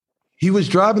He was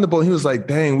driving the boat. He was like,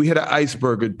 dang, we had an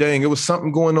iceberg. Dang, it was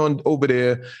something going on over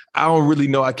there. I don't really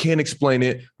know. I can't explain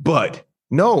it. But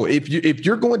no, if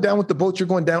you're going down with the boat, you're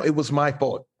going down. It was my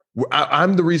fault.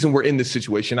 I'm the reason we're in this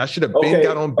situation. I should have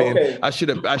got on Ben. Okay. I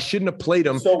shouldn't have played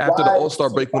him after the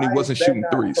All-Star break when he wasn't shooting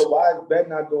threes. So why is Ben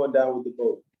not going down with the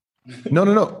boat?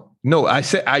 No. I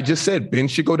just said Ben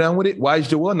should go down with it. Why is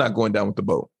Joel not going down with the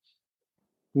boat?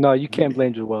 No, you can't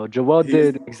blame Joel. Joel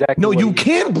did exactly. No, you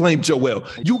can't blame Joel.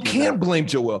 You can't blame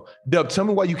Joel. Dub, tell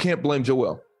me why you can't blame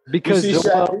Joel. Because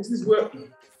Joel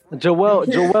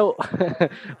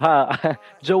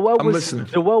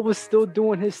was still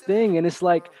doing his thing, and it's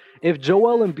like if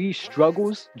Joel Embiid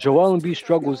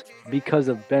struggles because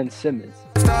of Ben Simmons.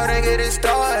 Starting it is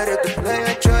started, the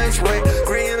player choice way.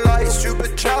 Green light,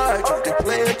 supercharged, the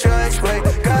player choice way.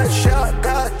 Got shot,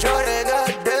 got Jordan,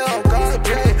 got Dale, got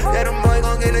Jay. Yeah, the boy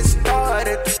gon' get it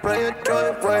started, the player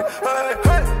choice way. Hey,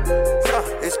 hey,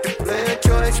 yeah, it's the player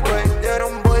choice way. Yeah,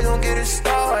 them boys gon' get it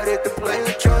started, the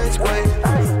player choice way.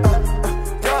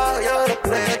 Yeah, the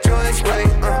player choice way.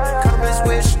 Come and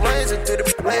switch lanes into the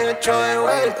player choice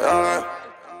way.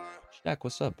 Shaq,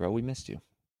 what's up, bro? We missed you.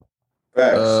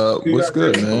 What's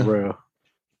good, man?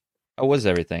 How was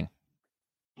everything?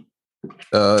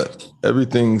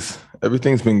 Everything's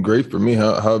been great for me.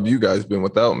 How have you guys been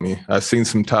without me? I've seen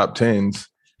some top 10s.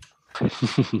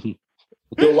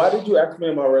 Yo, why did you ask me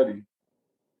him already?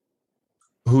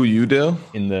 Who, you, Dale?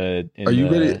 Are you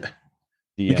ready?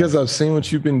 Because I've seen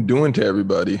what you've been doing to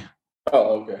everybody.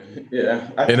 Oh, okay. Yeah.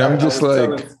 I'm just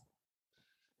like...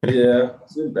 Yeah,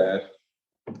 it's been bad.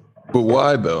 But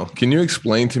why, though? Can you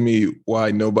explain to me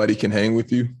why nobody can hang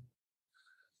with you?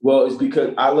 Well, it's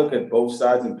because I look at both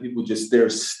sides and people they're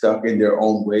stuck in their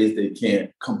own ways. They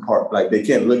can't they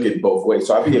can't look at both ways.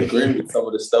 So I be agreeing with some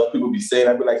of the stuff people be saying.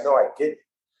 I be like, no, I get it.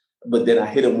 But then I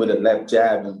hit him with a left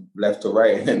jab and left to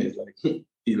right. And it's like,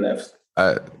 he left.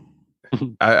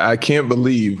 I can't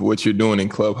believe what you're doing in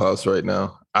Clubhouse right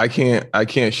now. I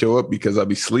can't show up because I'll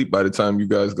be asleep by the time you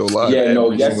guys go live. Yeah,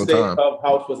 no, yesterday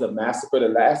Clubhouse was a massacre. The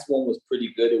last one was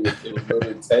pretty good. It was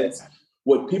really intense.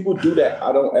 What people do that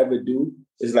I don't ever do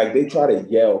is like they try to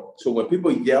yell. So when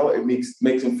people yell, it makes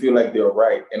them feel like they're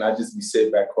right. And I just be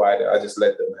sitting back quiet. I just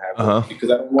let them have it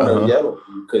because I don't want to yell at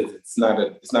you because it's not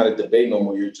a debate no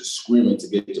more. You're just screaming to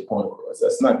get your point across.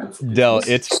 That's not good for you. Del,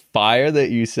 it's fire that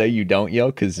you say you don't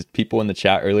yell because people in the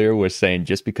chat earlier were saying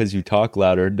just because you talk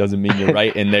louder doesn't mean you're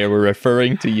right, and they were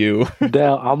referring to you.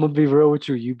 Del, I'm gonna be real with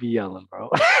you. You be yelling, bro.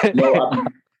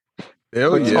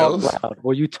 No, you talk loud.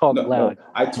 Well, you talk loud. No,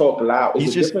 I talk loud.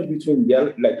 It's a difference between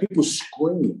yelling, like people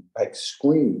scream.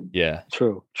 Yeah,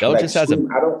 true. Del just has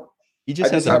He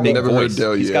just has a big voice.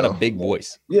 He's got a big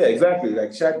voice. Yeah, exactly.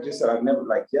 Like Shaq just said, I never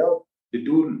yelled. The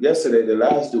dude yesterday, the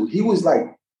last dude, he was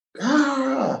like,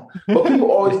 ah. But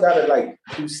people always gotta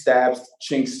do stabs,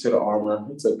 chinks to the armor.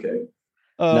 It's okay.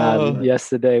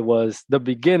 Yesterday was the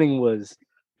beginning.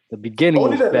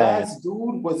 Only the bad. Last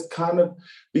dude was kind of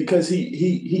because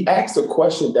he asked a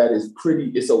question that is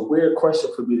it's a weird question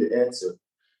for me to answer.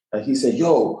 Like he said,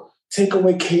 yo, take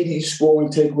away KD scoring,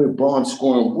 take away Bron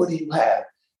scoring, what do you have?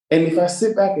 And if I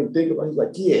sit back and think about it, he's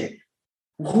like, yeah,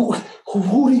 who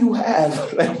do you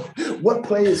have? Like, what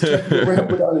players can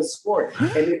Durant without his scoring?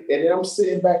 And then I'm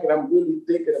sitting back and I'm really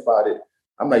thinking about it.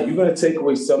 I'm like, you're going to take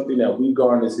away something that we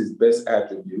garner as his best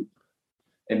attribute.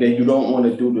 And then you don't want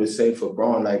to do the same for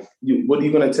Bron. Like, what are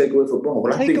you going to take away for Bron?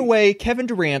 Well, take away Kevin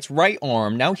Durant's right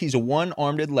arm. Now he's a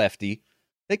one-armed lefty.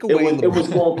 Take away it was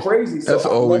going crazy. So that's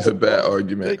always a bad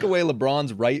argument. Take away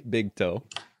LeBron's right big toe.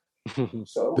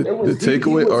 So the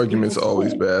takeaway argument's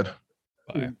always bad.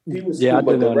 He was cool,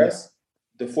 but the rest,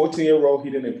 the 14-year-old,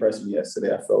 he didn't impress me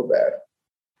yesterday. I felt bad.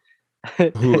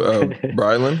 Who,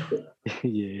 Brylan?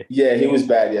 Yeah, he was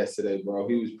bad yesterday, bro.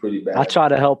 He was pretty bad. I tried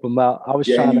to help him out. I was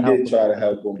trying to help him. Yeah, you did try to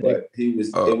help him, but he was.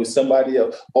 It was somebody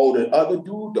else. Oh, the other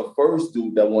dude, the first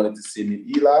dude that wanted to see me,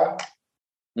 Eli.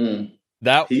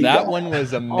 That one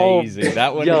was amazing.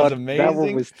 That one was amazing. That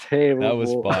one was terrible. That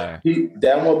was fire.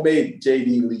 That one made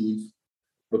JD leave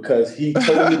because he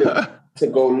told me to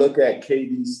go look at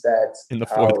KD's stats in the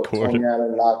fourth quarter. Tony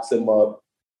Allen locks him up.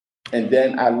 And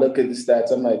then I look at the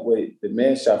stats. I'm like, wait, the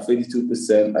man shot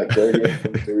 52%, like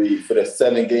 38 for the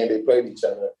 7 game they played each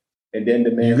other. And then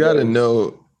the man. You got to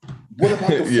know. What about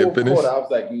the fourth quarter? I was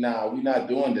like, nah, we're not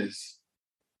doing this.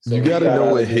 So you got to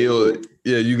know what hill.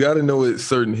 Yeah, you got to know what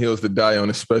certain hills to die on,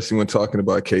 especially when talking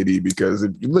about KD, because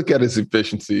if you look at his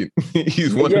efficiency,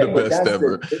 he's one of the best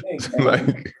ever.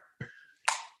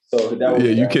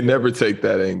 You can never take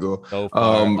that angle.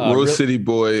 Rose City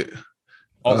Boy.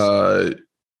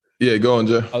 Yeah, go on,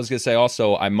 Jay. I was gonna say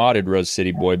also I modded Rose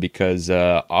City Boy because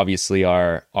obviously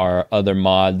our other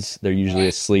mods, they're usually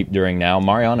asleep during now.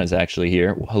 Mariana's actually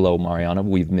here. Hello, Mariana.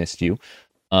 We've missed you.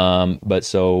 But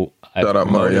so Shout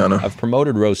out Mariana. I've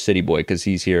promoted Rose City Boy because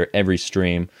he's here every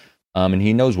stream, and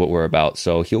he knows what we're about.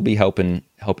 So he'll be helping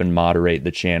moderate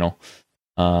the channel,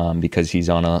 because he's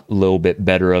on a little bit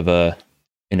better of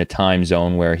in a time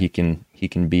zone where he can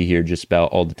be here just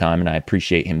about all the time, and I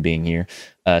appreciate him being here.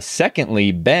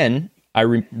 Secondly, Ben, I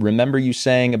remember you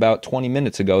saying about 20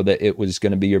 minutes ago that it was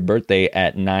going to be your birthday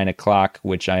at 9 o'clock,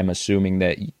 which I'm assuming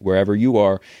that wherever you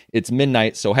are, it's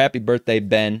midnight. So happy birthday,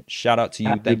 Ben. Shout out to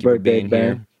you. Thank you for being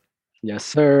here. Yes,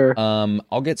 sir.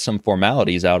 I'll get some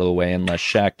formalities out of the way, unless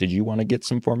Shaq, did you want to get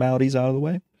some formalities out of the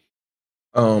way?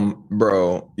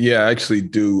 Bro, yeah, I actually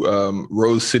do.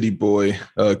 Rose City Boy,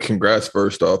 congrats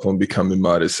first off on becoming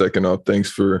modded. Second off,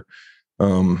 thanks for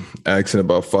asking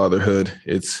about fatherhood.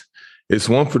 It's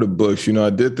one for the books. You know, I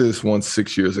did this once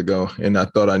 6 years ago, and I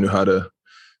thought I knew how to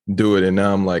do it, and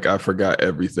now I'm like, I forgot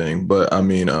everything. But I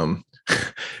mean,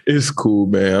 it's cool,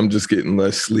 man. I'm just getting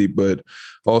less sleep, but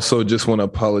also just want to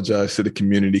apologize to the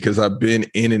community because I've been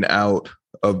in and out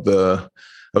of the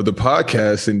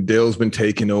podcast, and Dale's been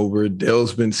taking over.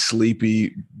 Dale's been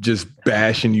sleepy, just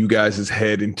bashing you guys'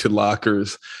 head into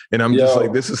lockers. And I'm just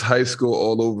like, this is high school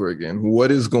all over again. What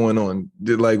is going on?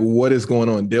 What is going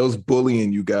on? Dale's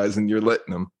bullying you guys and you're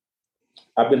letting him.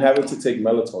 I've been having to take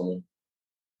melatonin.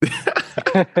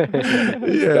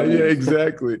 yeah,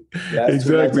 exactly.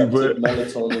 Exactly. But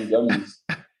melatonin gummies.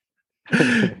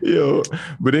 Yo,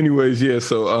 but anyways, yeah.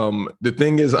 So the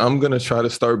thing is, I'm gonna try to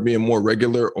start being more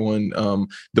regular on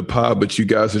the pod, but you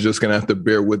guys are just gonna have to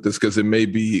bear with us because it may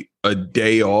be a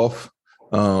day off.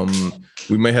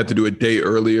 We may have to do a day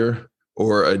earlier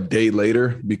or a day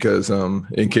later because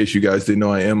in case you guys didn't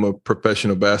know, I am a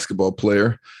professional basketball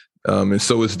player, and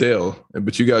so is Dale.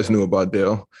 But you guys knew about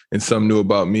Dale, and some knew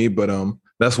about me. But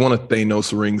that's one of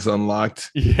Thanos' rings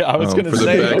unlocked. Yeah, I was going to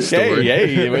say, okay,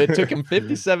 hey, it took him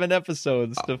 57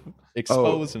 episodes to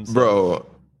expose himself. Bro,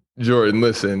 Jordan,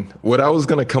 listen, what I was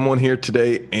going to come on here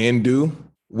today and do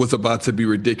was about to be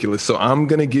ridiculous. So I'm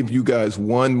going to give you guys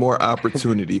one more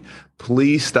opportunity.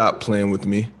 Please stop playing with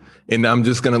me. And I'm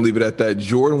just going to leave it at that.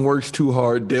 Jordan works too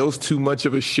hard. Dale's too much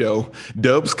of a show.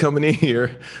 Dub's coming in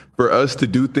here for us to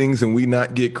do things and we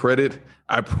not get credit.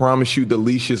 I promise you the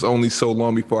leash is only so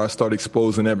long before I start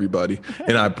exposing everybody.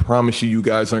 And I promise you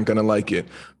guys aren't going to like it.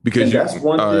 Because that's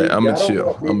one thing. All right, I'm going to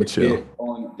chill.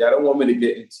 Y'all don't want me to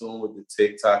get in tune with the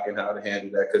TikTok and how to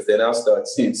handle that because then I'll start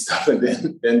seeing stuff and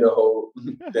then all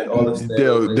the stuff.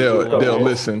 Dale,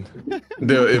 listen.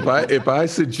 Dale, if I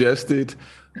suggested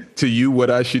to you what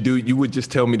I should do, you would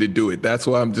just tell me to do it. That's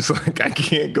why I'm just like, I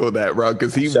can't go that route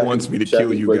because he wants me to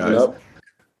kill you guys.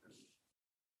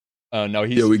 No,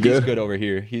 he's good over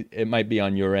here. It might be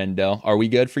on your end, Del. Are we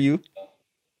good for you?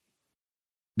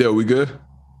 Del, we good?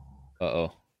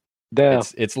 Uh-oh. Del.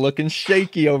 It's looking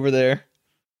shaky over there.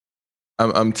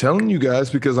 I'm telling you guys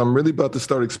because I'm really about to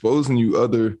start exposing you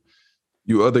other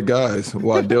guys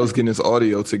while Dale's getting his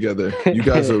audio together. You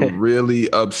guys are really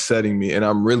upsetting me, and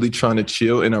I'm really trying to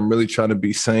chill, and I'm really trying to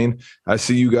be sane. I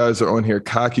see you guys are on here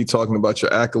cocky, talking about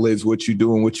your accolades, what you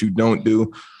do and what you don't do.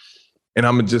 And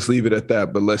I'm going to just leave it at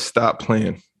that. But let's stop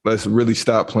playing. Let's really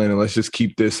stop playing. And let's just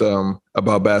keep this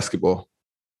about basketball.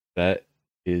 That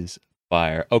is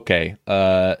fire. Okay.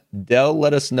 Del,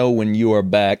 let us know when you are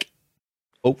back.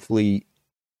 Hopefully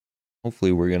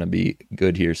we're going to be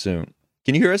good here soon.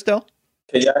 Can you hear us, Del?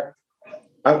 Yeah.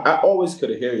 I always could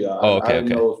hear y'all. Oh, okay, I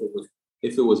didn't know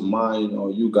if it was mine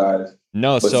or you guys.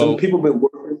 No, but some people been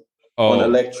working on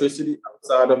electricity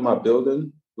outside of my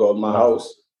building or my house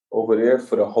over there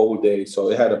for the whole day.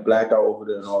 So it had a blackout over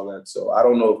there and all that. So I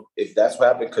don't know if that's what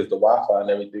happened because the Wi-Fi and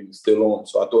everything is still on.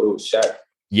 So I thought it was Shaq.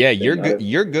 Yeah, you're good.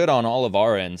 You're good on all of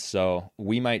our ends. So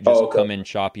we might just come in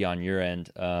choppy on your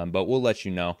end. But we'll let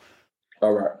you know.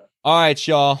 All right. All right,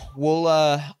 y'all. We'll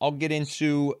I'll get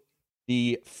into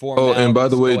the format. Oh, and by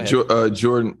the way,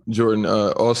 Jordan,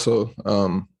 also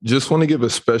just want to give a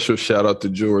special shout out to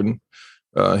Jordan.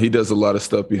 He does a lot of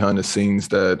stuff behind the scenes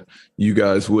that you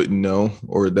guys wouldn't know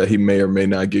or that he may or may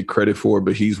not get credit for,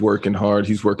 but he's working hard.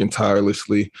 He's working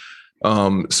tirelessly.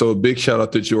 So a big shout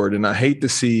out to Jordan. I hate to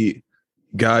see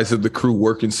guys of the crew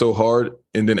working so hard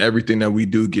and then everything that we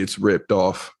do gets ripped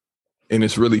off and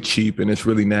it's really cheap and it's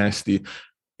really nasty.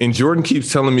 And Jordan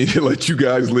keeps telling me to let you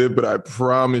guys live, but I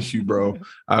promise you, bro,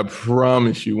 I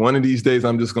promise you, one of these days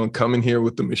I'm just going to come in here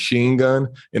with the machine gun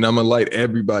and I'm going to light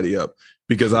everybody up.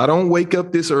 Because I don't wake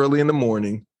up this early in the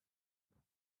morning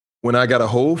when I got a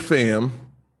whole fam,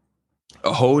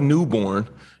 a whole newborn,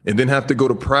 and then have to go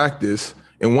to practice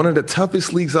in one of the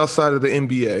toughest leagues outside of the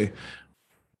NBA,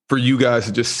 for you guys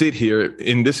to just sit here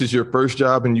and this is your first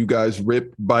job and you guys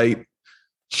rip, bite,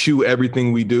 chew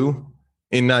everything we do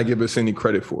and not give us any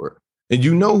credit for it. And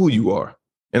you know who you are.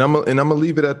 And I'm gonna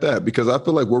leave it at that because I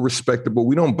feel like we're respectable.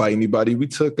 We don't bite anybody. We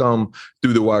took Through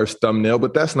the Wire's thumbnail,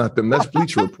 but that's not them. That's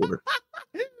Bleacher Report.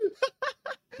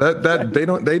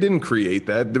 They didn't create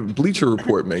that. The Bleacher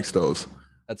Report makes those.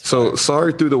 That's so fine.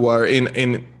 sorry, Through the Wire.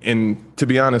 And to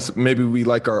be honest, maybe we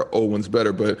like our old ones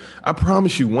better, but I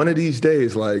promise you, one of these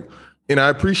days, and I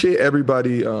appreciate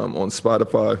everybody on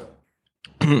Spotify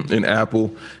and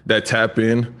Apple that tap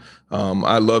in.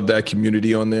 I love that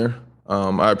community on there.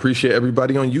 I appreciate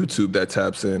everybody on YouTube that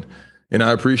taps in, and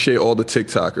I appreciate all the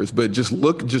TikTokers. But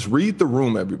just read the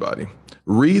room, everybody.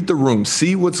 Read the room.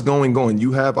 See what's going on.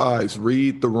 You have eyes.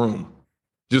 Read the room.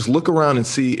 Just look around and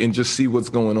see what's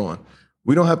going on.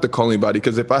 We don't have to call anybody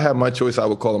because if I had my choice, I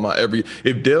would call him out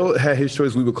if Dale had his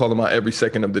choice, we would call him out every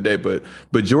second of the day. But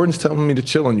Jordan's telling me to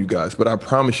chill on you guys. But I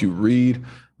promise you, read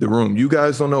the room. You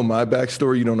guys don't know my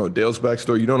backstory. You don't know Dale's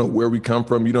backstory. You don't know where we come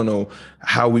from. You don't know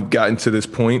how we've gotten to this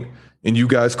point. And you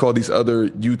guys call these other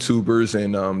YouTubers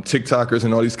and TikTokers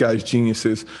and all these guys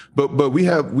geniuses. But we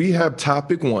have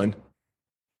topic one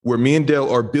where me and Dale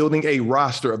are building a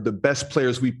roster of the best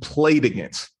players we played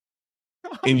against.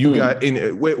 And you got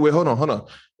wait, hold on.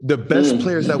 The best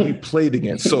players that we played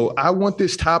against. So I want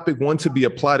this topic one to be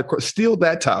applied across. Steal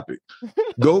that topic.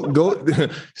 Go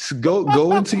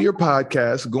into your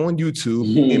podcast, go on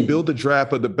YouTube and build a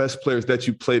draft of the best players that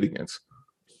you played against.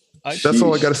 That's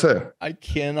all I got to say. I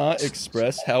cannot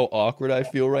express how awkward I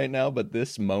feel right now, but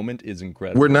this moment is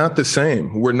incredible. We're not the same.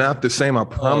 I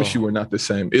promise you we're not the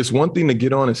same. It's one thing to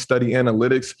get on and study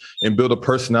analytics and build a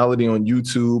personality on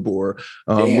YouTube or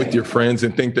with your friends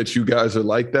and think that you guys are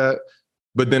like that.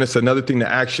 But then it's another thing to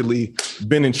actually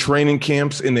been in training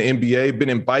camps in the NBA, been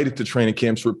invited to training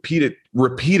camps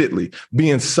repeatedly, be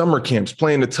in summer camps,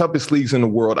 playing the toughest leagues in the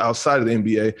world outside of the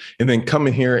NBA, and then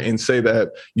coming here and say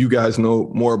that you guys know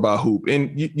more about hoop.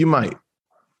 And you might.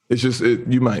 It's just,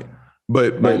 you might.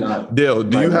 But Dale,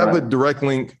 do you have a direct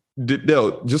link?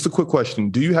 Dale, just a quick question.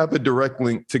 Do you have a direct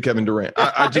link to Kevin Durant?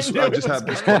 I just have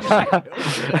this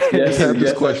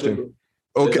question.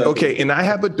 Okay. And I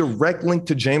have a direct link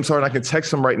to James Harden. I can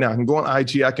text him right now. I can go on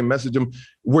IG. I can message him.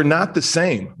 We're not the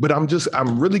same, but I'm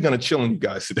really going to chill on you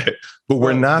guys today. But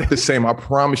we're not the same. I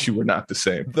promise you we're not the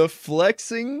same. The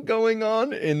flexing going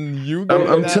on and you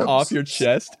getting that off your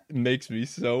chest makes me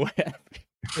so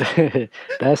happy.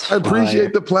 That's I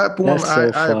appreciate the platform.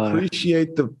 So I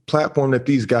appreciate the platform that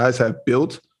these guys have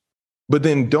built. But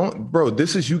then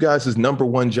this is you guys' number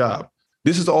one job.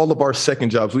 This is all of our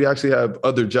second jobs. We actually have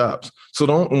other jobs.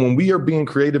 So when we are being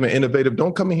creative and innovative,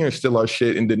 don't come in here and steal our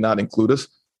shit and did not include us.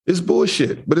 It's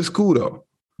bullshit, but it's cool though.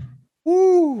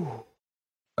 Woo.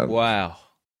 Wow.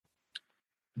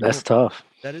 That's tough.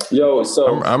 That is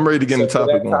so I'm ready to get into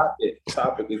topic one.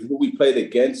 Topic is who we played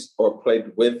against or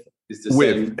played with is the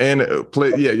same. And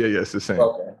it's the same.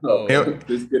 Okay.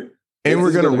 And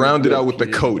we're gonna round it out with the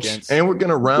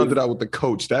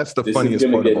coach. That's the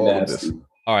funniest part of all of this.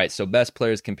 All right, so best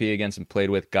players compete against and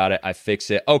played with. Got it. I fix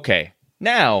it. Okay,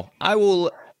 now I will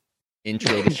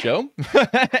intro the show.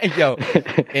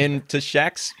 And to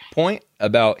Shaq's point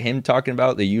about him talking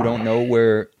about that you don't know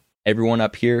where everyone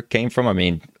up here came from. I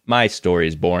mean, my story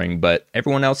is boring, but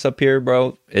everyone else up here,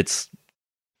 bro,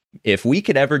 if we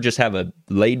could ever just have a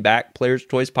laid back Players'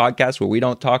 Choice podcast where we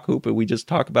don't talk hoop and we just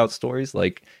talk about stories,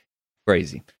 like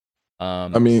crazy.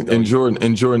 And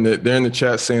Jordan, they're in the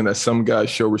chat saying that some guys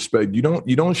show respect. You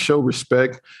don't show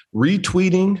respect.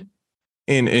 Retweeting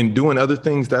and doing other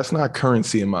things, that's not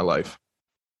currency in my life.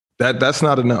 That's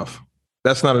not enough.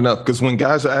 That's not enough. Because when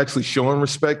guys are actually showing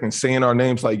respect and saying our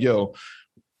names like, yo,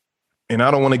 and I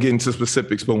don't want to get into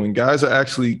specifics, but when guys are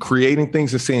actually creating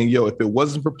things and saying, yo, if it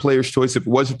wasn't for Players' Choice, if it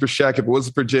wasn't for Shaq, if it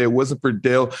wasn't for Jay, it wasn't for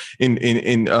Dale in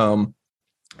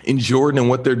Jordan and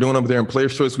what they're doing over there in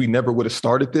Players' Choice, we never would have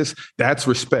started this. That's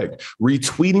respect.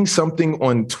 Retweeting something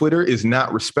on Twitter is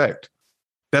not respect.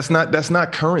 That's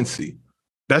not currency.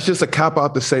 That's just a cop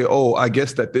out to say, oh, I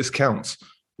guess that this counts.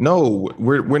 No,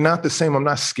 we're not the same. I'm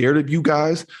not scared of you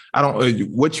guys. I don't.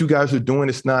 What you guys are doing,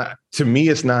 it's not, to me,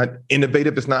 it's not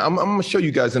innovative. It's not. I'm gonna show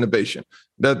you guys innovation.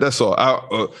 That's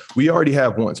all. We already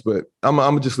have once, but I'm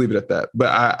gonna just leave it at that.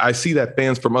 But I see that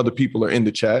fans from other people are in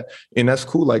the chat, and that's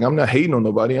cool. Like, I'm not hating on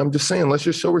nobody. I'm just saying, let's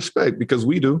just show respect because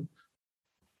we do.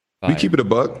 Fire. We keep it a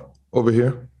buck over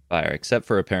here. Fire, except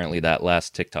for apparently that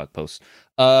last TikTok post.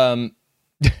 All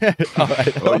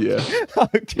right. Oh yeah. I'll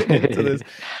get into this.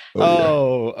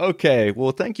 Okay.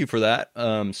 Well, thank you for that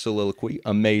soliloquy.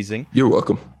 Amazing. You're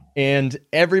welcome. And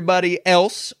everybody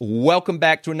else, welcome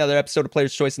back to another episode of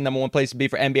Players Choice, the number one place to be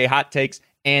for NBA hot takes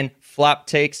and flop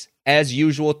takes. As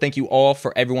usual, thank you all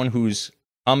for everyone who's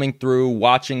coming through,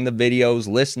 watching the videos,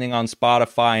 listening on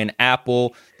Spotify and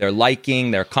Apple. They're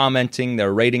liking, they're commenting,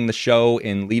 they're rating the show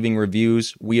and leaving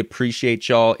reviews. We appreciate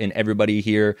y'all and everybody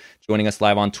here joining us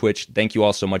live on Twitch. Thank you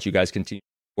all so much. You guys continue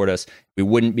to support us. We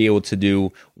wouldn't be able to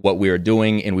do what we are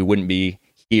doing, and we wouldn't be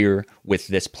here with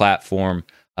this platform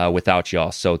without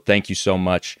y'all. So thank you so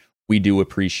much. We do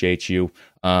appreciate you.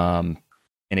 And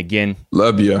again,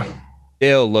 love you.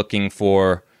 Still looking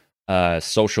for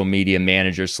social media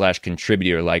manager /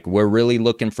 contributor. Like, we're really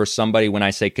looking for somebody, when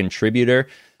I say contributor,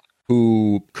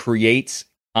 who creates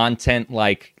content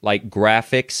like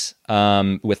graphics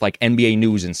with like NBA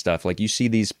news and stuff. Like, you see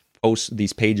these posts,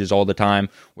 these pages all the time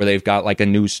where they've got like a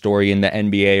news story in the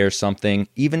NBA or something.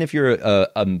 Even if you're a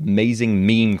amazing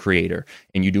meme creator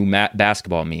and you do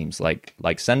basketball memes, like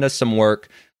send us some work.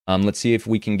 Let's see if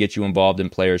we can get you involved in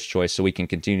Players Choice so we can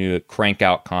continue to crank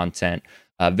out content.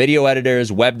 Video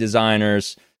editors, web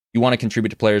designers, you want to contribute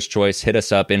to Players Choice, hit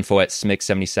us up,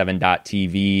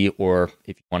 info@smick77.tv, or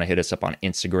if you want to hit us up on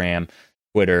Instagram,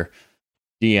 Twitter,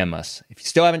 DM us. If you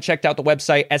still haven't checked out the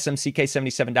website,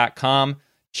 smck77.com,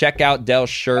 check out Dell's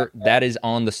shirt. That is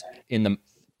on in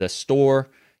the store.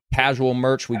 Casual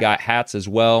merch. We got hats as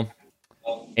well.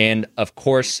 And of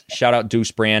course, shout out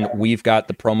Deuce Brand. We've got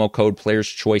the promo code Players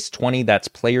Choice 20. That's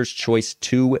Players Choice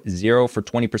 20 for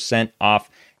 20% off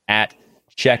at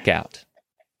checkout.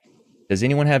 Does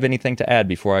anyone have anything to add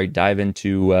before I dive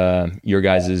into your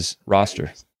guys'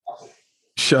 roster?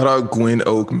 Shout out Gwen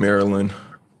Oak, Maryland.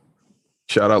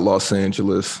 Shout out Los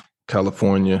Angeles,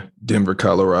 California, Denver,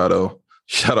 Colorado.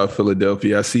 Shout out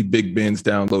Philadelphia. I see Big Ben's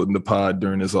downloading the pod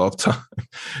during his off time.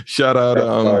 Shout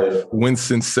out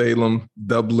Winston-Salem,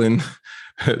 Dublin,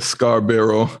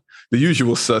 Scarborough, the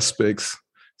usual suspects.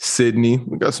 Sydney,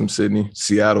 we got some Sydney.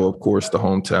 Seattle, of course, the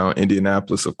hometown.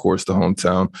 Indianapolis, of course, the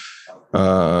hometown.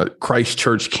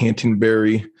 Christchurch,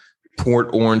 Canterbury, Port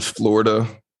Orange, Florida,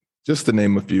 just to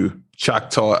name a few.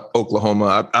 Choctaw,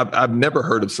 Oklahoma. I've never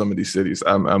heard of some of these cities.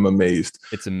 I'm amazed.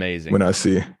 It's amazing when I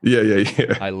see. Yeah.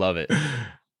 I love it.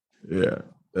 Yeah,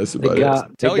 that's about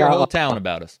it. Tell your whole town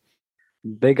about us.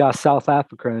 They got South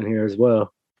Africa in here as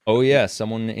well. Oh yeah,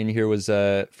 someone in here was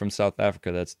from South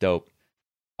Africa. That's dope.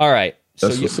 All right,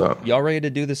 that's what's up. Y'all ready to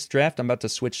do this draft? I'm about to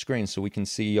switch screens so we can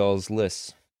see y'all's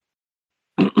lists.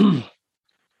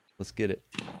 Let's get it.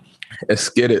 Let's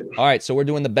get it. All right, so we're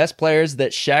doing the best players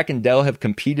that Shaq and Dell have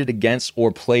competed against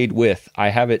or played with. I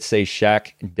have it say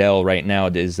Shaq, Dell right now.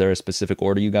 Is there a specific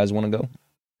order you guys want to go?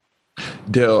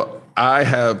 Dell, I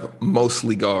have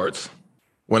mostly guards.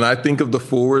 When I think of the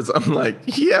forwards, I'm like,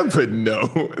 yeah, but no,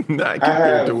 not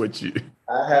compared to what you.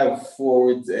 I have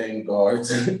forwards and guards.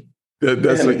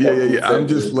 That's what, yeah. I'm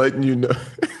just letting you know.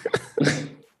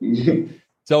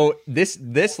 So this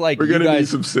like, we're gonna need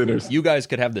some centers. You guys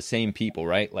could have the same people,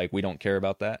 right? Like, we don't care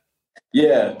about that.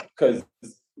 Yeah, because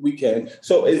we can.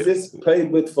 So is this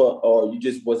played with for, or you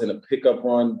just wasn't a pickup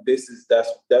run? That's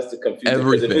the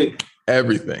confusion.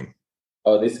 Everything.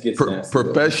 Oh, this gets nasty.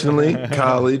 Professionally,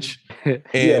 college,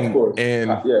 and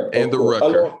the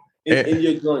Rucker. In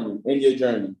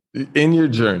your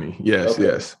journey. Yes, okay.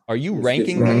 Yes. Are you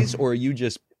ranking these, or are you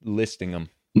just listing them?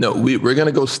 No, we're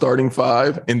gonna go starting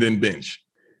 5 and then bench.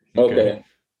 Okay.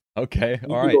 All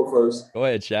right. Go first. Go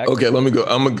ahead, Shaq. Okay, let me go.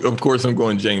 I'm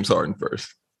going James Harden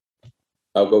first.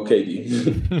 I'll go KD.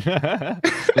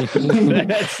 This is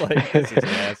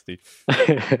nasty.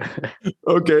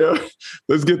 Okay,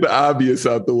 let's get the obvious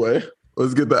out the way.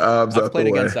 Let's get the obs out the way. I've played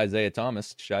against Isaiah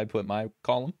Thomas. Should I put my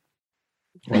column?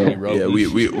 Yeah,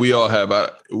 we all have.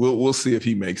 We'll see if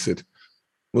he makes it.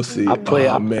 We'll see. I play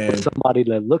somebody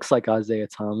that looks like Isaiah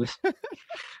Thomas.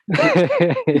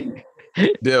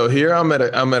 Dale, here I'm at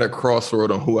a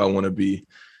crossroad on who I want to be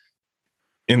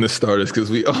in the starters,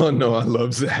 because we all know I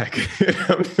love Zach.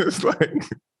 I'm just like,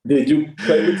 did you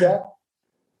play with Zach?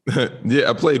 Yeah,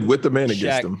 I played with them and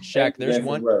against them. Shaq, there's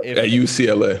one at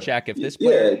UCLA. Shaq, if this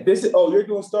player, you're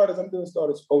doing starters. I'm doing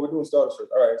starters. Oh, we're doing starters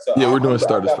first. All right, so we're doing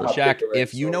starters first. Shaq,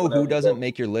 if you know who doesn't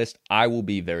make your list, I will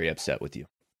be very upset with you.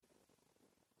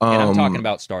 And I'm talking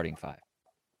about starting 5.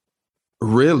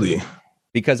 Really?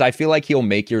 Because I feel like he'll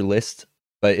make your list,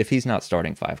 but if he's not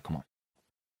starting 5, come on.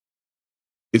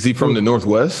 Is he from the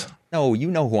Northwest? No, you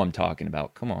know who I'm talking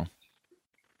about. Come on.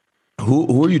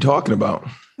 Who are you talking about?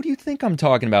 Who do you think I'm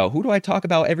talking about? Who do I talk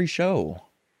about every show?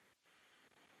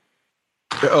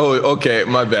 Oh, okay.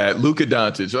 My bad. Luka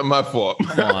Doncic. My fault.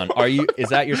 Come on. Is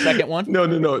that your second one? No.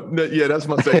 Yeah, that's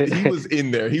my second. He was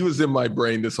in there. He was in my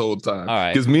brain this whole time. All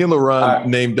right. Because me and LaRon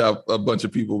named out a bunch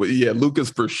of people. But yeah, Luka's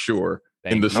for sure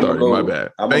in the starting. My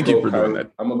bad. Thank you for doing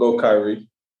that. I'm going to go Kyrie.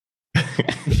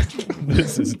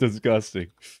 This is disgusting.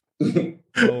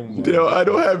 Yo, I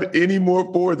don't have any more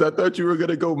boards. I thought you were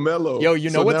gonna go Melo. Yo, you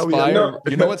know what's fire?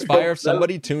 You know what's fire? If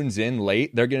somebody tunes in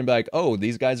late, they're gonna be like, "Oh,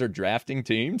 these guys are drafting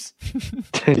teams."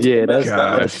 Yeah,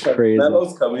 that's crazy.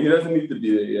 Melo's coming. He doesn't need to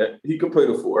be there yet. He can play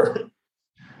the 4.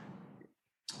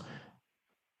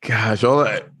 Gosh,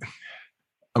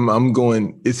 I'm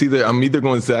going. I'm either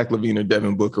going Zach LaVine or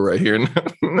Devin Booker right here.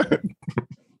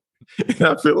 And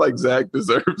I feel like Zach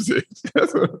deserves it.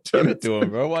 That's what I'm trying Give it to him,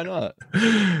 bro. Why not?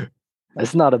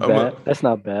 That's not bad. That's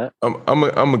not bad. I'm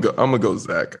gonna go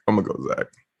Zach. I'm gonna go Zach.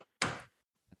 I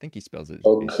think he spells it.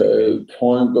 Okay,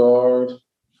 point guard.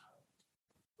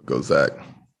 Go Zach.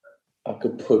 I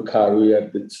could put Kyrie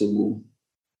at the 2.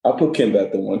 I'll put Kemba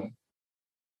at the 1.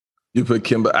 You put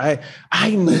Kemba.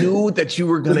 I knew that you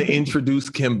were gonna introduce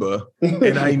Kemba,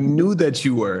 and I knew that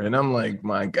you were, and I'm like,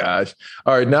 my gosh.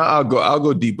 All right, now I'll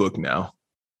go D-Book now.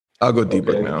 I'll go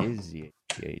D-Book now. My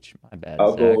bad.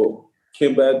 I'll Zach. go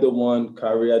Kemba at the 1,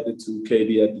 Kyrie at the 2,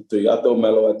 KD at the 3. I'll throw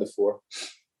Melo at the 4.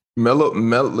 Melo,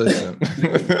 listen.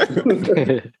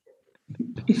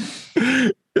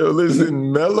 Yo,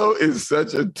 listen, Melo is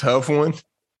such a tough one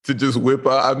to just whip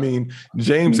out. I mean,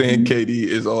 James and KD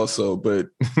is also, but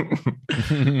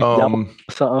something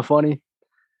funny.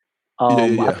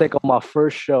 I think on my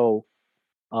first show,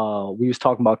 we was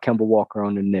talking about Kemba Walker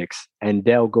on the Knicks, and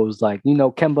Dale goes like,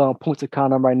 Kemba on Punta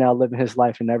Cana right now, living his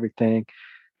life and everything.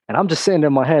 And I'm just sitting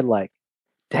in my head like,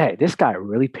 Dad, this guy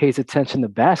really pays attention to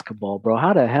basketball, bro.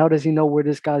 How the hell does he know where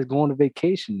this guy's going to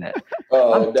vacation at?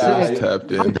 I'm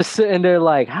just sitting there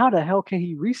like, how the hell can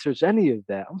he research any of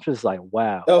that? I'm just like,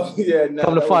 wow. Oh, yeah. No,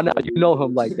 come to find out, you know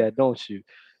him like that, don't you?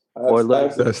 I know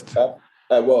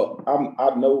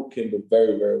Kemba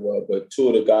very, very well, but two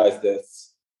of the guys that's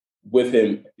with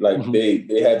him, like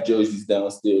they have jerseys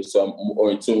downstairs, so I'm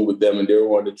more in tune with them, and they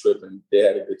were on the trip, and they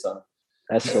had a good time.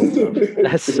 That's so funny.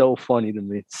 That's so funny to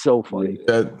me. It's so funny.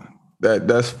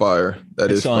 That's fire.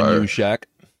 It's on fire. You, Shaq.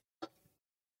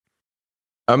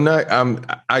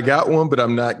 I got one, but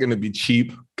I'm not going to be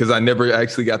cheap because I never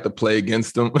actually got to play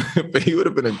against him. But he would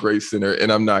have been a great center,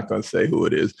 and I'm not going to say who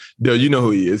it is. Dale, you know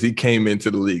who he is. He came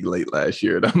into the league late last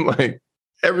year, and I'm like,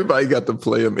 everybody got to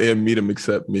play him and meet him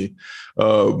except me.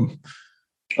 I'm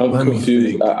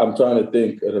confused. I'm trying to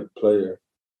think of the player.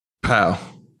 Powell.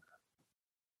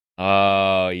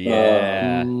 Oh,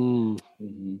 yeah.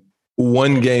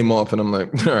 One game off, and I'm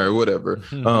like, all right, whatever.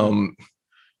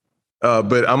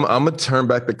 But I'm gonna turn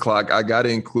back the clock. I got to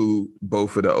include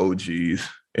both of the OGs,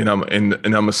 and I'm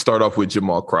gonna start off with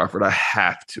Jamal Crawford. I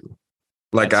have to.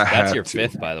 That's your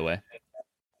fifth, by the way.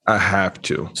 I have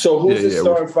to. So who's the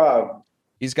starting 5?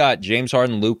 He's got James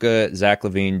Harden, Luka, Zach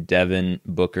LaVine, Devin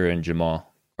Booker, and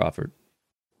Jamal Crawford.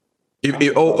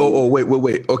 Wait.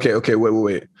 Okay,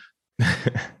 wait.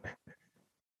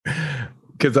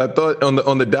 Because I thought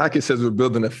on the doc it says we're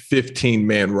building a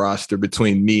 15-man roster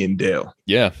between me and Dale.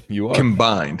 Yeah, you are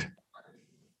combined.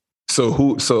 So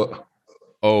who? So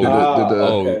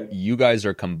okay. You guys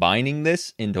are combining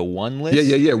this into one list?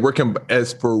 Yeah. We're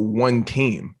as for one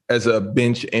team, as a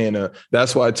bench and a.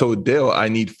 That's why I told Dale I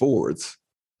need forwards.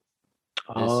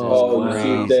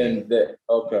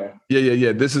 Okay.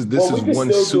 Yeah. This is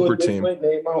one super team.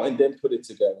 Name out and then put it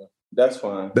together. That's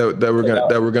fine.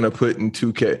 That we're gonna put in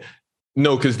 2K.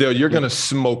 No, because Dale, you're gonna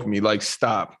smoke me. Like,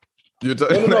 stop. No.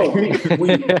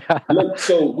 Look,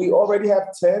 so we already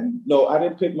have 10. No, I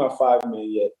didn't pick my 5-man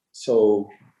yet. So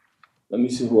let me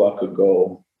see who I could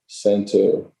go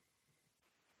center.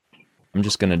 I'm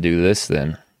just gonna do this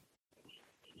then.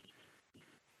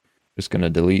 Just gonna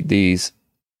delete these.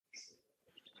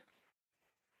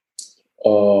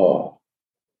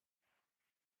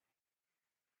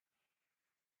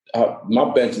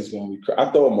 My bench is going to be.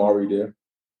 I throw Amari there.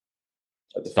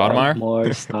 Stoudemire?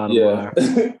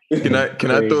 Yeah.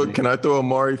 Can I throw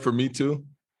Amari for me too?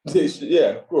 Yeah,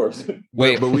 of course.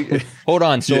 Wait, but we hold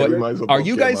on. So, are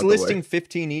you guys listing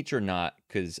 15 each or not?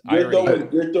 Because you're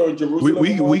throwing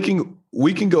Jerusalem.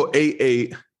 We can go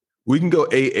 8-8. We can go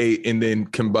 8-8 and then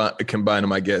combine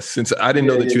them. I guess since I didn't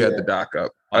know that you had the doc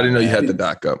up. I didn't know you had the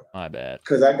doc up. My bad.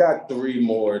 Because I got 3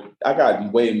 more. I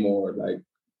got way more. Like.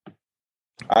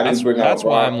 I didn't bring out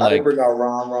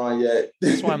Ron yet.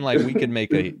 That's why I'm like, we could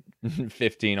make a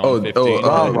 15 on 15.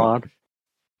 Ron.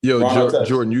 Yo,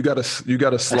 Jordan, you gotta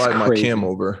slide my cam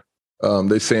over.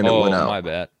 They saying it went out. My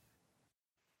bad.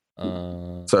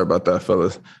 Sorry about that,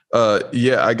 fellas.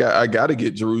 Yeah, I got to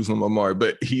get Jerusalem Amari,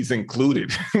 but he's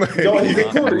included. Like, No, he's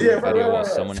included. Yeah, right.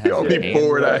 Someone the has only a name.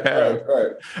 forward I have.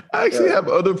 Right. I actually have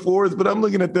other forwards, but I'm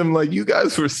looking at them like you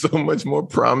guys were so much more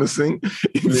promising.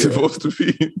 It's supposed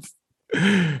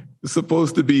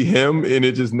to be him, and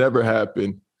it just never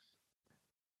happened.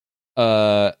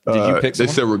 Did you pick They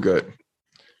someone? said we're good.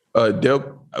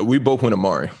 We both went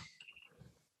Amari.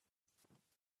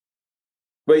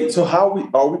 Wait, so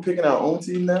are we picking our own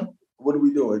team now? What are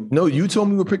we doing? No, you told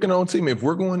me we're picking our own team. If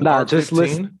we're going just 15,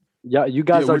 listen. Yeah, you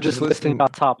guys we're are just listing listing our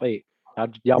top 8.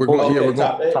 Y'all We're both going- yeah, we're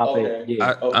top top eight. 8. Okay.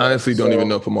 Yeah. I honestly don't even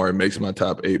know if Amari makes my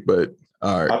top 8, but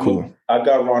all right, cool. I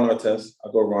got Ron Artest.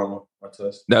 I go Ron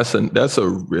Artest. That's a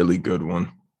really good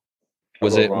one.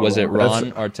 Was it Ron That's-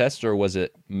 Artest or was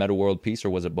it Meta World Peace or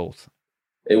was it both?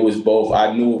 It was both.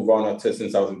 I knew Ron Artest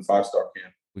since I was in 5-star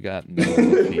camp. We got Meta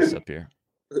World Peace up here.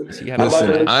 Does he have a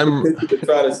Listen, stat? I'm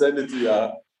trying to send it to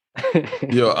y'all.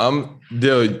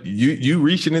 you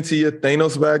reaching into your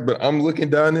Thanos bag, but I'm looking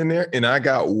down in there and I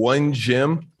got one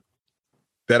gem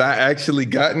that I actually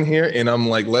got in here, and I'm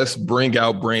like, let's bring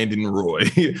out Brandon Roy.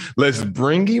 Let's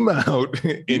bring him out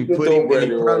and put him.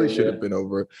 And he probably should have been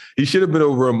over. He should have been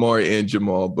over Amari and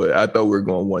Jamal, but I thought we were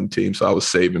going one team, so I was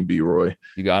saving B Roy.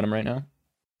 You got him right now?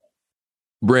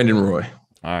 Brandon Roy.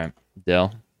 All right.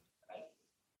 Dell.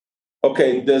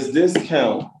 Okay, does this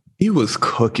count? He was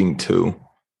cooking too.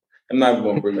 I'm not even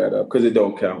going to bring that up because it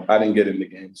don't count. I didn't get in the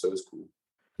game, so it's cool.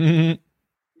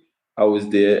 I was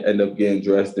there, ended up getting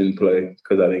dressed, didn't play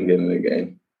because I didn't get in the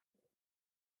game.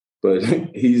 But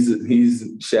he's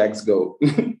Shaq's GOAT.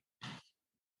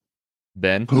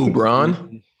 Ben. Who,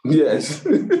 Bron? Yes.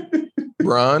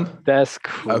 Bron? That's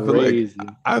crazy.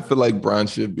 I feel like Bron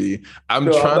should be. I'm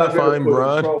trying to find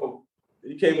Bron.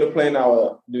 He came to play in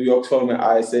our New York tournament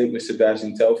ISA with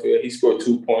Sebastian Telfair. He scored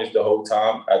 2 points the whole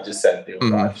time. I just sat there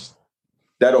and watched.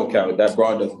 That don't count. That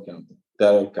Bron doesn't count.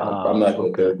 That don't count. I'm not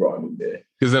going to put Bron in there.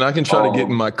 Because then I can try to get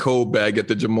in my code bag at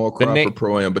the Jamal Crawford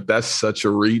Pro-Am, but that's such a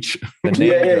reach. That's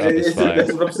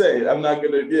what I'm saying. I'm not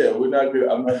going to, we're not going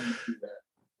to, I'm not going to do that.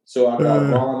 So I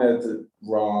got Ron at the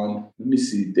Ron. Let me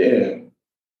see. Damn.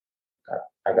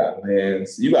 I got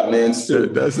Lance. You got Lance too. I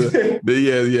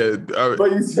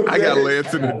got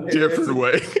Lance in a different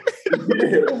way.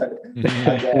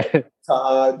 I got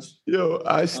Taj. Yo,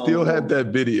 I still have that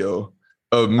video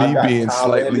of me being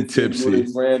slightly tipsy.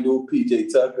 Randall,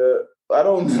 PJ Tucker. I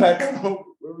don't know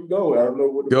where we going. I don't know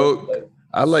what to like.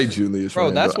 I like Julius. Bro,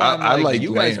 Randall. that's why I like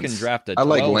you Lance. guys can draft a 12, I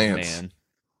like Lance. man.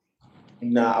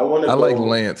 Nah, I want to. I like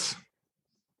Lance.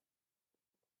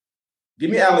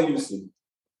 Give me Allen Houston.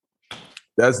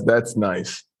 That's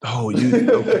nice. Oh,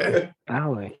 you okay?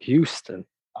 Allen Houston.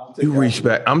 You reach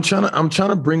back. I'm trying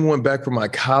to bring one back from my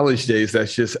college days.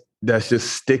 That's just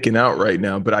sticking out right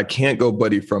now. But I can't go,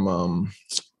 buddy. From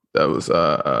that was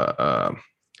a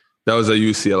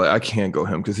UCLA. I can't go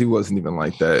him because he wasn't even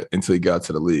like that until he got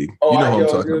to the league. Oh, you know who I'm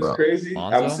talking about? Crazy.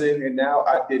 Lonzo? I'm sitting here now.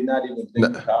 I did not even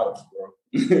think of college, bro.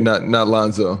 not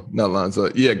Lonzo.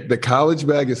 Yeah, the college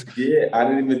bag is. Yeah, I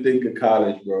didn't even think of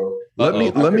college, bro. Let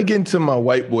me get into my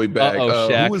white boy bag.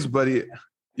 Shaq. Who was buddy?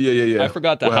 Yeah. I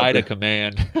forgot to hide a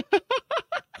command.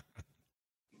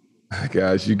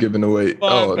 Gosh, you giving away.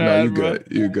 Bad, you good.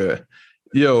 You good.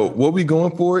 Yo, what we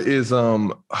going for is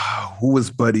who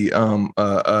was buddy?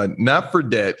 Not for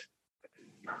debt.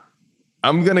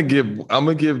 I'm gonna give. You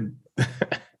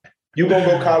gonna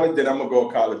go college? Then I'm gonna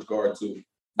go college guard too.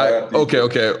 Okay.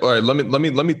 All right.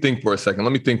 Let me think for a second.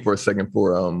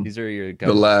 For These are your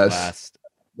the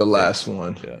last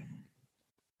one. Yeah.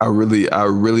 I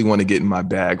really want to get in my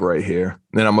bag right here.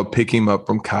 Then I'm gonna pick him up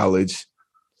from college.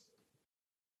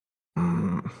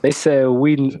 They said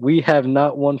we have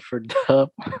not won for Dub.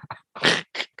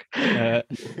 I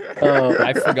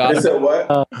forgot.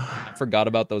 I forgot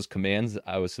about those commands.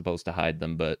 I was supposed to hide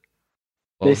them, but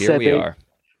here we are.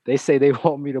 They say they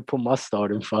want me to put my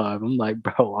starting 5. I'm like,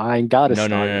 bro, I ain't got a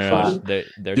starting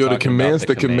 5. Yo, the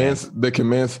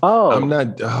commands. Oh, I'm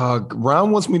not.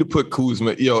 Ron wants me to put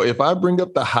Kuzma. Yo, if I bring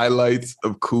up the highlights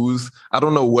of Kuz, I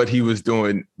don't know what he was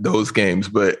doing those games,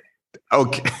 but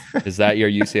okay. Is that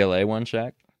your UCLA one,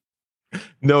 Shaq?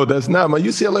 No, that's not my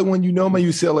UCLA one. You know my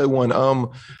UCLA one.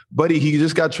 Buddy, he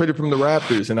just got traded from the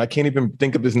Raptors, and I can't even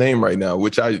think of his name right now,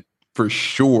 which I for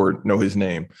sure know his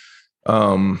name.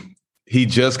 He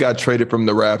just got traded from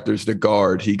the Raptors, the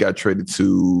guard. He got traded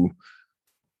to,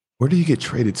 where did he get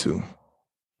traded to?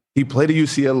 He played at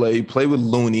UCLA. He played with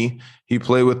Looney. He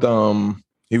played with,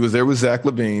 he was there with Zach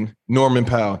LaVine, Norman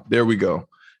Powell. There we go.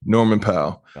 Norman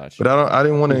Powell. Gotcha. But I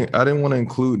didn't want to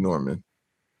include Norman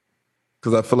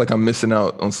because I feel like I'm missing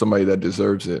out on somebody that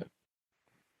deserves it.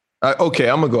 Okay,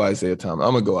 I'm gonna go Isaiah Thomas.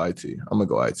 I'm gonna go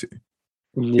IT.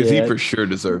 Because he for sure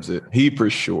deserves it. He for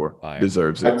sure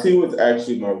deserves it. IT was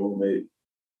actually my roommate.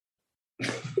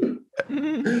 But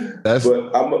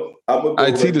I'm gonna go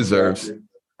IT deserves. Jackson.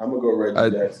 I'm gonna go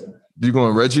Reggie Jackson. You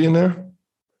going Reggie in there?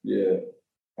 Yeah,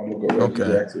 I'm gonna go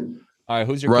Reggie Jackson. All right,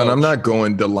 who's your Ron? coach? I'm not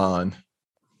going DeLon.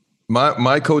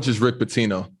 My coach is Rick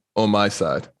Pitino on my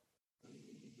side.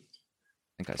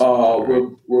 I think I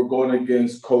we're going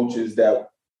against coaches that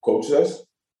coach us.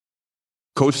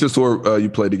 Coached us or you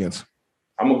played against?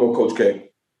 I'm gonna go Coach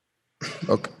K.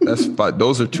 Okay, that's fine.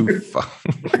 Those are two fine.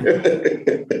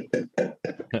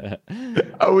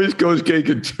 I wish Coach K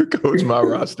could coach my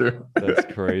roster.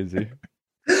 That's crazy.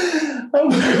 I'm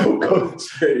gonna go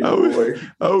Coach K.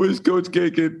 I wish Coach K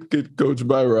could coach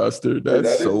my roster.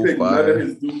 That's so fire. None of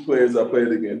his Duke players I played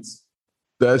against.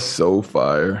 That's so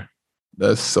fire.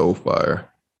 That's so fire.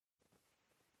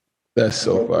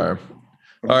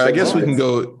 All right, I guess we can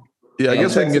go. Yeah, I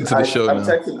guess we can get to the show now. I'm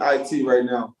texting IT right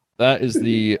now. That is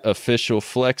the official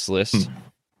flex list.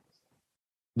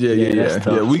 Yeah.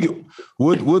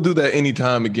 We'll do that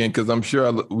anytime again because I'm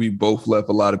sure we both left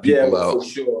a lot of people out. For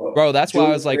sure. Bro, that's why I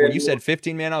was like, when you said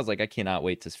 15 man, I was like, I cannot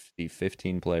wait to see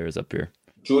 15 players up here.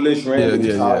 Julius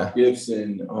Randle, Todd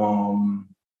Gibson,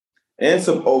 and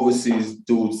some overseas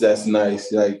dudes that's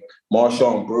nice, like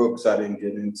Marshawn Brooks. I didn't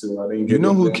get into. You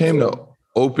know who came to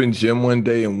open gym one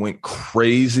day and went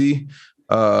crazy?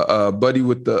 Buddy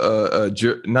with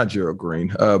the not Gerald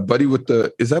Green. Buddy with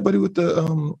the Buddy with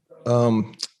the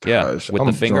with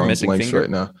the finger missing finger right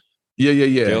now. Yeah.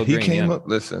 Gerald He Green, came up.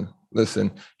 Listen.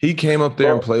 He came up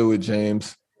there and played with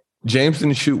James. James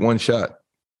didn't shoot one shot.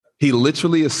 He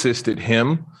literally assisted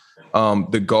him.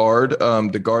 The guard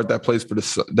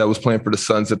that was playing for the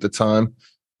Suns at the time.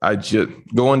 I just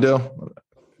go on, Dale.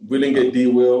 We didn't get D.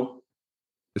 Will.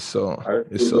 It's so.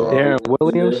 Darren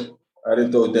Williams. I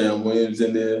didn't throw Darren Williams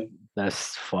in there.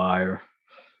 That's fire.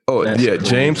 Oh, That's yeah.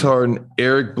 crazy. James Harden,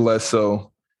 Eric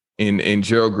Bledsoe, and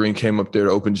Gerald Green came up there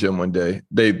to open gym one day.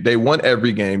 They won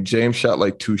every game. James shot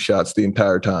like 2 shots the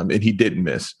entire time, and he didn't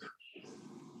miss.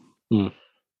 It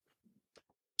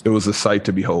was a sight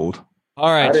to behold.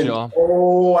 All right, y'all.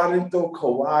 Oh, I didn't throw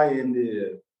Kawhi in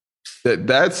there.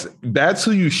 That's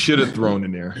who you should have thrown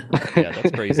in there. Yeah, that's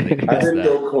crazy. I didn't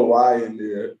throw Kawhi in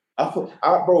there.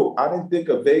 I didn't think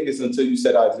of Vegas until you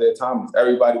said Isaiah Thomas.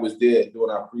 Everybody was there doing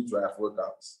our pre-draft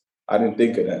workouts. I didn't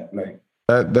think of that. Like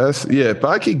that's if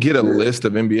I could get a list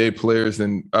of NBA players,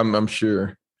 then I'm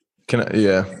sure. Can I?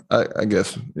 Yeah, I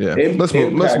guess. Yeah. Let's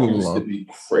move along. To be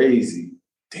crazy.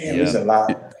 Damn, it's a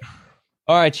lot.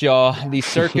 All right, y'all. The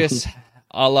circus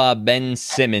a la Ben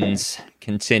Simmons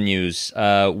continues.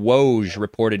 Woj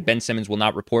reported Ben Simmons will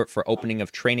not report for opening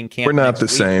of training camp. We're not the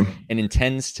same. And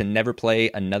intends to never play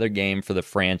another game for the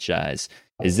franchise.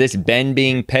 Is this Ben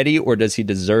being petty, or does he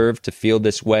deserve to feel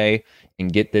this way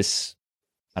and get this,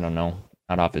 I don't know,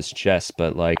 not off his chest,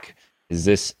 but like, is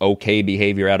this okay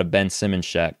behavior out of Ben Simmons,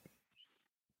 Shaq?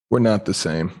 We're not the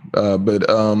same.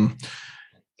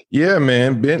 Yeah,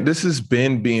 man. Ben, this is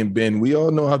Ben being Ben. We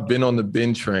all know I've been on the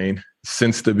Ben train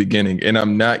since the beginning, and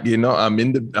I'm not. I'm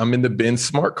in the Ben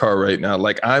smart car right now.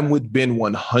 Like I'm with Ben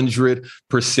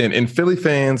 100%. And Philly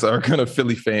fans are gonna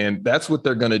Philly fan. That's what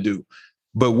they're gonna do.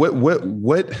 But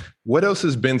what else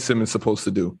is Ben Simmons supposed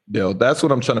to do, Dale? That's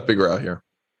what I'm trying to figure out here.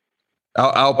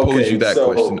 I'll pose you that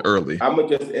question early. I'm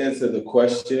gonna just answer the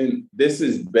question. This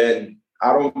is Ben.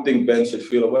 I don't think Ben should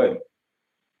feel away.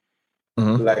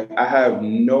 Mm-hmm. Like I have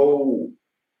no,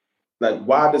 like,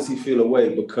 why does he feel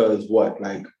away? Because what?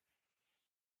 Like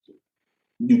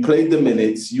you played the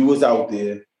minutes, you was out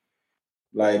there.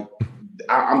 Like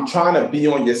I'm trying to be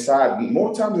on your side.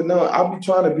 More times than not, I'll be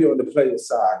trying to be on the player's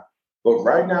side. But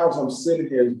right now, as I'm sitting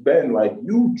here, it's Ben, like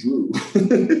you drew.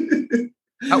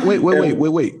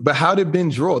 Wait. But how did Ben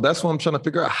draw? That's what I'm trying to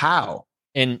figure out. How?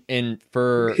 And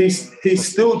for he's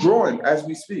still drawing as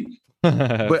we speak.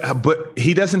 but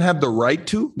he doesn't have the right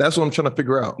to. That's what I'm trying to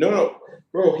figure out. No,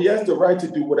 bro. He has the right to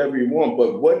do whatever he wants.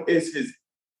 But what is his?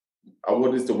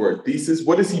 What is the word? Thesis.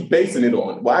 What is he basing it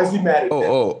on? Why is he mad at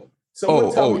them?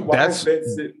 That's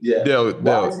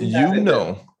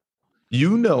Dale,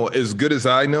 you know as good as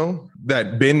I know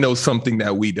that Ben knows something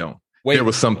that we don't. Wait. There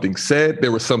was something said.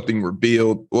 There was something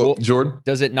revealed. Well, Jordan?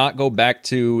 Does it not go back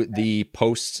to the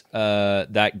post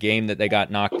that game that they got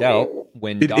knocked out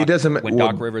when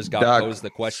Doc Rivers got posed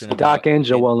the question? Doc and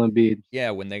Joel Embiid.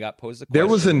 Yeah, when they got posed the question. There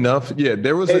was enough. Yeah,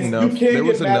 there was enough. You can't there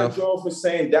was get mad enough. at Joel for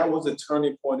saying that was a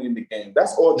turning point in the game.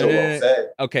 That's all Joel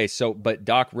said. Okay, but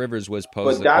Doc Rivers was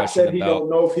posed the question Doc said he don't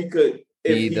know if he could.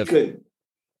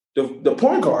 The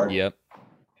point guard. Yep.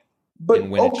 But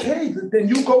okay, then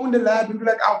you go in the lab and be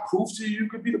like, I'll prove to you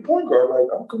could be the point guard. Like,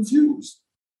 I'm confused.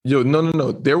 Yo,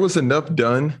 no. There was enough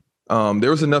done.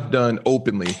 There was enough done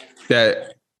openly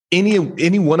that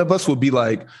any one of us would be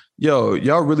like, yo,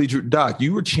 y'all really drew. Doc,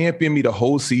 you were championing me the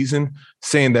whole season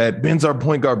saying that Ben's our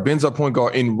point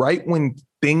guard. And right when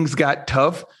things got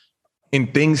tough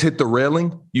and things hit the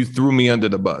railing, you threw me under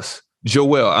the bus.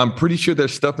 Joel, I'm pretty sure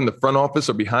there's stuff in the front office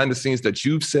or behind the scenes that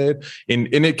you've said. And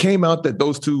it came out that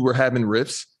those two were having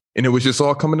rifts and it was just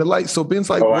all coming to light. So Ben's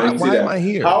like, why am I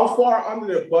here? How far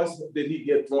under the bus did he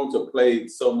get thrown to play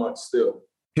so much still?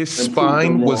 His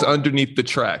spine was underneath the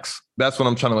tracks. That's what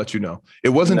I'm trying to let you know. It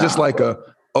wasn't just like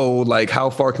how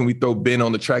far can we throw Ben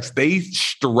on the tracks? They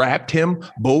strapped him,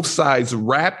 both sides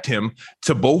wrapped him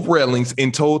to both railings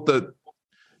and told the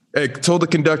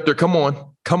conductor, come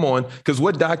on. Because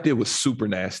what Doc did was super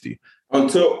nasty.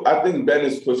 Until I think Ben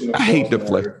is pushing I hate the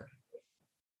flex.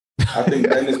 I think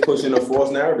Ben is pushing a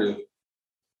false narrative.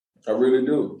 I really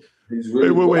do. He's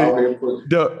really out here pushing.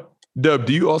 Dub,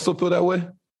 do you also feel that way?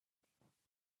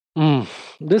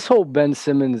 This whole Ben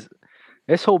Simmons thing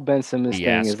is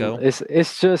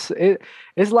it's just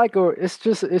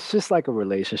like a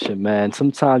relationship, man.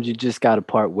 Sometimes you just gotta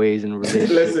part ways in a relationship.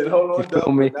 Listen, hold on, Doug,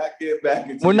 we're not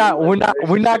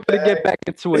gonna get back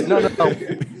into it. No.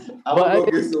 I'm gonna go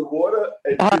get some water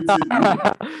and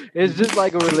continue. It's just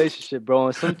like a relationship, bro.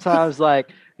 And sometimes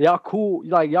like y'all cool,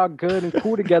 like y'all good and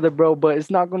cool together, bro, but it's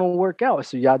not gonna work out.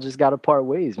 So y'all just gotta part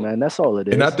ways, man. That's all it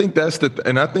is. And I think that's the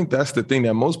thing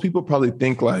that most people probably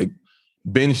think like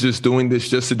Ben's just doing this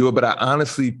just to do it. But I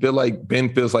honestly feel like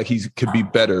Ben feels like he could be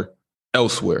better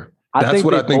elsewhere. That's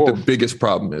what I think the biggest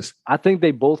problem is. I think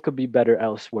they both could be better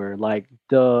elsewhere. Like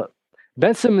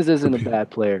Ben Simmons isn't a bad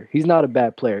player. He's not a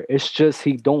bad player. It's just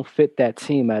he don't fit that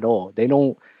team at all.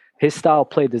 His style of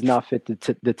play does not fit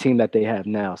the team that they have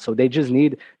now. So they just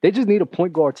need a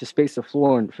point guard to space the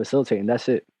floor and facilitate, and that's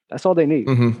it. That's all they need.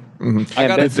 I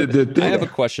have a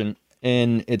question,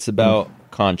 and it's about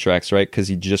contracts, right? Because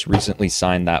he just recently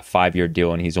signed that 5-year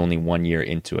deal, and he's only 1 year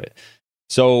into it.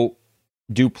 So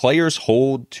do players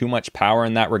hold too much power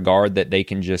in that regard that they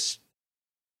can just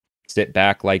sit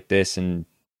back like this and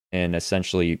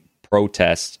essentially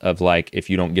protest of like, if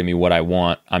you don't give me what I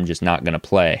want, I'm just not going to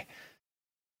play?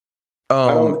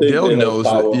 Dale knows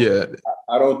that, yeah.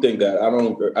 I don't think that.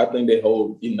 I think they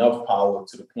hold enough power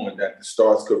to the point that the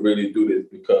Stars could really do this,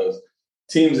 because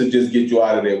teams that just get you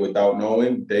out of there without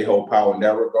knowing, they hold power in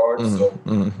that regard.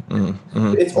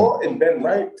 It's all in Ben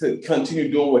right to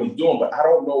continue doing what he's doing, but I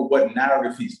don't know what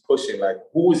narrative he's pushing. Like,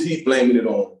 who is he blaming it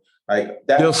on? Like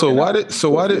that. Yeah, so why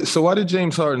did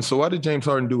James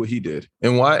Harden do what he did?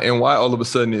 And why all of a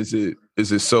sudden is it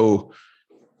so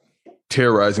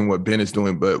terrorizing what Ben is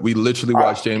doing? But we literally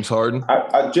watched James Harden.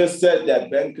 I just said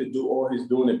that Ben could do all he's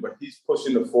doing it, but he's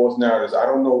pushing the false narratives. I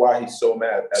don't know why he's so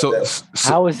mad at that.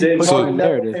 How is he pushing a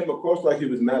narrative? Came across like he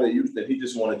was mad at Houston. He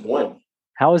just wanted to win.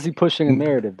 How is he pushing a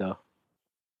narrative though?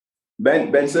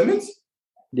 Ben Simmons?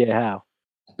 Yeah, how?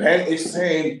 Ben is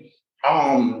saying,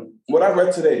 what I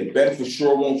read today, Ben for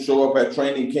sure won't show up at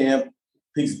training camp.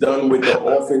 He's done with the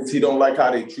offense. He don't like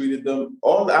how they treated them.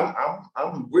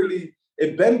 I'm really.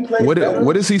 If Ben played better,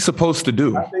 what is he supposed to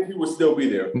do? I think he would still be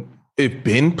there. If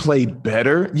Ben played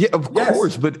better, yeah, of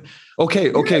course. But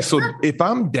okay. So if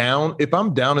I'm down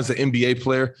as an NBA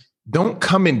player, don't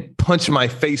come and punch my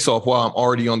face off while I'm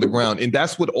already on the ground. And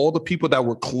that's what all the people that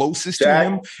were closest to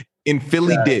him in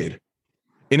Philly did,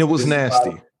 and it was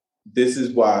nasty. This is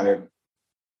why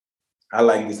I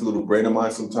like this little brain of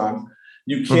mine. Sometimes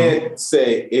you can't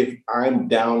say, if I'm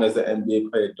down as an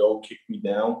NBA player, don't kick me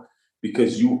down.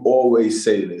 Because you always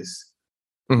say this.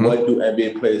 What do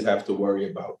NBA players have to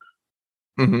worry about?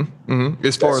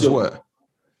 As far as what?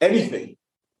 Anything.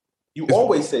 You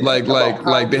always say like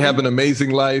they have an amazing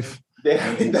life.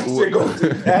 That's your go-to.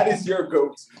 That is your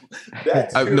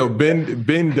go-to. No,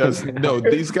 Ben does. No,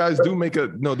 these guys do make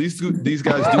these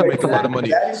guys do make a lot of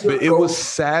money. But it was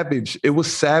savage. It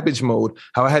was savage mode.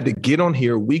 How I had to get on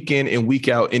here week in and week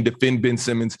out and defend Ben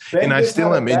Simmons, and I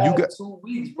still am. And you got 2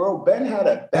 weeks, bro. Ben had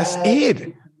a. That's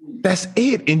it.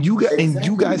 And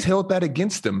you guys held that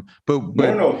against him. But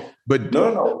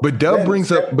Dub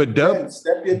brings up. But Dub,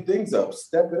 step your things up.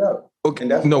 Step it up. Okay.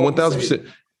 No, 1,000%.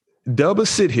 Dub will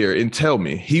sit here and tell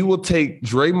me he will take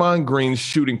Draymond Green's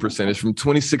shooting percentage from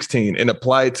 2016 and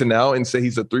apply it to now and say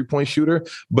he's a 3-point shooter,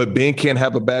 but Ben can't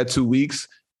have a bad 2 weeks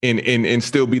and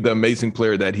still be the amazing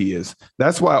player that he is.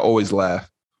 That's why I always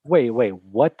laugh. Wait,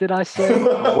 what did I say?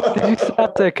 What did you say?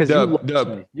 Because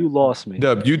you lost me.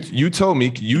 Dub, you told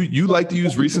me you like to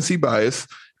use recency bias.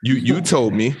 You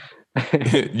told me,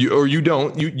 you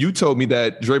told me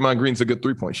that Draymond Green's a good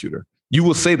 3-point shooter. You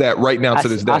will say that right now to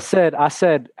this day. I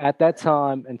said at that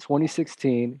time in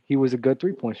 2016, he was a good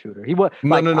 3-point shooter. He was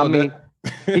I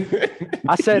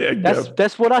said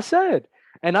that's what I said.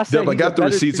 And I said I got the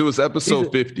receipts. It was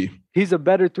episode 50. He's a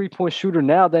better 3-point shooter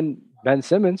now than Ben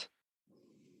Simmons.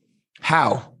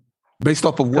 How? Based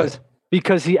off of what?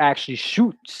 Because he actually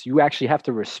shoots. You actually have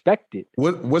to respect it.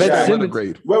 What's their letter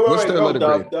grade? What's their letter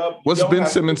grade? What's Ben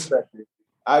Simmons?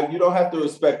 You don't have to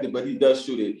respect it, but he does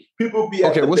shoot it. People be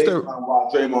at the baseline while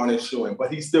Draymond is shooting,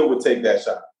 but he still would take that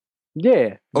shot.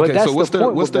 Yeah. Okay, so what's their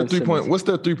 3-point? What's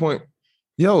their 3-point?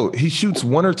 Yo, he shoots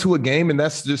 1 or 2 a game, and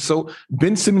that's just so.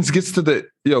 Ben Simmons gets to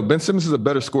Ben Simmons is a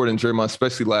better scorer than Draymond,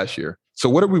 especially last year. So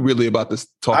what are we really about to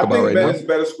talk about right now? I think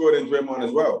Ben is better scorer than Draymond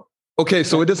as well. Okay,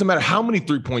 so it doesn't matter how many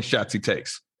 3-point shots he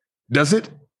takes, does it?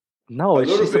 No,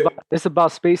 it's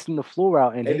about spacing the floor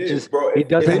out, and he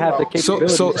doesn't have the capability.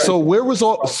 So where was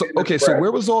all? So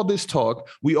where was all this talk?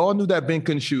 We all knew that Ben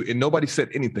couldn't shoot, and nobody said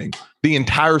anything the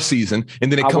entire season. And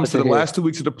then it comes to the last 2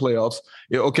 weeks of the playoffs.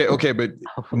 Yeah, okay, but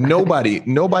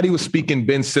nobody was speaking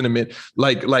Ben's sentiment.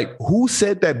 Like who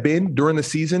said that Ben during the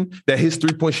season that his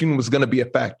 3-point shooting was going to be a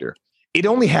factor? It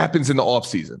only happens in the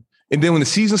offseason. And then when the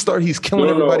season starts, he's killing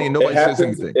everybody and nobody says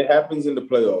anything. It happens in the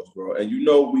playoffs, bro. And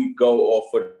we go off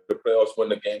for the playoffs when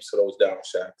the game slows down,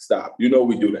 Shaq. Stop. We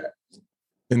do that.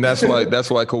 And that's why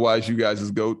Kawhi's you guys'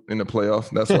 GOAT in the playoffs.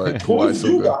 That's why Kawhi's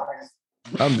so good. Guys?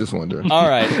 I'm just wondering. All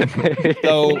right.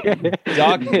 So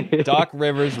Doc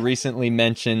Rivers recently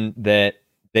mentioned that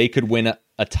they could win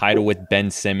a title with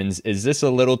Ben Simmons. Is this a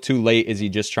little too late? Is he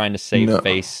just trying to save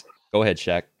face? Go ahead,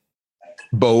 Shaq.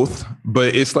 Both,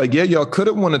 but it's like, yeah, y'all could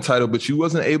have won a title, but you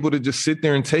wasn't able to just sit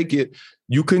there and take it.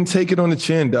 You couldn't take it on the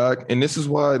chin, Doc. And this is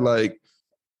why,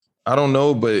 I don't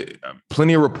know, but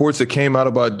plenty of reports that came out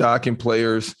about Doc and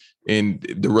players and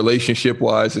the relationship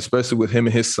wise, especially with him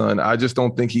and his son. I just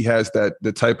don't think he has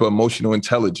the type of emotional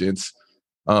intelligence.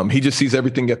 He just sees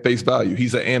everything at face value.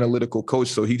 He's an analytical coach,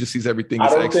 so he just sees everything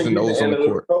as X's and O's on the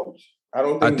court. Coach.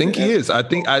 I think he is. I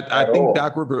think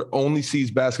Doc Rivers only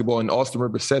sees basketball, and Austin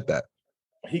Rivers said that.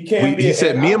 He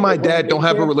said, me and my dad don't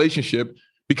have a relationship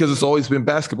because it's always been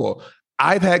basketball.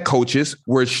 I've had coaches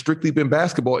where it's strictly been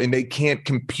basketball and they can't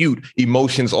compute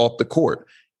emotions off the court.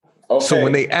 Okay. So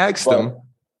when they asked him,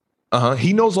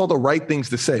 he knows all the right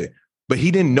things to say, but he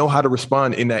didn't know how to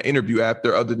respond in that interview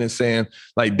after, other than saying,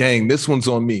 dang, this one's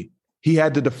on me. He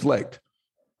had to deflect.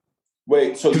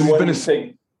 Wait, so you want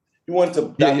to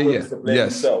blame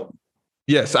himself?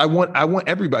 Yes, I want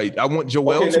everybody. I want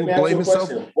Joel to blame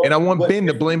himself, and I want Ben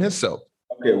to blame himself.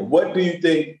 Okay, what do you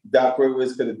think Doc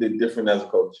Rivers could have did different as a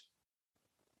coach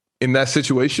in that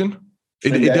situation?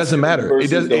 It doesn't matter.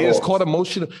 It's called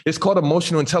emotional. It's called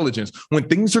emotional intelligence. When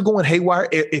things are going haywire,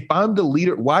 if I'm the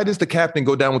leader, why does the captain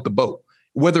go down with the boat?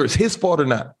 Whether it's his fault or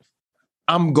not,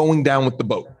 I'm going down with the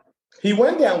boat. He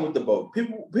went down with the boat.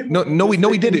 People No, he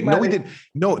didn't. No, he didn't.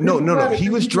 No. He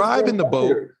was driving the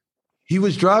boat. He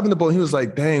was driving the boat. He was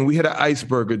like, dang, we had an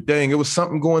iceberg. Dang, it was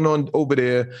something going on over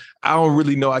there. I don't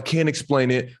really know. I can't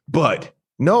explain it. But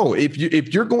no, if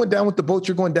you're going down with the boat,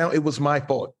 you're going down. It was my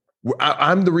fault.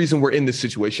 I'm the reason we're in this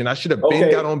situation. I should have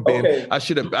got on Ben. Okay. I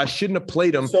shouldn't have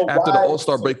played him after the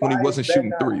All-Star break when he wasn't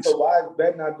shooting threes. So why is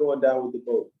Ben not going down with the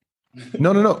boat?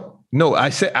 No.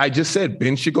 I just said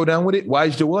Ben should go down with it. Why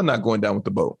is Joel not going down with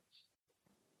the boat?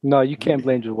 No, you can't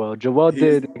blame Joel. Joel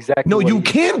did exactly. No, you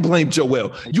can't blame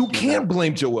Joel. You can't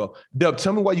blame Joel. Dub,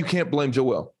 tell me why you can't blame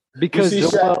Joel. Because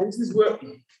Joel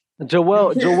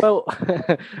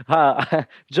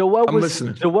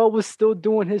was still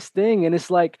doing his thing, and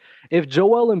it's like if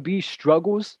Joel Embiid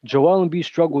struggles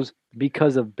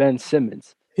because of Ben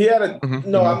Simmons. He had a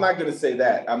I'm not going to say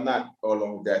that. I'm not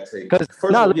along that take. First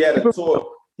of all,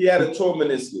 he had a torn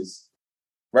meniscus,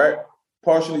 right?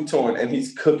 Partially torn, and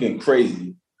he's cooking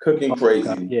crazy.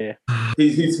 Yeah,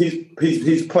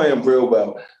 he's playing real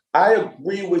well. I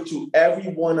agree with you.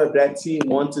 Every one of that team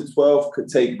 1 to 12 could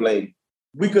take blame.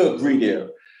 We could agree there,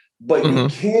 but you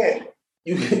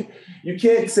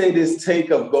can't say this take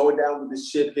of going down with the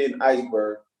shit-thin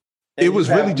iceberg. It was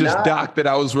really just Doc that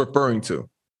I was referring to.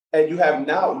 And you have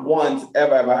not once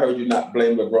ever have I heard you not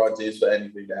blame LeBron James for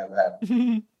anything that ever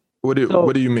happened.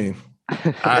 What do you mean?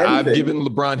 I've given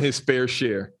LeBron his fair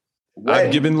share. When?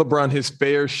 I've given LeBron his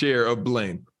fair share of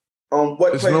blame. On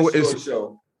what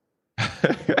show?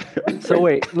 So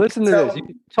wait, listen to this.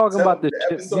 You talking about the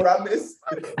episode I missed?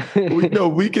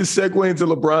 we can segue into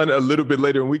LeBron a little bit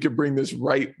later, and we can bring this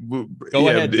right. Go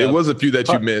ahead. It was a few that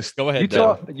you missed. Go ahead.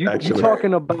 You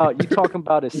talking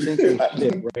about a sinking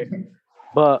ship, right?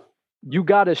 But you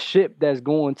got a ship that's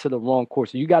going to the wrong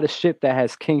course. You got a ship that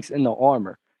has kinks in the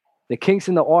armor. The kinks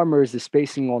in the armor is the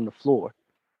spacing on the floor.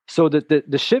 So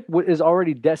the ship is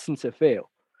already destined to fail.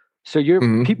 So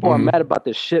people are mad about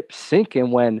the ship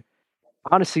sinking when,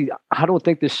 honestly, I don't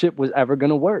think the ship was ever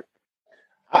going to work.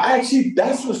 I think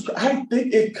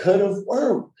it could have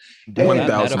worked. That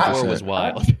metaphor was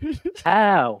wild.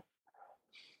 How?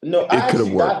 No, I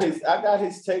got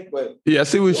his take, but yeah, I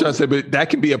see what you're trying to say, but that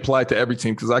can be applied to every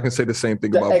team because I can say the same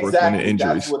thing about Brooklyn and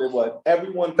injuries. That's what it was.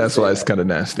 Everyone. That's why it's kind of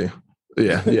nasty.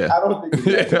 Yeah. I don't think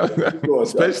it's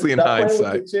especially in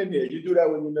hindsight. You do that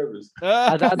when you're nervous.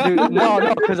 I do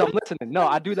no, because I'm listening. No,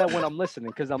 I do that when I'm listening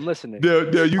because I'm listening.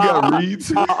 Yo, you got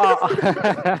reads. I'm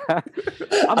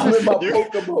in my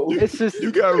poker mode. It's just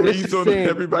you got reads on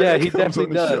everybody. Yeah, he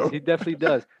definitely does. He definitely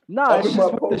does. No, it's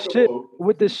just with the ship.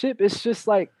 With the ship, it's just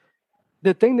like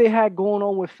the thing they had going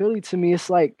on with Philly. To me, it's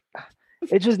like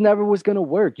it just never was gonna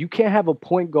work. You can't have a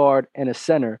point guard and a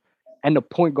center, and the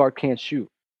point guard can't shoot.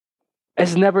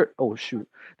 It's never. Oh shoot!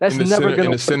 That's never going to.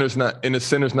 And the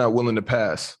center's not willing to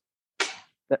pass.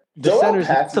 The center's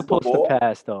not supposed to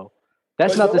pass, though.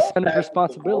 That's not the center's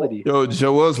responsibility. Yo,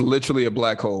 Joel's literally a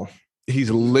black hole. He's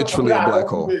literally a black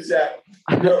hole.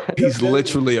 He's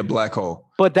literally a black hole.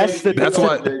 But that's the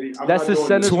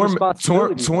center's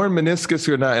responsibility. Torn meniscus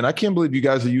or not, and I can't believe you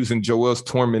guys are using Joel's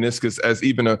torn meniscus as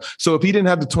even a. So if he didn't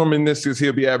have the torn meniscus,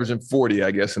 he'll be averaging 40,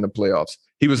 I guess, in the playoffs.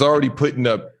 He was already putting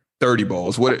up 30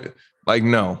 balls. What? Like,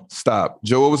 no, stop.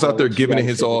 Joel was out there giving it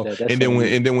his all. And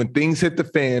then when things hit the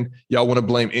fan, y'all want to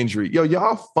blame injury. Yo,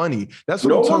 y'all funny. That's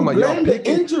what I'm talking about. Y'all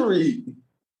picking injury.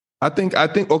 I think,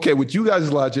 okay, with you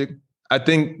guys' logic, I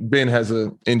think Ben has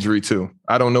an injury too.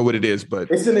 I don't know what it is, but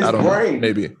it's in his brain.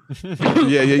 Maybe.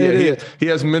 Yeah. He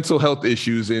has mental health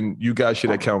issues, and you guys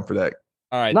should account for that.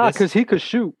 All right. Nah, because he could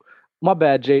shoot. My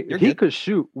bad, Jay. He could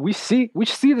shoot. We see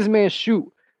this man shoot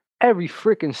every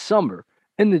freaking summer.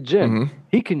 In the gym,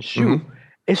 he can shoot.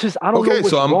 It's just I don't know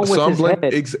what's wrong with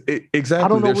his head. Exactly. I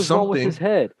don't know what's wrong with his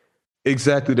head.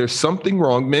 Exactly. There's something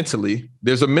wrong mentally.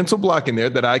 There's a mental block in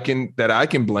there that I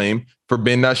can blame for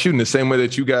Ben not shooting. The same way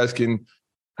that you guys can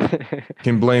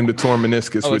blame the torn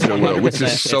meniscus with Joel, which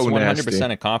is so nasty. It's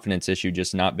 100% a confidence issue,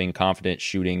 just not being confident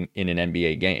shooting in an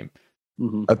NBA game.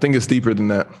 I think it's deeper than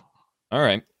that. All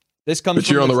right. But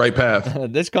you're on the right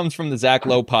path. This comes from the Zach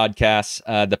Lowe podcast.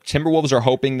 The Timberwolves are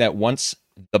hoping that once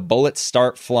the bullets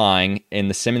start flying and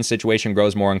the Simmons situation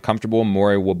grows more uncomfortable,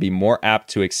 Morey will be more apt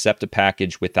to accept a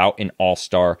package without an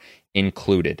all-star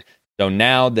included. So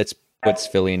now that puts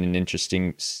Philly in an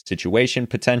interesting situation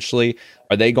potentially.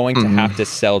 Are they going to have to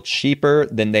sell cheaper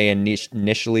than they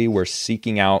initially were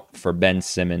seeking out for Ben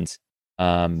Simmons?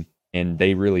 And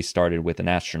they really started with an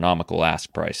astronomical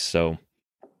ask price. So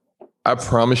I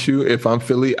promise you, if I'm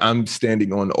Philly, I'm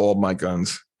standing on all my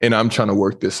guns and I'm trying to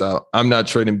work this out. I'm not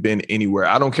trading Ben anywhere.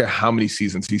 I don't care how many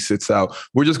seasons he sits out.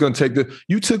 We're just going to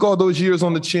you took all those years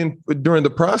on the chin during the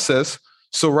process.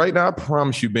 So right now, I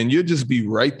promise you, Ben, you'll just be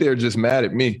right there just mad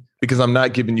at me because I'm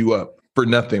not giving you up for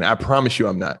nothing. I promise you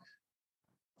I'm not.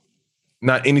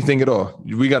 Not anything at all.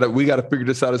 We gotta figure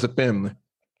this out as a family.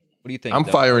 What do you think? I'm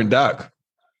firing Doc.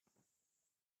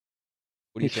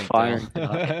 What do you think? Firing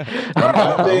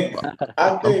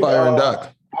I'm firing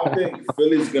Doc. I think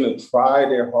Philly's gonna try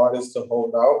their hardest to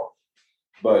hold out,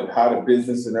 but how the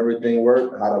business and everything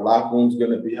work, how the locker room's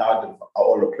gonna be, how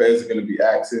all the players are gonna be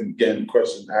getting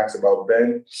questions asked about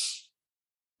Ben,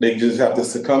 they just have to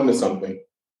succumb to something.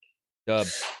 Dub.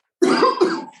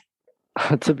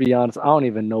 To be honest, I don't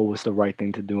even know what's the right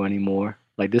thing to do anymore.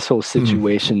 Like this whole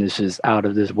situation is just out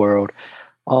of this world.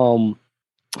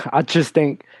 I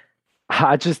think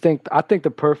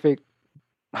the perfect.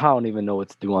 I don't even know what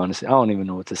to do. Honestly, I don't even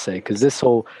know what to say because this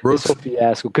whole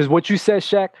fiasco. Because what you said,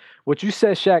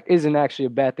 Shaq, isn't actually a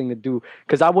bad thing to do.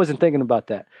 Because I wasn't thinking about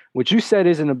that. What you said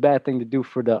isn't a bad thing to do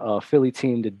for the Philly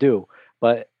team to do.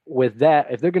 But with that,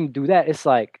 if they're going to do that, it's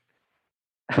like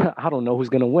I don't know who's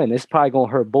going to win. It's probably going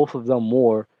to hurt both of them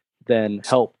more than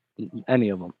help any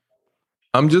of them.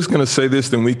 I'm just going to say this,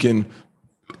 then we can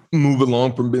move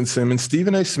along from Ben Simmons.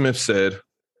 Stephen A. Smith said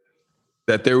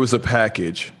that there was a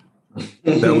package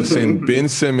that was send Ben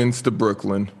Simmons to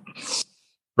Brooklyn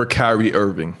for Kyrie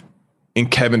Irving, and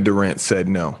Kevin Durant said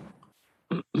no.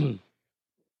 And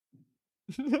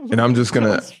I'm just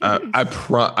gonna,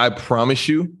 I promise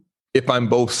you, if I'm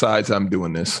both sides, I'm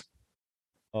doing this.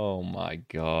 Oh my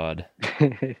God!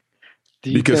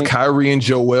 Because Kyrie and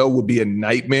Joel would be a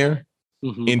nightmare,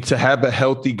 and to have a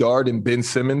healthy guard in Ben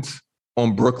Simmons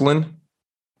on Brooklyn,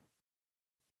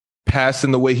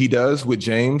 passing the way he does with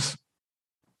James.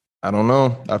 I don't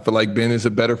know. I feel like Ben is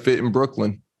a better fit in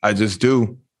Brooklyn. I just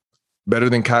do. Better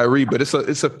than Kyrie, but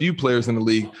it's a few players in the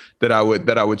league that I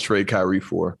would trade Kyrie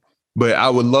for. But I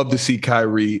would love to see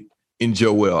Kyrie and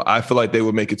Joel. I feel like they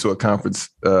would make it to a conference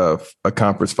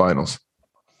finals.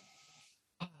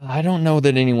 I don't know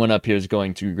that anyone up here is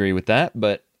going to agree with that,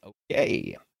 but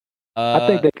okay. I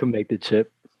think they can make the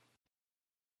chip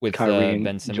with Kyrie Ben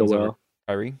and Simmons Joel. over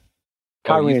Kyrie.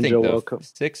 Kyrie and Joel.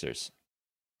 Sixers.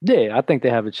 Yeah, I think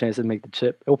they have a chance to make the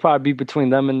chip. It'll probably be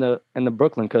between them and the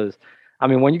Brooklyn, because I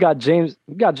mean, when you got James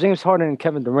Harden and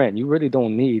Kevin Durant, you really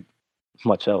don't need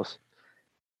much else.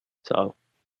 So,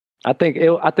 I think it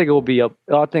will be up.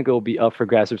 I think it will be up for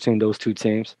grabs between those two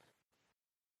teams.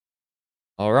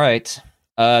 All right.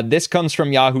 This comes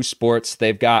from Yahoo Sports.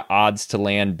 They've got odds to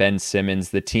land Ben Simmons.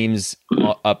 The teams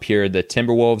up here: the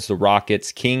Timberwolves, the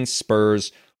Rockets, Kings,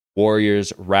 Spurs,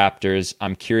 Warriors, Raptors.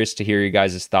 I'm curious to hear you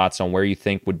guys' thoughts on where you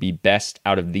think would be best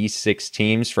out of these 6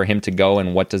 teams for him to go,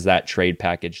 and what does that trade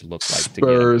package look like?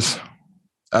 Spurs.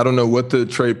 I don't know what the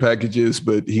trade package is,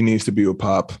 but he needs to be with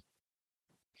Pop.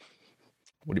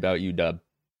 What about you, Dub?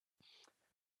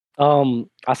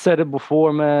 I said it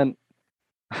before, man.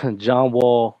 John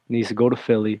Wall needs to go to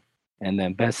Philly, and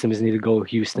then Ben Simmons needs to go to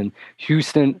Houston.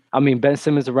 Ben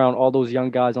Simmons around all those young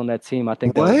guys on that team. I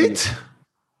think what?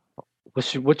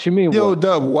 What you mean? Yo, what?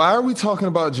 Dub, why are we talking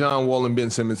about John Wall and Ben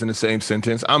Simmons in the same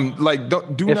sentence? I'm like, do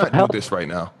not do this right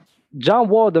now. John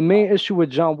Wall, the main issue with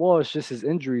John Wall is just his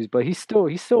injuries, but he still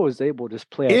is able to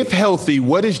play. If healthy,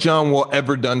 what has John Wall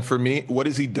ever done for me? What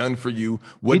has he done for you?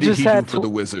 What did he do for the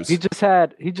Wizards? He just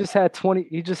had 20.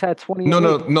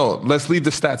 No. Let's leave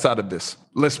the stats out of this.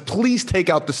 Let's please take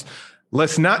out this.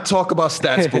 Let's not talk about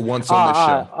stats for once on this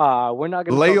show. We're not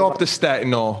going to lay off the stat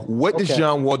and all. What does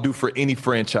John Wall do for any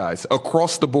franchise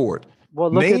across the board? Well,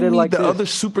 name me the other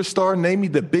superstar. Name me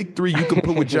the big 3 you can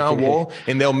put with John Wall,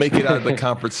 and they'll make it out of the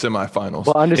conference semifinals.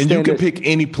 And you can pick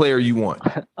any player you want.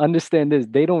 Understand this.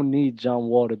 They don't need John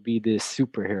Wall to be this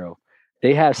superhero.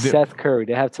 They have Seth Curry.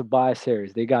 They have Tobias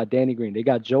Harris. They got Danny Green. They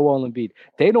got Joel Embiid.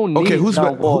 They don't need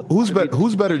John Wall.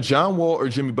 Who's better, John Wall or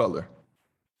Jimmy Butler?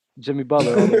 Jimmy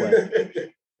Butler all the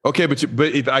way. Okay, but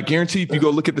if I guarantee if you go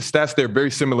look at the stats, they're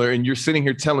very similar, and you're sitting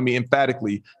here telling me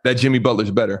emphatically that Jimmy Butler's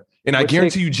better. And I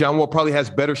guarantee you John Wall probably has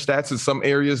better stats in some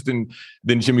areas than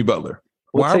Jimmy Butler.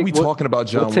 Why are we talking about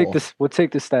John Wall? We'll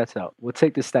take the stats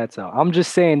out. I'm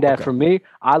just saying that for me,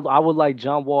 I would like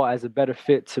John Wall as a better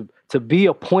fit to be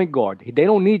a point guard. They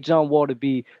don't need John Wall to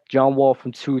be John Wall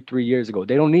from 2-3 years ago.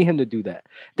 They don't need him to do that.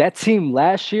 That team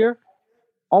last year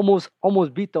almost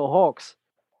beat the Hawks.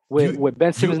 With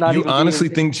Ben Simmons you honestly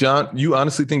think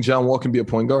John Wall can be a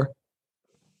point guard?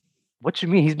 What you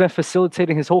mean? He's been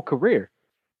facilitating his whole career.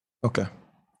 Okay.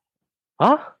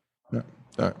 Huh? Yeah.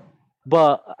 All right.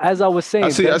 But as I was saying, I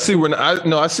see we're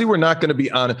not going to be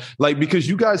honest, like, because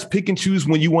you guys pick and choose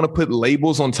when you want to put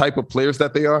labels on type of players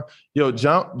that they are. Yo,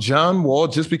 John Wall,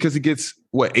 just because he gets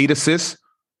 8 assists,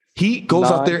 he goes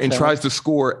out there and tries to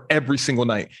score every single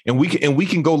night. And we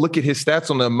can go look at his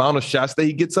stats on the amount of shots that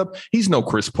he gets up. He's no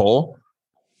Chris Paul.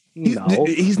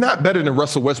 He's not better than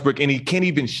Russell Westbrook, and he can't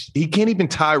even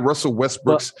tie Russell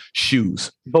Westbrook's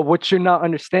shoes. But what you're not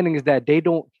understanding is that they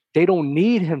don't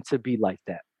need him to be like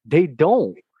that. They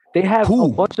don't. They have a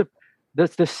bunch of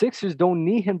the Sixers don't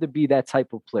need him to be that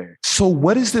type of player. So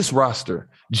what is this roster?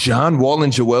 John Wall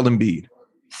and Joel Embiid.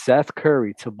 Seth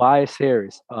Curry, Tobias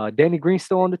Harris, Danny Green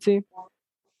still on the team?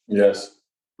 Yes.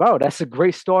 Wow, that's a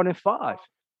great starting 5.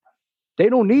 They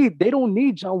don't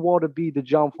need John Wall to be the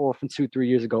John Wall from 2-3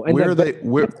 years ago. And where are they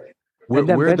going?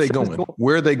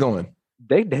 Where are they going?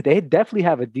 They definitely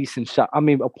have a decent shot. I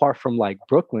mean, apart from like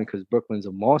Brooklyn, because Brooklyn's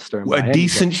a monster. A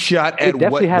decent shot at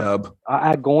what, Dub?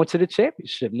 At going to the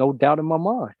championship, no doubt in my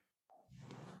mind.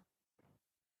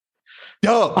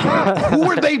 Dub, who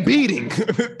are they beating?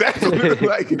 That's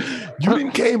like, you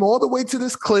didn't came all the way to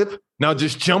this cliff. Now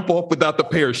just jump off without the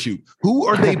parachute. Who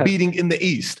are they beating in the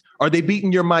East? Are they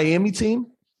beating your Miami team?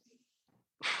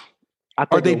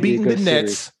 Are they beating the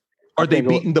Nets? Are they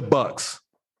beating the Bucks?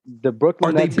 The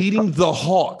Brooklyn Nets. Are they beating the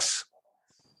Hawks?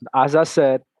 As I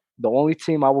said, the only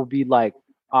team I will be like,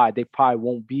 all right, they probably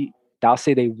won't beat. I'll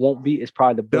say they won't beat. Is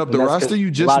probably the Brooklyn Nets. The roster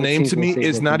you just named to me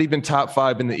is not even top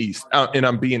 5 in the East, and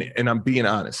I'm being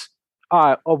honest. All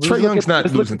right, Trae Young's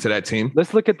not losing to that team.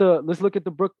 Let's look at the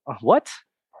what?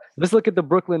 Let's look at the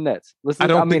Brooklyn Nets. I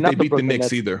don't think they beat the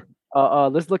Knicks either.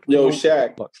 Let's look at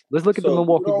Shaq. Bucks. Let's look at the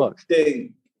Milwaukee Bucks.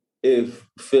 Think if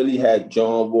Philly had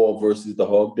John Wall versus the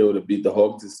Hawks, they would have beat the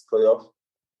Hawks this playoff?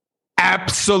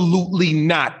 Absolutely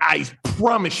not. I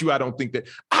promise you, I don't think that.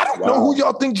 I don't know who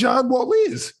y'all think John Wall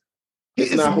is.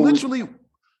 It's literally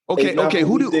okay.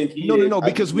 Who do? No.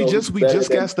 Because we just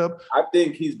gassed up. I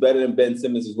think he's better than Ben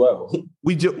Simmons as well.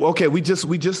 We just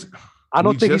I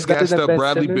don't think he's better than Ben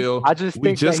Bradley Simmons. Beal. I just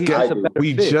think that he's just a better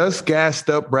We fit. just gassed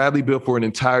up Bradley Beal for an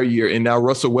entire year, and now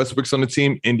Russell Westbrook's on the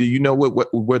team. And do you know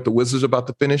what the Wizards are about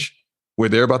to finish? Where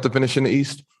they're about to finish in the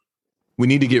East? We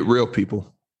need to get real,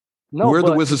 people. No, where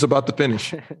the Wizards about to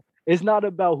finish? It's not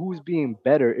about who's being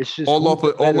better. It's just all off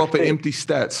of empty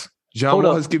stats. John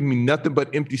Wall has given me nothing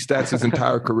but empty stats his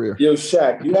entire career. Yo,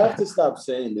 Shaq, you have to stop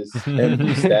saying this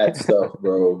empty stat stuff,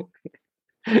 bro.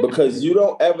 Because you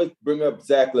don't ever bring up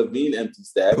Zach LaVine empty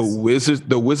stats.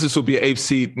 The Wizards will be an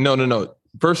AFC. No.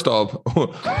 First off,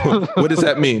 what does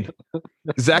that mean?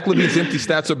 Zach LaVine's empty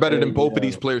stats are better than both of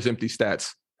these players' empty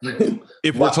stats.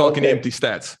 If we're talking empty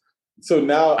stats. So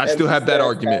now I still have that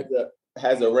argument.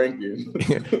 Has a ranking.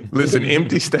 Listen,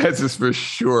 empty stats is for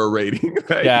sure a rating.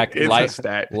 Jack, it's a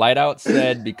stat. Lightout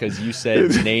said, because you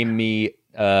said name me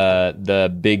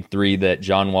the big three that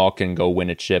John Wall can go win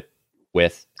a chip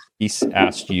with. He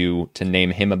asked you to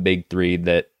name him a big three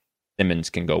that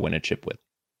Simmons can go win a chip with.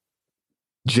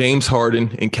 James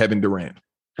Harden and Kevin Durant.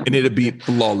 And it'd be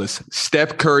flawless.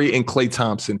 Steph Curry and Klay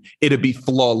Thompson. It'd be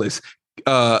flawless.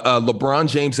 LeBron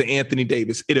James and Anthony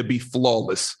Davis. It'd be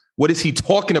flawless. What is he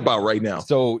talking about right now?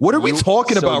 So what are we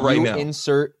talking about right now?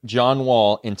 Insert John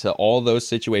Wall into all those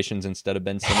situations instead of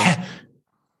Ben Simmons.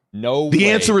 The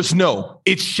answer is no.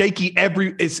 It's shaky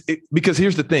because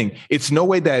here's the thing. It's no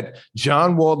way that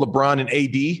John Wall, LeBron, and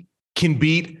AD can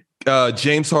beat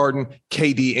James Harden,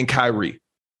 KD, and Kyrie.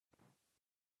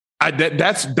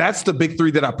 That's the big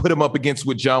three that I put him up against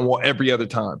with John Wall every other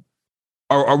time.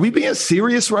 Are we being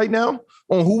serious right now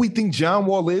on who we think John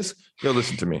Wall is? Yo,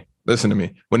 listen to me.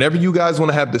 Whenever you guys want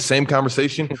to have the same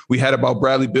conversation we had about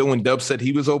Bradley Beal when Dub said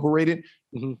he was overrated,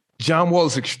 John Wall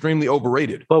is extremely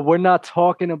overrated. But we're not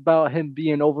talking about him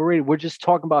being overrated. We're just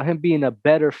talking about him being a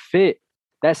better fit.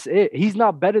 That's it. He's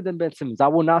not better than Ben Simmons. I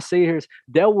will not say here.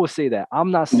 Dell will say that. I'm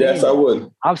not saying Yes, I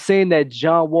would. I'm saying that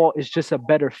John Wall is just a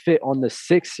better fit on the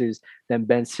Sixers than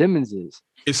Ben Simmons is.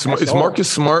 Is Marcus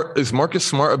Smart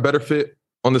a better fit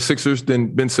on the Sixers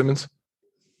than Ben Simmons?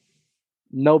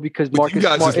 No, because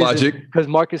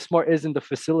Marcus Smart isn't the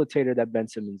facilitator that Ben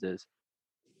Simmons is.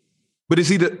 But is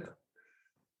he the...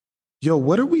 Yo,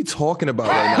 what are we talking about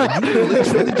right now? You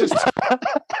literally just...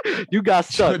 You got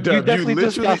stuck. Dub, you definitely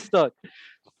just got stuck.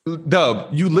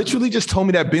 Dub, you literally just told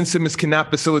me that Ben Simmons cannot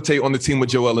facilitate on the team with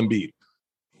Joel Embiid.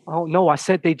 Oh no, I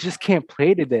said they just can't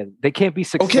play to them. They can't be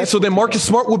successful. Okay, so then Marcus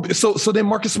Smart would be, so then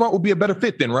Marcus Smart would be a better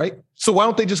fit then, right? So why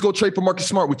don't they just go trade for Marcus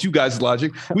Smart with you guys'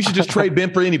 logic? We should just trade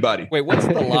Ben for anybody. Wait, what's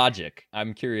the logic?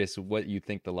 I'm curious what you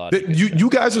think the logic is. You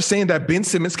guys are saying that Ben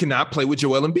Simmons cannot play with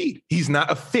Joel Embiid. He's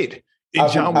not a fit.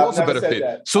 And John Wall's a better fit.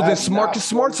 That. So then Marcus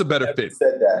Smart's a better fit.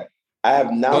 Said that. I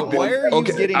have not. Why are you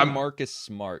getting Marcus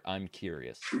Smart? I'm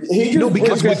curious.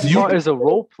 Because Marcus Smart is a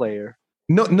role player.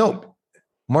 No.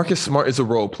 Marcus Smart is a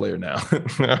role player now.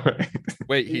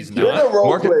 Wait, he's not a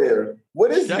role player.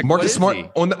 What is Jack, Marcus Smart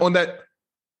on that?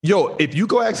 Yo, if you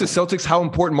go ask the Celtics how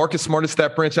important Marcus Smart is to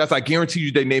that franchise, I guarantee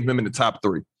you they name him in the top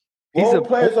three. Role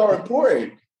players are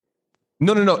important.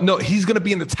 No. He's going to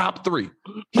be in the top three.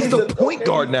 He's the point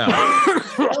guard now.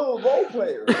 Role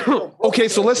player. Okay,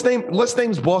 so let's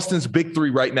name Boston's big three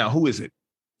right now. Who is it?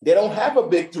 They don't have a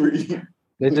big three.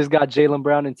 They just got Jaylen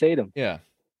Brown and Tatum. Yeah.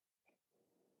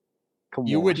 Come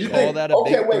you on. would call that a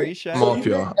big three, Shaq?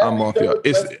 I'm off y'all.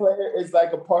 It's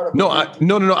like a part of No.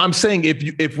 I'm saying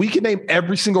if we can name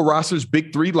every single roster's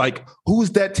big three, like who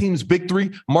is that team's big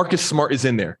three? Marcus Smart is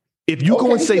in there. If you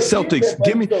go and say Celtics,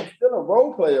 give me still a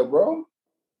role player, bro.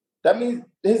 That means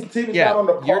his team is not on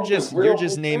the you're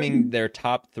just naming their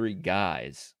top three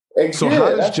guys. So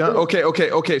how does John?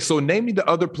 Okay. So name me the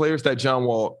other players that John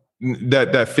Wall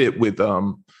that fit with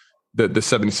the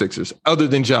 76ers other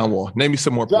than John Wall. Name me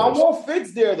some more players. John Wall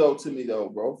fits there though to me though,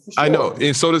 bro. Sure. I know,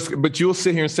 and so does. But you'll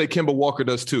sit here and say Kemba Walker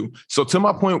does too. So to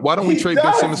my point, why don't we trade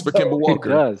Ben Simmons for Kemba Walker?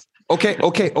 He does.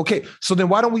 Okay. So then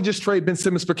why don't we just trade Ben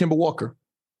Simmons for Kemba Walker?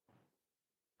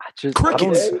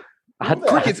 Crickets.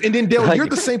 And then Dale, you're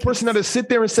the same person that will sit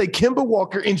there and say Kemba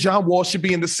Walker and John Wall should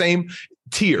be in the same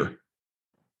tier.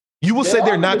 You will say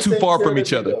they're not too far from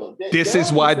each other. This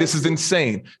is why this is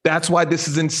insane. That's why this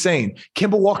is insane.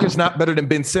 Kemba Walker's not better than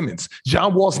Ben Simmons.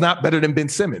 John Wall's not better than Ben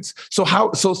Simmons. So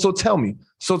how? So tell me.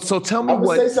 So tell me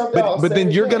what. But then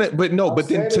you're gonna. But no. But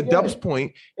then to Dub's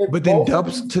point. But then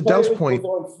to Dub's point.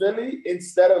 On Philly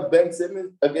instead of Ben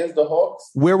Simmons against the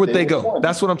Hawks. Where would they go?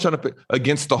 That's what I'm trying to pick.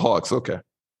 Against the Hawks. Okay.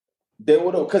 They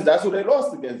would have, because that's who they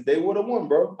lost against. They would have won,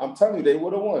 bro. I'm telling you, they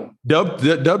would have won.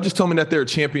 Dub just told me that they're a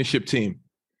championship team.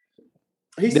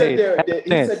 He said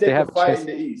they could fight in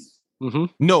the East.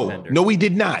 No, he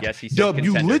did not. Yes, he said Dub,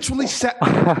 contender. you literally said.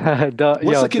 What's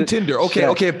Yo, a contender?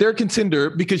 Okay. If they're a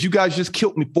contender, because you guys just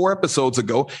killed me 4 episodes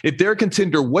ago. If they're a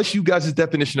contender, what's you guys'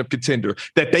 definition of contender?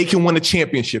 That they can win a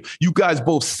championship. You guys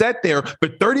both sat there for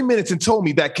 30 minutes and told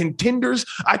me that contenders.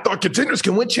 I thought contenders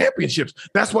can win championships.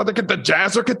 That's why the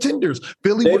Jazz are contenders.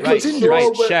 Philly were contenders.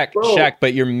 Right, Shaq,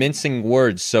 but you're mincing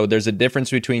words. So there's a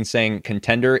difference between saying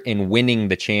contender and winning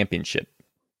the championship.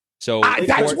 So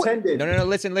that's what. No.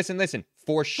 Listen.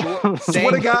 For sure.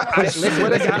 Swear to God,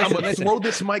 I'm gonna throw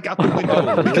this mic out the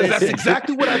window because that's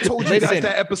exactly what I told you guys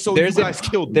that episode. You guys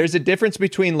killed me. There's a difference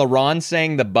between LeBron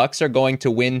saying the Bucks are going to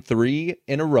win 3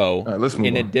 in a row,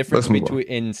 and a difference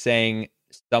between saying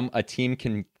a team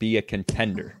can be a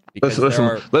contender.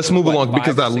 Let's move along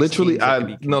because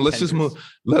let's just move.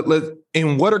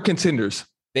 And what are contenders?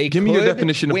 They give me your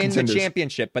definition of contenders. Win the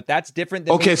championship, but that's different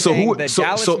than Dallas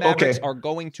Mavericks are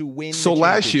going to win. So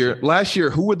last year,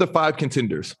 who were the 5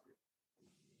 contenders?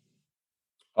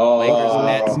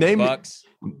 Lakers, Nets, Bucks,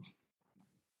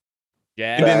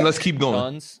 Jazz. And then let's keep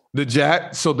going. Suns. The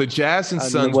Jazz and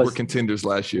Suns were contenders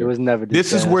last year. It was never.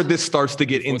 This is where this starts to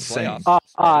get insane.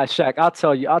 Shaq, I'll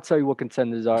tell you what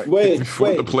contenders are.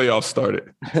 Before the playoffs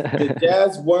started. The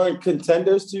Jazz weren't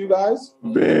contenders to you guys?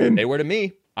 Man. They were to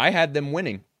me. I had them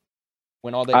winning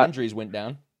when all the injuries went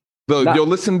down. So,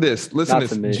 listen to this.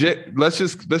 Let's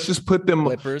just put them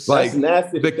Clippers. like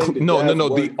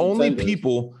the only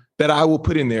people that I will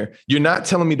put in there. You're not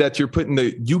telling me that you're putting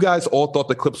you guys all thought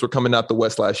the Clips were coming out the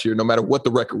West last year, no matter what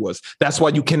the record was. That's why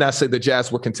you cannot say the Jazz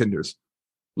were contenders.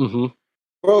 Mm-hmm.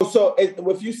 Bro, so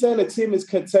if you saying a team is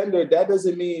contender, that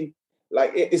doesn't mean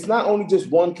like it's not only just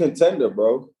one contender,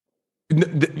 bro.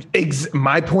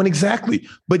 My point exactly.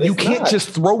 But you can't just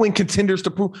throw in contenders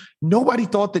to prove. Nobody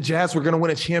thought the Jazz were going to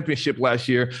win a championship last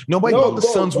year. Nobody thought the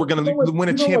Suns were going to win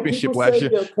a championship last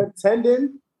year.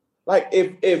 Contending, like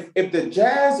if the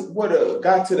Jazz would have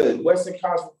got to the Western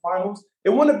Conference Finals, it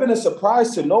wouldn't have been a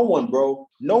surprise to no one, bro.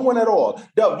 No one at all.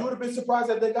 Dub, you would have been surprised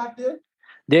that they got there?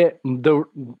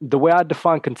 The way I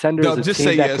define contenders is just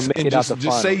say yes and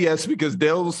just say yes because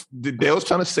Dale's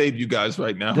trying to save you guys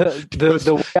right now.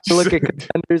 The way I look at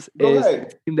contenders is a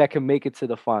team that can make it to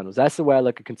the finals. That's the way I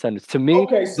look at contenders. To me,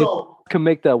 can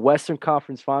make the Western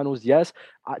Conference Finals. Yes.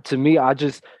 To me, I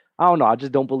don't know. I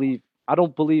just don't believe. I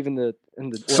don't believe in the.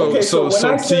 So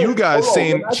you guys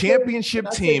saying championship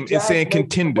team and saying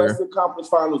contender. Western Conference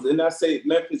Finals, and I say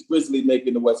Memphis Grizzlies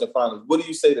making the Western Finals. What do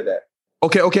you say to that?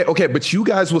 Okay. But you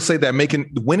guys will say that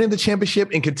winning the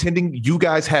championship and contending, you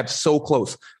guys have so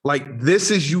close. Like this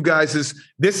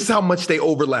is how much they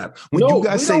overlap. When you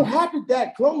guys don't have it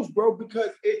that close, bro, because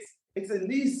it's at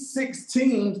least 6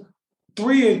 teams,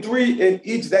 3-3 in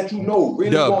each that really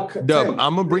Dub,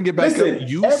 I'm gonna bring it back up.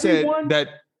 You said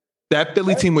that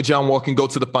Philly team with John Wall can go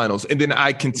to the finals. And then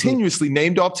I continuously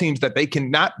named off teams that they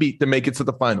cannot beat to make it to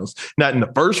the finals. Not in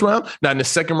the first round, not in the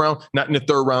second round, not in the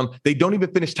third round. They don't even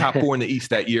finish top 4 in the East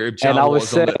that year. If John Wall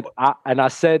was on that. I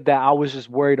said that I was just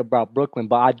worried about Brooklyn,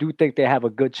 but I do think they have a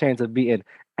good chance of beating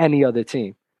any other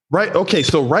team. Right. Okay.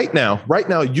 So right now,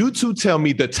 you two tell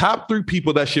me the top 3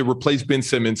 people that should replace Ben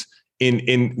Simmons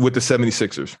in with the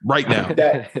 76ers right now.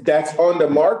 That's on the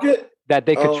market? That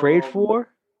they could trade for?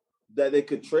 That they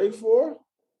could trade for?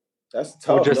 That's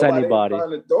tough. Or just anybody.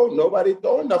 Nobody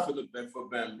throwing nothing for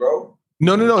Ben, bro.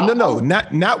 No.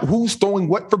 Not who's throwing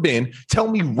what for Ben. Tell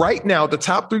me right now the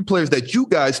top 3 players that you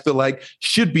guys feel like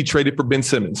should be traded for Ben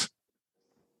Simmons.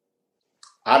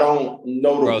 I don't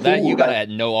know. Bro, you gotta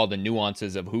know all the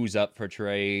nuances of who's up for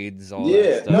trades. All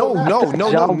that stuff. No,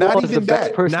 not even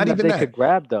that. Not even that. Could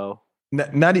grab though.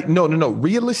 No.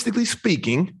 Realistically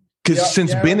speaking. Because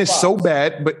since Ben is so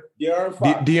bad, but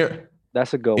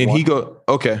that's a good one. And he go,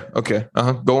 okay.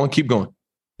 Go on, keep going.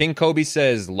 King Kobe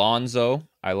says Lonzo.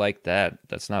 I like that.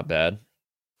 That's not bad.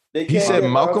 He said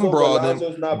Malcolm Brogdon.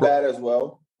 Lonzo's not bad as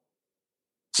well.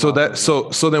 So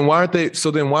then why aren't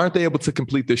they able to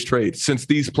complete this trade since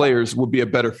these players would be a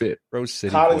better fit? Rose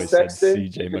City Colin Boy Sexton.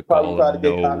 CJ McCollum.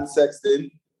 No. Colin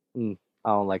Sexton. I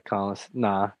don't like Collins.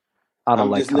 Nah. I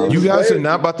don't like Collins. You guys are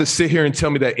not about to sit here and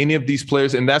tell me that any of these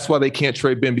players, and that's why they can't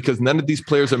trade Ben, because none of these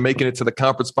players are making it to the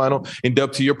conference final. And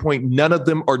Dub, to your point, none of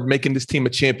them are making this team a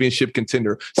championship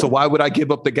contender. So why would I give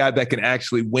up the guy that can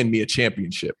actually win me a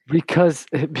championship? Because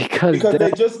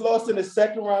they just lost in the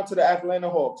second round to the Atlanta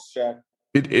Hawks, Shaq.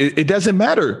 It doesn't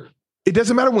matter. It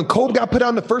doesn't matter. When Kobe got put out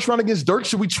in the first round against Dirk,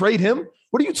 should we trade him?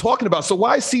 What are you talking about? So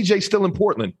why is CJ still in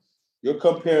Portland? You're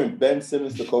comparing Ben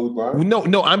Simmons to Kobe Bryant?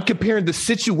 No, I'm comparing the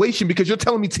situation because you're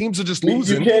telling me teams are just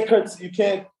losing.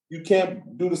 You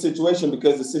can't do the situation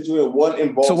because the situation one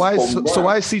involves. So why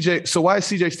is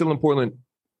CJ still in Portland?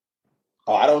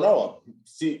 Oh, I don't know.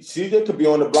 CJ could be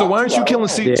on the block. So why aren't you killing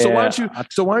CJ? So why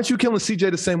aren't you killing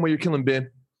CJ the same way you're killing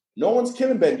Ben? No one's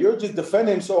killing Ben. You're just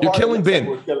defending him so hard. You're killing Ben.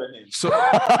 Like we're killing him. So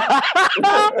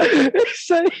he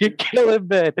said you're killing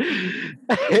Ben.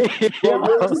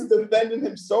 We're just defending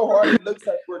him so hard. It looks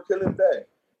like we're killing Ben.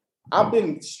 I've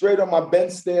been straight on my Ben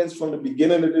stance from the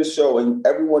beginning of this show, and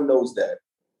everyone knows that.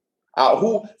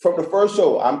 From the first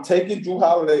show, I'm taking Jrue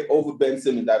Holiday over Ben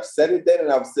Simmons. I've said it then,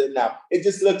 and I've said now. It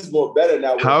just looks more better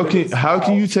now. How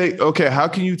can you take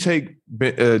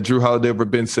Jrue Holiday over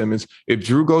Ben Simmons? If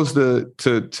Jrue goes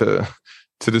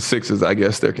to the Sixers, I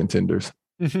guess they're contenders.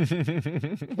 If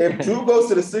Jrue goes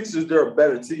to the Sixers, they're a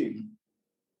better team.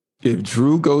 If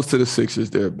Jrue goes to the Sixers,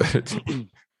 they're a better team.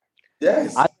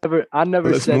 Yes. I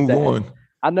never Let's said move that. On.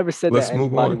 I never said Let's that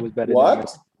move anybody on. was better What? than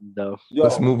Ben, though. Yo,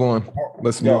 Let's move on.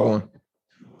 Let's move on.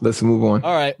 Let's move on.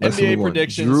 All right, Let's NBA move on.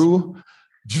 predictions.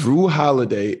 Drew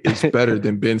Holiday is better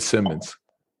than Ben Simmons.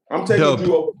 I'm taking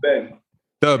Jrue over Ben.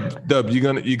 Dub,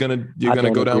 you're gonna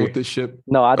go down with this ship?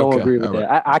 No, I don't agree with all that.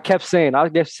 right. I kept saying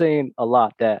a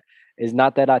lot that it's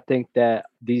not that I think that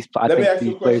these players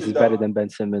question, is better Dub. than Ben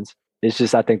Simmons. It's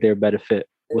just I think they're a better fit.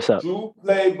 What's up? Jrue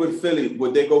played with Philly.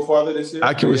 Would they go farther this year?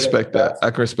 I can respect that. I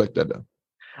can respect that though.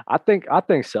 I think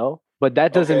so, but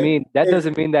that doesn't mean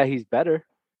that he's better.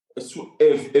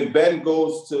 If Ben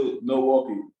goes to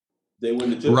Milwaukee, they win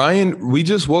the chip. Ryan, we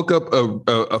just woke up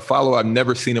a follow I've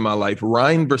never seen in my life.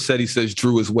 Ryan Versetti says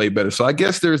Jrue is way better. So I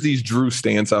guess there's these Jrue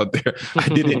stands out there. I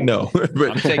didn't know.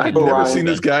 But I've never seen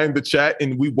this guy in the chat,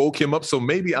 and we woke him up. So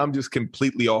maybe I'm just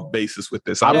completely off basis with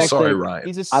this. I'm sorry, Ryan.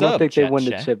 He's a sub, I don't think they win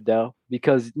the chat. chip though,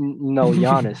 because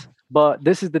Giannis. But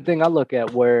this is the thing I look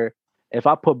at, where if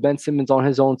I put Ben Simmons on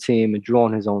his own team and Jrue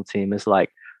on his own team, it's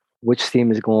like, which team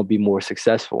is going to be more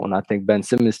successful? And I think Ben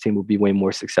Simmons' team will be way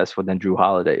more successful than Jrue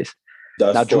Holiday's.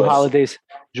 Because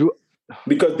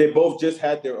they both just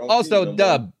had their own. Also, team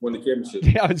Dub. Won the championship.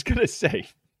 Yeah, I was gonna say.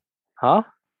 Huh?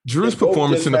 Drew's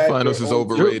performance in the finals is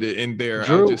overrated. I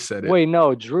just said it. Wait,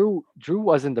 no, Jrue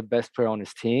wasn't the best player on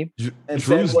his team.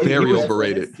 Drew's very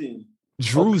overrated.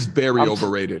 Drew's very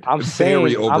overrated. I'm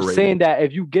saying that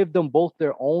if you give them both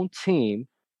their own team,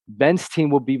 Ben's team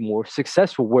will be more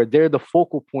successful, where they're the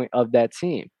focal point of that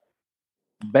team.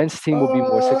 Ben's team will be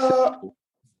more successful.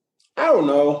 I don't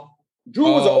know.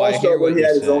 Jrue was an all-star when he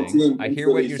had his own team. I hear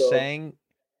what you're saying.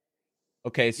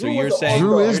 Okay, so you're saying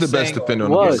Jrue is the best defender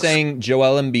on the You're Bucks. saying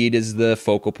Joel Embiid is the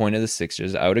focal point of the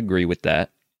Sixers. I would agree with that.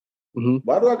 Mm-hmm.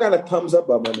 Why do I got a thumbs up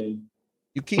on my name?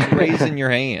 You keep raising your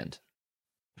hand.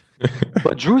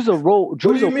 But Drew's a role. What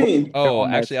do you mean? Oh,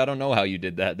 actually, I don't know how you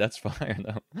did that. That's fire,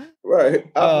 though. Right.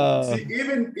 See,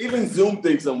 even Zoom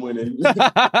thinks I'm winning. All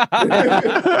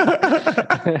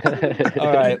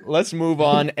right, let's move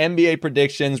on. NBA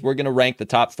predictions. We're going to rank the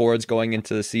top forwards going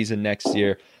into the season next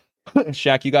year.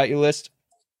 Shaq, you got your list?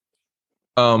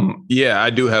 Yeah, I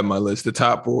do have my list. The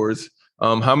top forwards.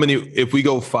 How many? If we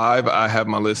go 5, I have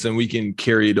my list, and we can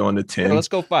carry it on to 10. Yeah, let's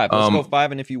go 5. Let's go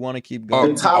 5, and if you want to keep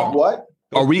going. The top what?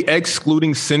 Are we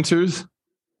excluding centers?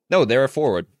 No, they're a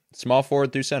forward. Small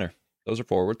forward through center. Those are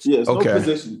forwards. Yeah, okay. No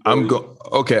position. I'm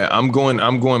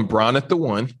going Bron at the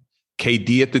 1,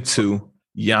 KD at the 2,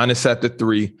 Giannis at the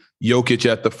 3, Jokic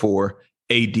at the 4,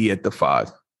 AD at the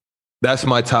 5. That's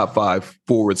my top 5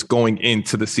 forwards going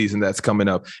into the season that's coming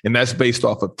up. And that's based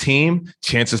off of team,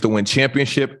 chances to win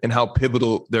championship, and how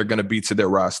pivotal they're going to be to their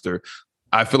roster.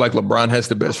 I feel like LeBron has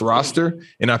the best roster,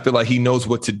 and I feel like he knows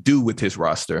what to do with his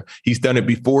roster. He's done it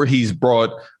before. He's brought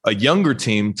a younger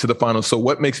team to the finals. So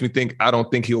what makes me think I don't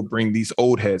think he'll bring these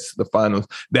old heads to the finals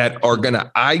that are going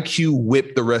to IQ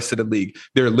whip the rest of the league?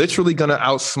 They're literally going to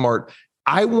outsmart.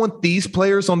 I want these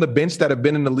players on the bench that have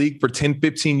been in the league for 10,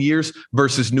 15 years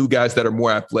versus new guys that are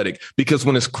more athletic. Because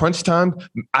when it's crunch time,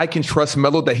 I can trust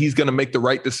Melo that he's going to make the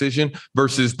right decision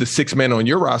versus the 6 man on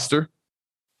your roster.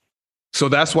 So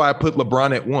that's why I put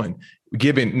LeBron at 1.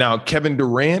 Given now Kevin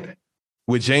Durant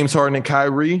with James Harden and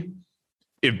Kyrie,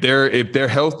 if they're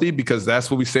healthy, because that's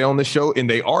what we say on the show, and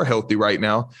they are healthy right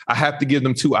now, I have to give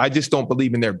them 2. I just don't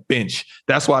believe in their bench.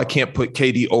 That's why I can't put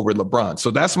KD over LeBron.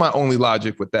 So that's my only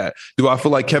logic with that. Do I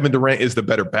feel like Kevin Durant is the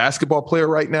better basketball player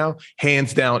right now?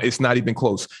 Hands down, it's not even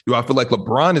close. Do I feel like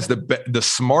LeBron is the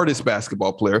smartest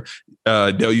basketball player?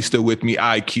 Dale, you still with me?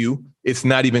 IQ? It's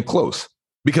not even close.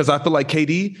 Because I feel like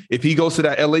KD, if he goes to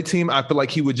that LA team, I feel like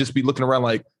he would just be looking around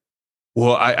like,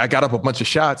 well, I got up a bunch of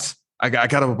shots. I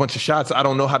got up a bunch of shots. I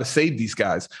don't know how to save these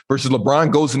guys. Versus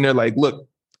LeBron goes in there like, look,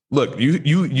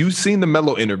 you seen the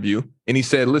Melo interview, and he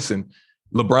said, listen,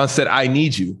 LeBron said, I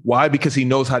need you. Why? Because he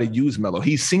knows how to use Melo.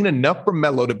 He's seen enough from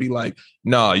Melo to be like,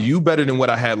 nah, you better than what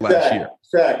I had last year.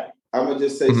 Shaq, I'm going to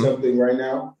just say something right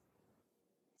now.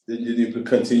 Did you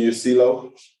continue,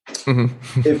 CeeLo?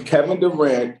 Mm-hmm. If Kevin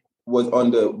Durant was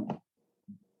on the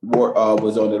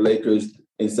Lakers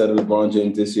instead of LeBron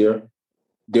James this year,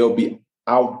 they'll be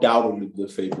undoubtedly the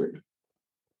favorite.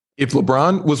 If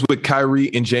LeBron was with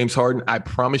Kyrie and James Harden, I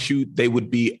promise you they would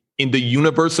be in the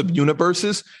universe of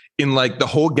universes, in like the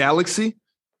whole galaxy.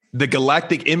 The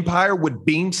Galactic Empire would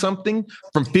beam something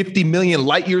from 50 million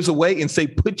light years away and say,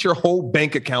 put your whole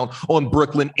bank account on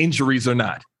Brooklyn, injuries or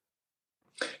not.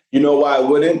 You know why I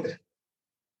wouldn't?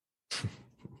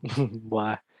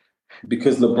 Why?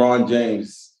 Because LeBron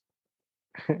James,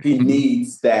 he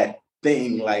needs that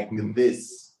thing like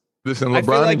this. Listen,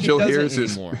 LeBron and Joe Harris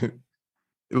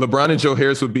LeBron and Joe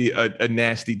Harris would be a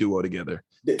nasty duo together.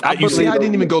 I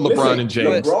didn't even go LeBron and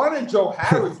James. LeBron and Joe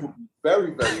Harris would be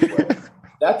very, very well.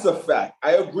 That's a fact.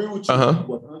 I agree with you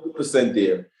 100%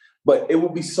 there. But it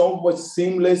would be so much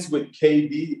seamless with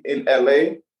KD in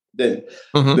LA than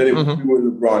it would be with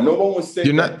LeBron. No one would say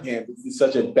that this is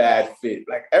such a bad fit.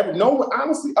 Like no one,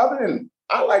 honestly, other than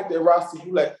I like their roster,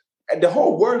 like the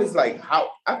whole world is like how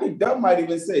I think Doug might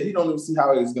even say he don't even see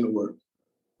how it's gonna work.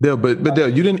 Dale, but Dale,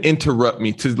 you didn't interrupt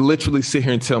me to literally sit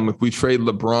here and tell me if we trade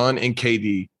LeBron and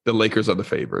KD, the Lakers are the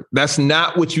favorite. That's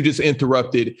not what you just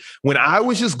interrupted. When I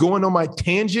was just going on my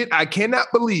tangent, I cannot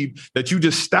believe that you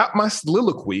just stopped my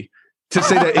soliloquy to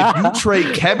say that if you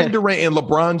trade Kevin Durant and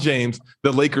LeBron James,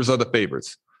 the Lakers are the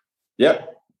favorites.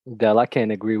 Yep. Dale, I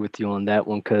can't agree with you on that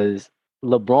one because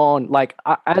LeBron, like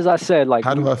as I said, like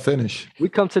how do I finish? We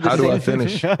come to the how do I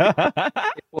finish?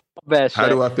 How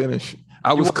do I finish?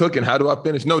 I was cooking. How do I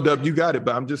finish? No, Dub, you got it,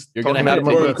 but I'm just you're gonna have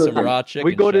to eat some raw chicken.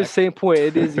 We go to the same point.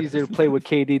 It is easier to play with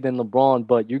KD than LeBron,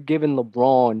 but you're giving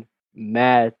LeBron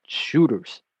mad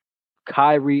shooters.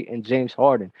 Kyrie and James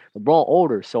Harden. LeBron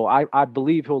older, so I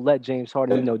believe he'll let James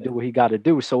Harden, do what he got to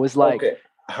do. So it's like,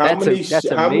 how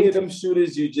many of them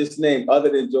shooters you just named, other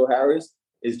than Joe Harris,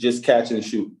 is just catch and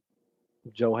shoot?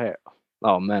 Joe Harris.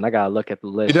 Oh man, I gotta look at the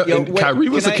list. Kyrie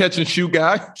was a catch and shoot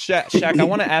guy. Shaq, I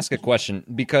want to ask a question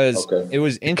because it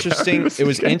was interesting. It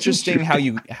was interesting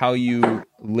how you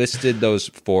listed those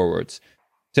forwards.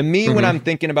 To me, when I'm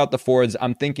thinking about the forwards,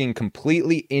 I'm thinking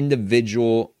completely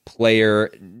individual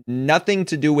player, nothing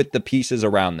to do with the pieces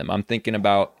around them. I'm thinking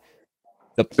about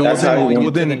the player going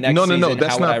into the next season. No,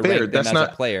 that's not fair. That's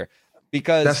not a player.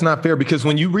 Because that's not fair. Because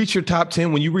when you reach your top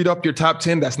 10, when you read up your top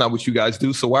 10, that's not what you guys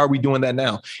do. So why are we doing that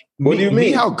now? What do you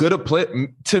mean? How good a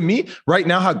player to me right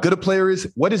now? How good a player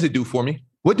is? What does it do for me?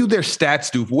 What do their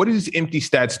stats do? What does empty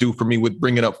stats do for me with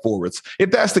bringing up forwards?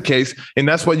 If that's the case, and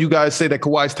that's why you guys say that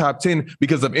Kawhi's top 10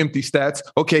 because of empty stats.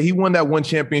 Okay, he won that one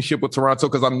championship with Toronto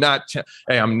because I'm not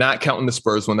counting the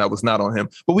Spurs when that was not on him.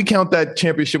 But we count that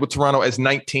championship with Toronto as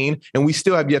 19, and we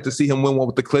still have yet to see him win one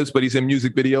with the Clips, but he's in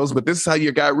music videos. But this is how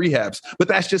your guy rehabs. But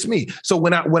that's just me. So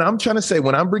when I'm trying to say,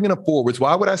 when I'm bringing up forwards,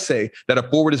 why would I say that a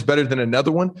forward is better than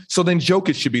another one? So then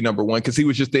Jokic should be number one because he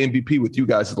was just the MVP with you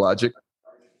guys' logic.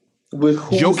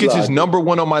 Jokic is number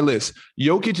one on my list.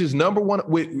 Jokic is number one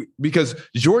because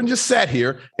Jordan just sat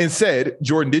here and said,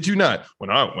 Jordan, did you not? When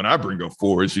I bring up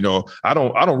forwards, I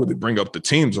don't really bring up the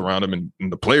teams around them and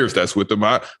the players that's with them.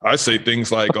 I say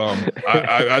things like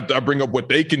I bring up what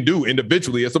they can do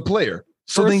individually as a player.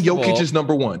 So then Jokic is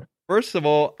number one. First of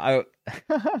all,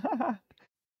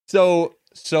 so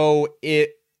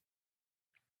it.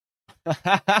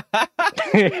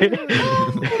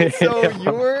 So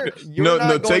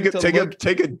you're take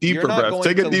a deeper breath.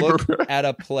 Take a deeper breath at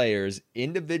a player's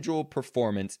individual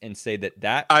performance and say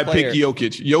that I pick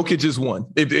Jokic. Jokic is one.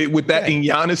 With that, and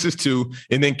Giannis is two,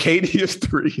 and then KD is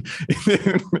three,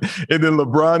 and then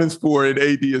LeBron is four, and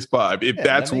AD is five. If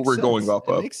that's what we're going off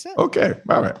of, okay,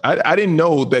 all right. I didn't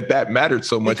know that mattered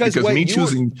so much because me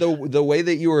choosing the way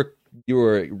that you were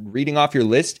reading off your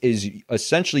list is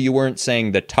essentially you weren't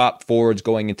saying the top forwards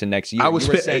going into next year.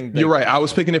 You're right. I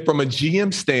was picking it from a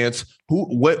GM stance.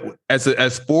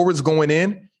 As forwards going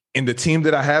in the team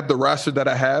that I have, the roster that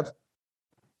I have,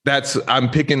 I'm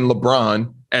picking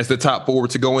LeBron as the top forward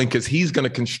to go in because he's going to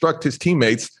construct his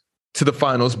teammates to the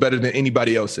finals better than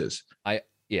anybody else is.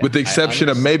 With the exception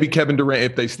of maybe Kevin Durant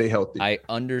if they stay healthy. I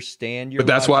understand your but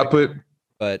that's why I put.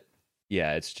 But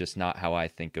yeah, it's just not how I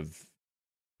think of.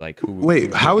 Like who?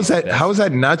 Wait, how is that? How is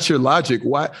that not your logic?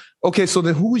 Why? Okay, so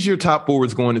then who is your top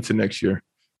forwards going into next year?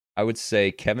 I would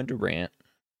say Kevin Durant.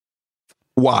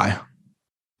 Why?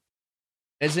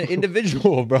 As an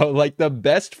individual, bro, like the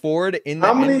best forward in the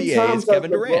NBA is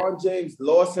Kevin Durant. LeBron James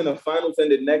lost in the finals,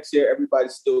 and the next year everybody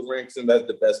still ranks him as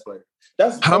the best player.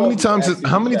 How many times is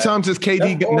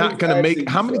KD not going to make?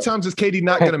 How many times is KD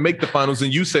not going to make the finals?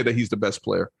 And you say that he's the best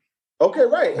player. Okay,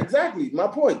 right, exactly. My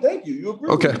point. Thank you. You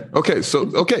agree. Okay. So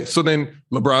then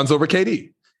LeBron's over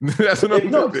KD. That's what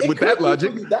I'm with that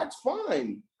logic. That's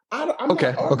fine. I'm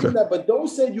okay, not arguing that, but don't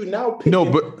say you now picking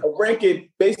a ranking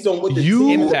based on what the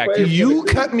team impact. You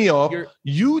cut me off.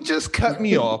 You just cut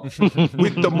me off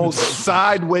with the most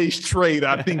sideways trade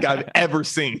I think I've ever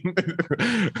seen.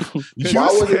 Why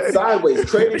was it sideways?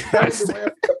 Trading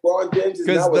LeBron James is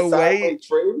now a sideways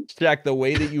trade? Jack, the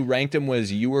way that you ranked him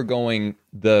was you were going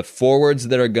the forwards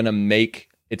that are going to make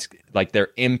it's like their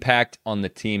impact on the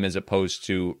team as opposed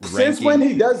to ranking. Since when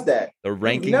he does that? The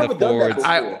ranking the forwards.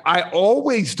 I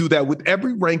always do that with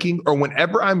every ranking or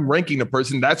whenever I'm ranking a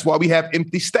person. That's why we have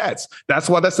empty stats. That's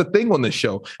why that's the thing on this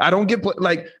show. I don't get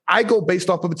like I go based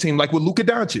off of a team like with Luka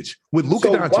Doncic.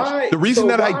 The reason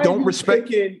that I don't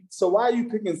respect. So why are you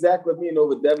picking Zach LaVine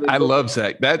over Devin? I love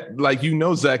Zach. That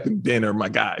Zach and Ben are my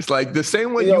guys. Like the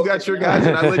same way you got your guys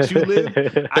and I let you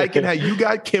live. I can have you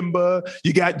got Kimba,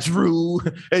 you got Drew.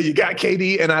 Hey, you got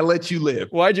KD, and I let you live.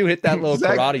 Why'd you hit that little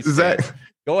karate Zach?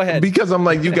 Go ahead. Because I'm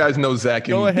like, you guys know Zach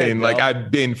and Ben. Like, I've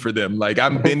been for them. Like,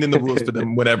 I'm bending the rules for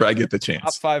them whenever I get the chance.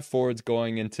 Top 5 forwards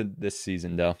going into this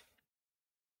season, Del.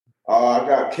 I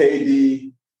got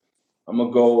KD.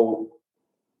 I'll go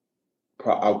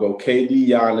KD,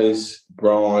 Giannis,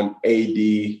 Braun,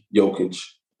 AD, Jokic.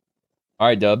 All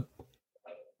right, Dub.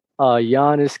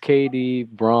 Giannis, KD,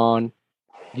 Braun.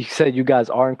 You said you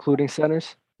guys are including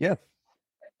centers? Yeah.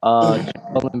 Joel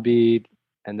Embiid,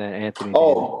 and then Anthony.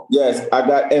 Oh, yes. I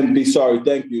got Embiid. Sorry.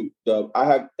 Thank you, Dub. I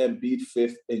have Embiid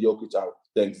 5th and Jokic out.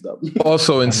 Thanks, Dub.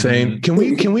 Also insane. Can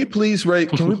we please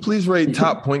rate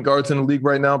top point guards in the league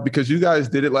right now? Because you guys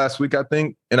did it last week, I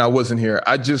think, and I wasn't here.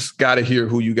 I just got to hear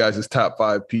who you guys' top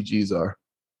 5 PGs are.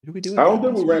 Did we do it? I don't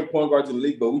think we rank point guards in the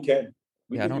league, but we can.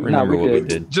 I don't remember what we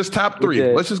did. Just top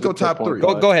 3. Let's just go top 3.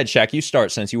 Go ahead, Shaq. You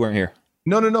start since you weren't here.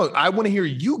 No. I want to hear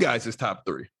you guys' top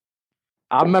 3.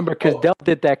 I remember because Del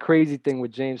did that crazy thing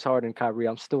with James Harden and Kyrie.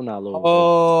 I'm still not low.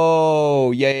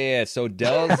 Oh, yeah. So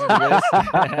Del's list,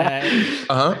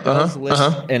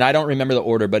 and I don't remember the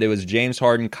order, but it was James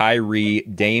Harden, Kyrie,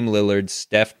 Dame Lillard,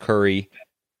 Steph Curry,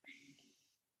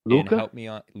 Luka. Help me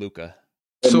on Luka.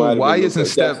 So why isn't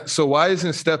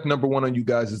Steph number 1 on you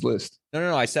guys' list?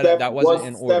 No. I said that wasn't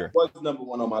in order. Steph was number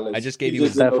 1 on my list. I just gave you.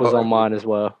 Steph was on mine as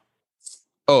well.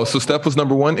 Oh, so Steph was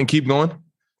number 1 and keep going.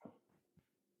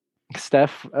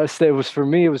 Steph, it was for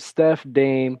me. It was Steph,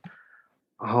 Dame.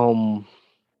 I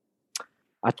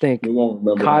think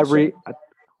Kyrie.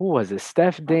 Who was it?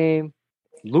 Steph, Dame,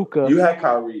 Luka. You had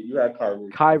Kyrie.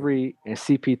 Kyrie and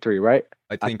CP3, right?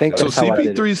 I think so.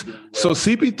 CP3's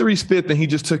 5th, and he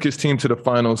just took his team to the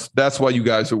finals. That's why you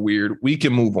guys are weird. We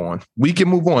can move on. No.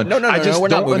 I just we're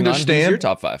don't not understand. Who's your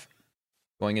top 5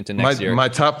 going into next year? My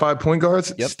top 5 point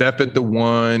guards. Yep. Steph at the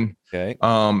 1. Okay.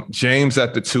 James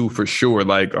at the 2 for sure.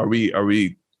 Like, are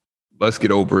we? Let's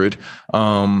get over it.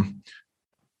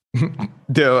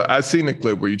 Dale, I seen the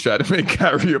clip where you tried to make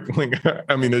Kyrie a point guard.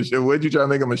 I mean, what did you try to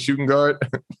make him a shooting guard?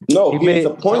 No, he's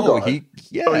a point guard.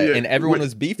 And everyone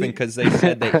was beefing because they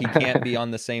said that he can't be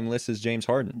on the same list as James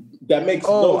Harden. That makes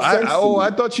no sense.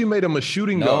 I thought you made him a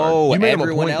shooting guard. You made him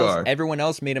a point guard. Everyone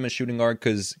else made him a shooting guard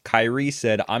because Kyrie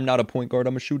said, "I'm not a point guard.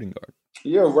 I'm a shooting guard."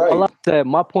 You're right. All I said,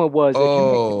 my point was, if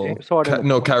you make James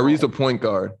Harden Kyrie's a point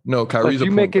guard. No, Kyrie's a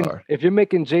point guard. If you're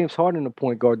making James Harden a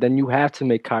point guard, then you have to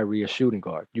make Kyrie a shooting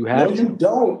guard. You have to. You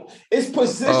don't. It's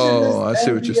positionless. Oh, I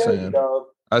see what you're saying.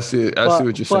 I see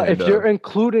what you're saying. But if you're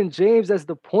including James as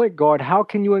the point guard, how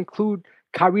can you include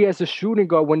Kyrie as a shooting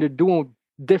guard when they're doing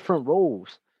different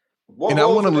roles? And I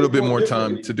want a little bit more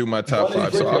time to do my top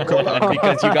 5, so I'll come out.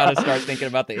 Because you got to start thinking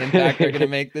about the impact they're going to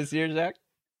make this year, Zach.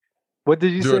 What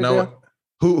did you say?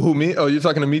 Who me? Oh, you're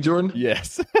talking to me, Jordan?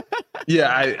 Yes.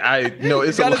 Yeah, I know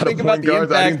it's a lot of point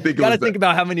guards. I didn't think you got to think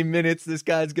about how many minutes this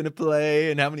guy's going to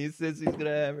play and how many assists he's going to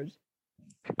average.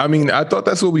 I mean, I thought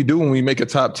that's what we do when we make a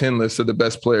top 10 list of the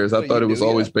best players. I thought it was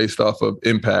always based off of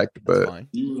impact, but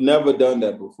you've never done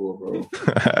that before, bro.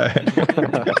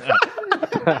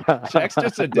 Jack's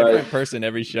just a different person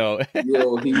every show.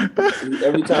 Yo, he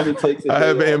every time he takes it, I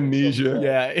have amnesia.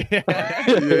 Yeah.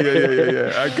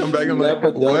 I come back and I'm like,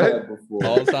 what?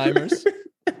 Alzheimer's.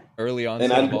 Early on.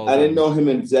 And I didn't know him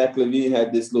and Zach LaVine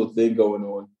had this little thing going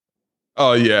on.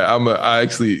 Oh yeah, I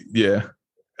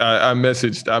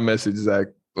messaged Zach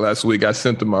last week. I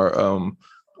sent him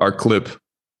our clip.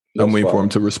 I'm waiting for him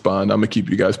to respond. I'm gonna keep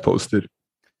you guys posted.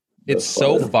 It's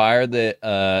so fire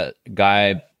that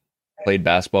guy played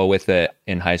basketball with it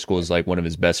in high school is like one of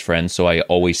his best friends. So I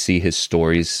always see his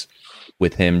stories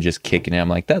with him just kicking it. I'm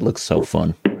like, that looks so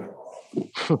fun.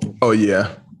 Oh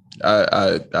yeah,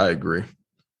 I agree.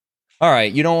 All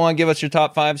right, you don't want to give us your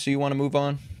top 5, so you want to move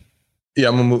on? Yeah,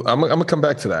 I'm gonna come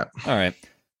back to that. All right.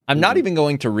 I'm not even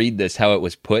going to read this how it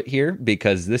was put here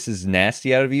because this is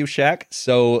nasty out of you, Shaq.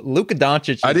 So Luka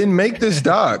Doncic. I didn't make this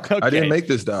doc. Okay. I didn't make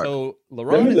this doc. So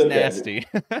LeBron is nasty.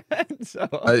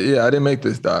 I didn't make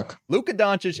this doc. Luka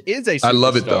Doncic is a superstar I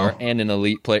love it, though. And an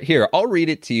elite player. Here, I'll read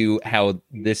it to you how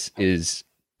this is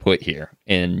put here,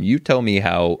 and you tell me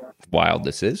how wild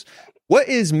this is. What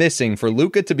is missing for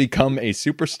Luka to become a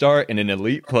superstar and an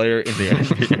elite player in the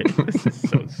NBA? This is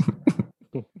so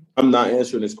stupid. I'm not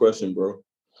answering this question, bro.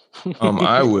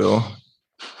 I will.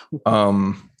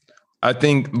 I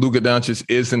think Luka Doncic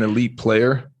is an elite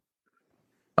player.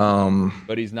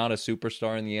 But he's not a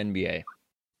superstar in the NBA.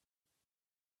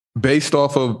 Based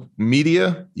off of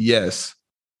media, yes.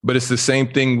 But it's the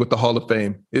same thing with the Hall of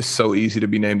Fame. It's so easy to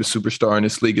be named a superstar in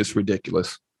this league. It's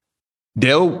ridiculous.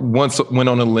 Dale once went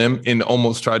on a limb and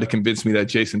almost tried to convince me that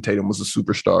Jason Tatum was a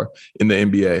superstar in the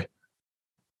NBA.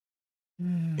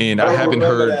 And I haven't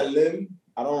heard that limb.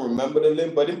 I don't remember the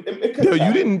limb, but it could. No,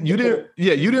 you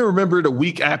didn't remember it a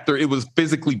week after it was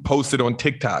physically posted on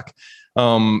TikTok.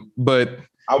 But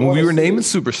when we were naming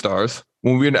superstars,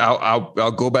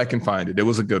 I'll go back and find it. It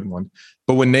was a good one.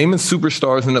 But when naming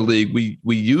superstars in the league,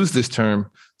 we use this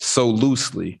term so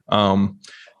loosely.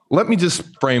 Let me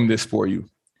just frame this for you.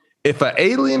 If an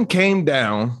alien came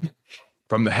down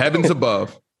from the heavens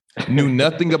above, knew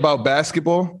nothing about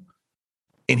basketball,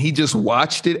 and he just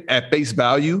watched it at face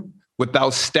value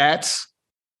without stat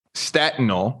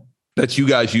and all that you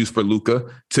guys use for Luka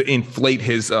to inflate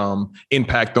his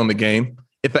impact on the game.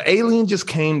 If an alien just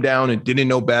came down and didn't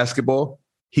know basketball,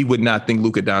 he would not think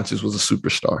Luka Doncic was a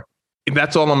superstar. And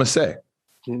that's all I'm gonna say.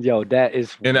 Yo, that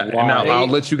is I'll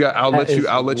let you guys. I'll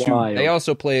let you. They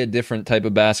also play a different type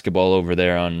of basketball over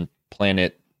there on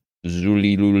planet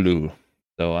Zulilulu.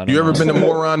 So I don't know. Ever been to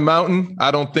Moron Mountain? I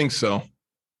don't think so.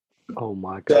 Oh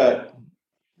my God.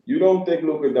 You don't think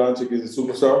Luka Doncic is a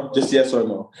superstar? Just yes or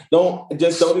no. Don't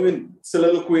even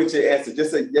soliloquy your answer.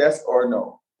 Just say yes or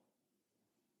no.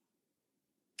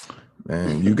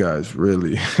 Man, you guys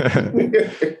really.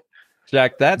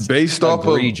 Jack, that's based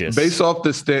egregious. off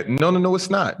the stand. No, it's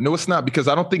not. No, it's not, because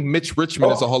I don't think Mitch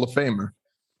Richmond is a Hall of Famer.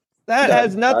 That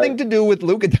has nothing to do with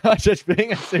Luka Doncic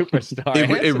being a superstar.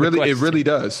 It really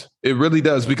does. It really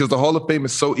does, because the Hall of Fame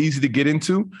is so easy to get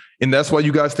into, and that's why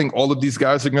you guys think all of these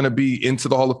guys are going to be into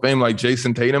the Hall of Fame, like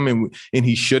Jason Tatum, and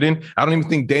he shouldn't. I don't even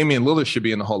think Damian Lillard should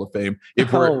be in the Hall of Fame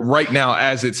if we're right now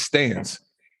as it stands.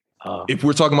 If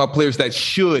we're talking about players that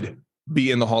should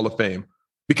be in the Hall of Fame,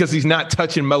 because he's not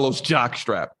touching Melo's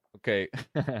jockstrap. Okay.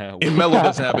 And Melo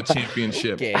doesn't have a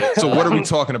championship. Okay. So what are we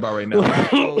talking about right now?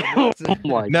 Oh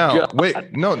my God. Wait,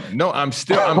 no, I'm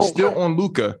still on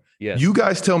Luka. Yes. You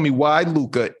guys tell me why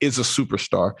Luka is a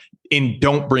superstar and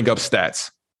don't bring up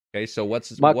stats. Okay, so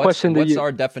what's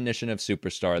our definition of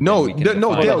superstar? No,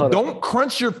 Dale, don't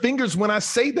crunch your fingers when I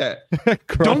say that.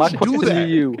 Don't do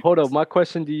that. Hold on, my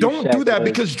question to you. Don't do that,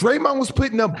 because Draymond was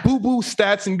putting up boo-boo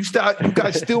stats, and you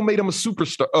guys still made him a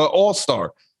superstar,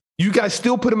 all-star. You guys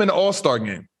still put him in the all-star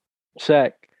game.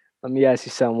 Shaq, let me ask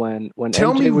you something. When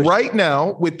tell me right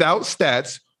now, without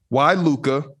stats, why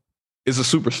Luka is a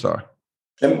superstar.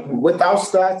 And without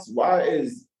stats, why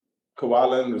is Kawhi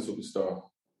Leonard a superstar?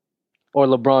 Or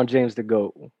LeBron James the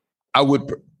GOAT? I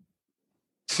would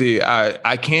see.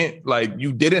 I can't. Like,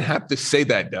 you didn't have to say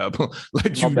that, Dub.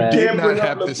 Like, you did not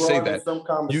have to say that.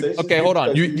 Okay, hold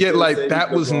on.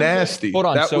 That was nasty. Hold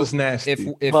on. That was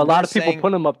nasty. If a lot of people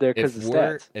put him up there because of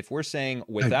stats. If we're saying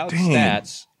without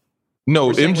stats,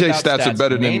 no, MJ stats are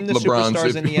better than LeBron's.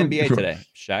 Superstars in the NBA today,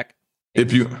 Shaq.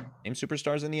 Name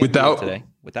superstars in the NBA today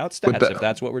without stats. If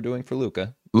that's what we're doing for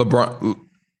Luka, LeBron.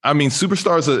 I mean,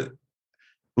 superstars are.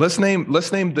 Let's name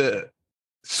the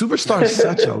superstar is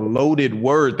such a loaded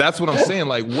word. That's what I'm saying.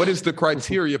 Like, what is the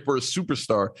criteria for a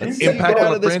superstar? Impact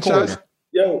on a franchise?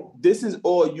 Yo, this is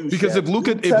all you. Because if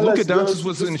Luka Doncic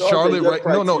was in Charlotte, right?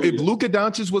 No. If Luka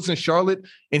Doncic was in Charlotte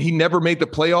and he never made the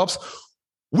playoffs,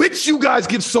 which you guys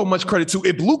give so much credit to,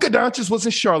 if Luka Doncic was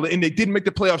in Charlotte and they didn't make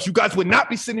the playoffs, you guys would not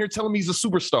be sitting here telling me he's a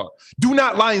superstar. Do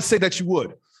not lie and say that you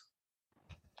would.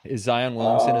 Is Zion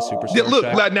Williamson a superstar? Yeah, look,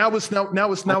 now it's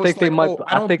I think they might.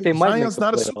 I think they might. Zion's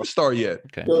not a superstar yet.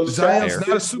 Okay. Zion's not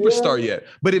a superstar yet.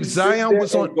 But if Zion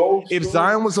was on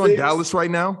Dallas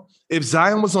right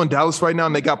now,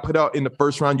 and they got put out in the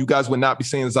first round, you guys would not be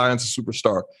saying Zion's a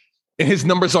superstar. And his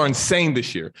numbers are insane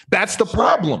this year. That's the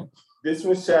problem. This is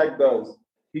what Shaq does.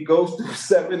 He goes through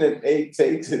 7 and 8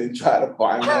 takes it and try to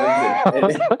find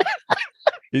one.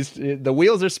 The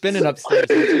wheels are spinning upstairs.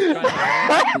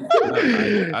 I'm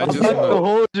not gonna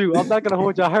hold you. I'm not gonna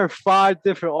hold you. I heard 5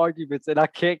 different arguments, and I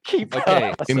can't keep okay.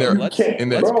 up. In there,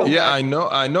 yeah, I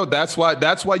know. That's why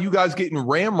you guys getting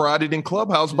ramrodded in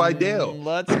Clubhouse by Dale.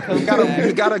 Let's come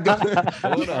You gotta go.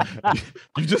 Hold on.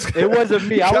 You just It wasn't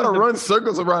me. You I gotta was run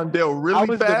circles around Dale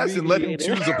really fast and let him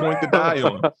choose a point to die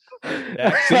on.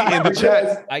 See in the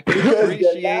chat, I can Because the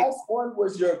appreciate. last one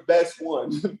was your best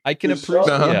one. I can The appreciate.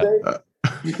 shark Yeah.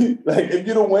 Like if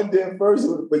you don't went there first,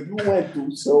 but you went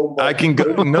through so much. I can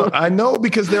go. No, I know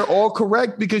because they're all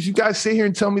correct. Because you guys sit here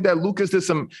and tell me that Luka's a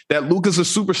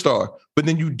superstar, but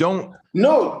then you don't.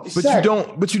 No, But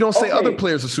Shaq, you don't say okay, other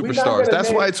players are we're not superstars. gonna That's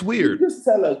name- why it's weird. You just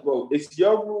tell us, bro. It's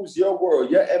your rules, your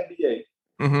world, your NBA.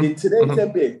 Mhm. In today's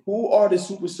NBA, who are the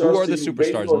superstars? Who are to the you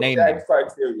based superstars? on Name Shaq's them.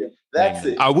 criteria. That's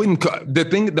Name it. I wouldn't.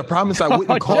 The problem is I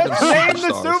wouldn't call them Just name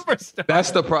the superstars. superstar.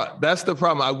 That's the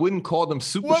problem. I wouldn't call them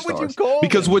superstars. What would you call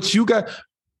Because them? what you got.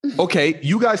 Okay,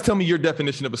 you guys tell me your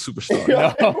definition of a superstar.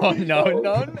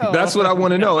 No. That's what I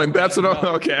want to know, and that's what I'm.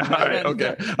 Okay, all right,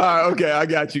 okay, okay. I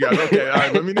got you guys. Okay, all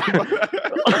right. Let me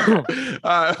know.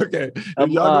 All right, okay. If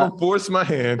y'all gonna force my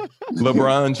hand,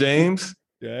 LeBron James.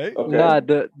 Okay. Okay. Nah,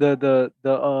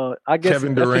 the I guess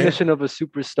Kevin the Durant. definition of a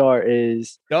superstar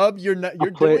is Dub, you're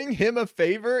doing him a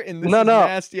favor, and this No, is no.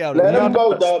 nasty out of Let you. him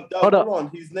go, Dub. Hold Hold up.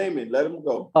 on. He's naming. Let him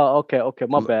go. oh okay,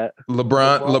 my bad.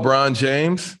 LeBron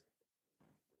James,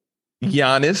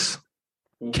 Giannis,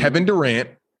 Mhm. Kevin Durant,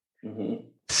 Mhm.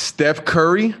 Steph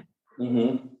Curry,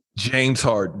 Mhm. James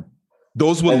Harden.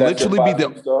 Those would And that's your literally be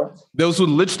five superstars? those would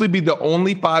literally be the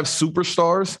only 5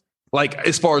 superstars, like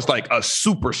as far as like a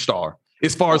superstar.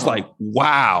 As far as like,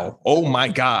 wow, oh my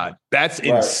God, that's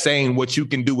Right. insane what you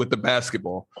can do with the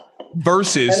basketball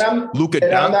versus And Luka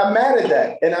And I'm Doncic. not mad at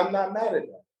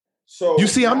that. So You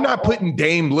see, I'm not putting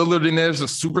Dame Lillard in there as a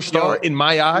superstar Yo, in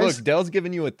my eyes. Look, Dell's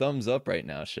giving you a thumbs up right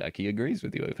now, Shaq. He agrees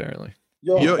with you, apparently.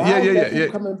 Yo, Yo, why is yeah. that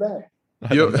dude coming back?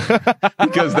 Yo,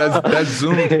 because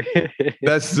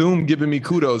that's Zoom giving me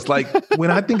kudos. Like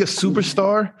when I think of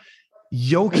superstar,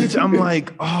 Jokic, I'm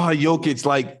like, oh, Jokic,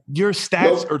 like your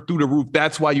stats are through the roof.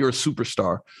 That's why you're a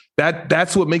superstar.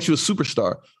 That's what makes you a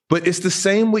superstar. But it's the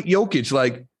same with Jokic.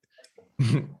 Like,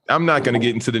 I'm not going to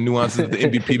get into the nuances of the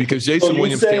MVP because Jason you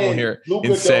Williams came saying on here Luka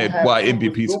and don't said have why super-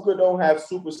 MVPs. Luka don't have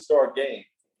superstar game.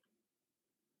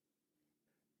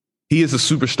 He is a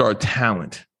superstar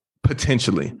talent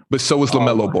potentially, but so is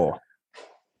LaMelo Ball.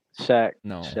 Shaq,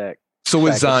 No. Shaq. So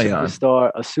is Shaq, Zion.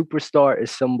 A superstar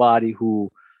is somebody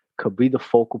who could be the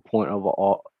focal point of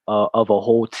a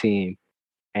whole team,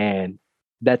 and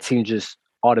that team just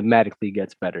automatically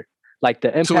gets better. Like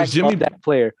the impact Jimmy- of that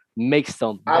player makes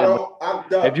them. I'm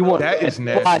done. If you want- That is and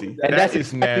nasty. and That that's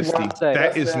is exactly what I'm nasty. saying.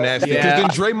 That is That's nasty. nasty. Because then Yeah.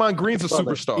 Draymond Green's a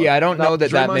superstar. Yeah, I don't know that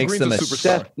Draymond makes Green's them a a superstar.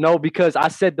 Steph, no, because I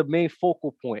said the main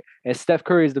focal point, and Steph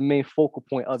Curry is the main focal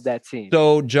point of that team.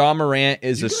 So Ja Morant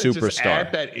is You a gonna just superstar.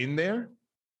 add that in there.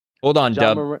 Hold on, Ja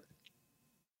Dub. Morant-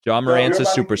 Ja Morant's a You're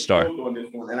about to get superstar. killed on this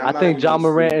one, and I'm I not think even John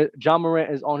gonna say-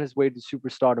 Morant is on his way to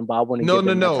superstardom, but I wouldn't No,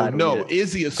 give him that title no. yet.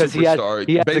 Is he a 'Cause he has- superstar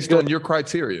he has a based good- on your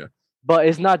criteria? But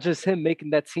it's not just him making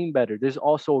that team better. There's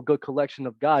also a good collection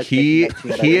of guys. He making that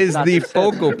team better. he It's is not the just him.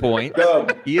 focal point.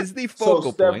 Dub, He is the so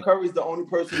focal Steph point. Curry's the only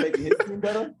person making his team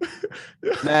better?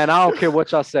 Man, I don't care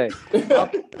what y'all say. I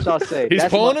don't care what y'all say. He's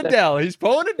That's pulling my Adele. He's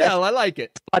pulling Adele. I like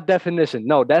it. my definition.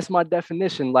 No, that's my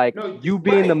definition. Like No, you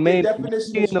being right, the the main,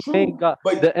 definition being is the true, main guy,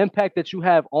 but- the impact that you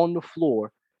have on the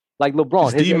floor, like LeBron.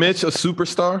 Is his D. impact- Mitch a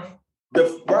superstar?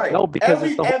 Right. No, because every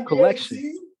it's the whole NBA collection.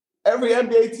 Team, every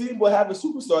NBA team will have a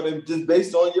superstar then just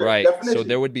based on your Right. definition. So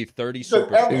there would be 30 Because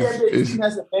every superstars. NBA Is- team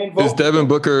has a main Is vocal. Devin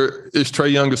Booker? Is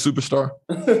Trae Young a superstar?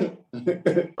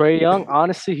 Trae Young,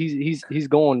 honestly, he's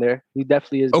going there. He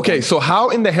definitely is. Okay, going so how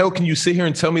in the hell can you sit here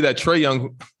and tell me that Trae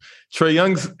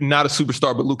Young's not a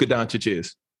superstar, but Luka Doncic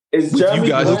is? Is With Jeremy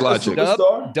you guys' Grant a logic.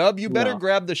 superstar? Dub, you better No.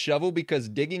 grab the shovel because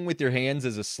digging with your hands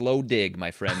is a slow dig,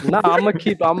 my friend. Nah, I'm gonna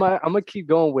keep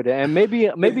going with it, and maybe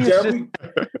it's just Jeremy,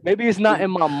 maybe it's not in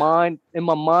my mind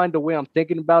the way I'm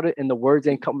thinking about it, and the words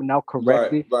ain't coming out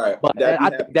correctly. right. But That I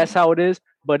be think that's how it is.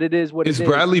 But it is what Is it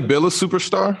Bradley is. Beal a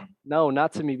superstar? No,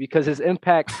 not to me, because his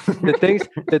impact,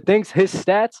 the things, his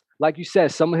stats, like you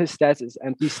said, some of his stats is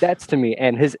empty stats to me,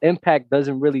 and his impact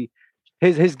doesn't really.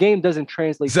 His game doesn't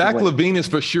translate. Zach to winning. LaVine is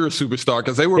for sure a superstar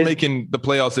because they were His- making the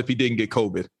playoffs if he didn't get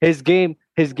COVID. His game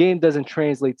doesn't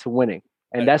translate to winning,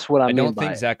 and that's what I I mean don't by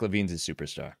think it. Zach LaVine's a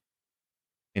superstar.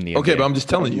 In the Okay, NBA. but I'm just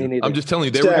telling Me you. neither. I'm just telling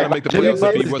you. They were Shaq, going to make the Jimmy playoffs if he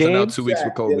Butler's wasn't out game- 2 weeks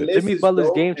with Shaq, the COVID. list Jimmy is Butler's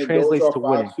dope, game and those translates are to 5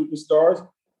 winning. superstars,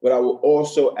 but I will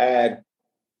also add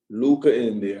Luka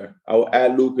in there. I will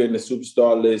add Luka in the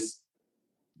superstar list.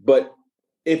 But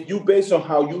if you based on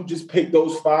how you just picked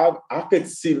those 5, I could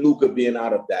see Luka being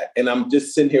out of that. And I'm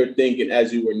just sitting here thinking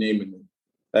as you were naming them,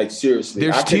 like seriously,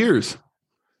 there's tiers.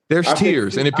 There's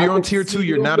tiers, and if you're on tier 2,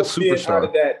 you're not a superstar. Out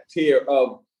of that tier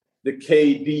of the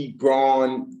KD,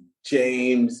 Braun,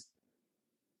 James,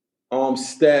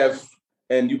 Steph,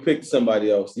 and you picked somebody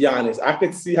else, Giannis. I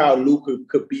could see how Luka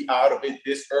could be out of it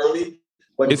this early.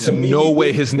 But it's no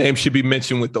way his name should be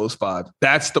mentioned with those 5.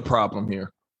 That's the problem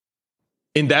here.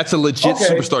 And that's a legit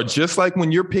superstar. Just like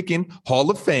when you're picking Hall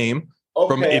of Fame,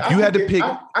 if you had to pick,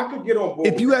 I could get on board.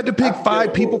 If you had to pick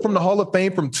 5 people from the Hall of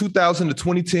Fame from 2000 to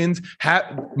 2010s,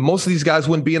 most of these guys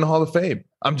wouldn't be in the Hall of Fame.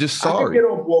 I'm just sorry.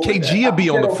 KG would be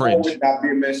on the fringe. Not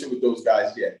being mentioned with those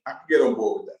guys yet. I can get on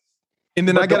board with that. And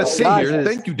then I got to sit here.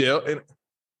 Thank you, Dale.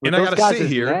 And I got to sit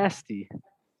here. Nasty.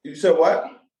 You said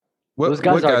what? What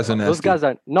guys are nasty? Those guys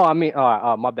are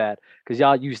my bad. Because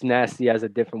y'all use nasty as a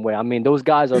different way. I mean, those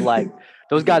guys are like,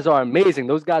 those guys are amazing.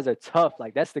 Those guys are tough.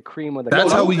 Like that's the cream of the.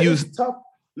 That's how we use tough.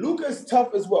 Luka's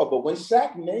tough as well. But when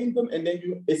Shaq named them, and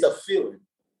then it's a feeling.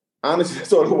 Honestly,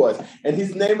 that's all it was. And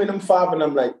he's naming them 5, and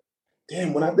I'm like,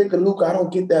 damn. When I think of Luka, I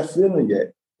don't get that feeling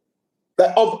yet.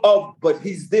 Like but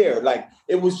he's there. Like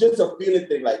it was just a feeling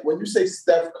thing. Like when you say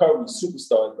Steph Curry,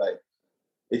 superstar, like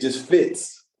it just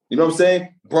fits. You know what I'm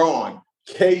saying? Braun,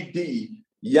 KD,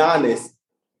 Giannis,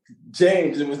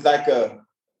 James. It was like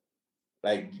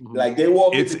they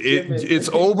walk. It's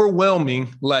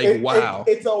overwhelming. Like wow,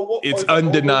 it's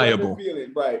undeniable.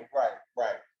 Right.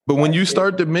 But when you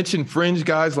start to mention fringe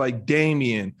guys like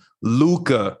Damian,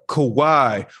 Luka,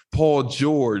 Kawhi, Paul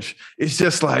George, it's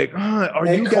just like,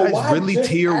 are you guys really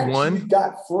tier 1?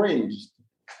 Got fringed.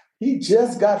 He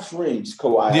just got fringed,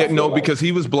 Kawhi. Yeah, no, because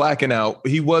he was blacking out.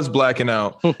 He was blacking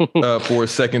out for a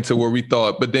second to where we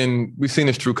thought, but then we seen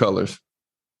his true colors.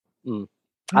 I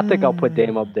think I'll put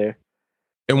Dame up there.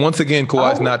 And once again,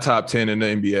 Kawhi's not top 10 in the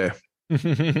NBA.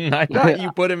 I thought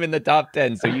you put him in the top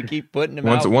 10, so you keep putting him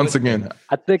out. Once again,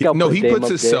 I think I'll put he Dame puts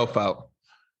himself there. out.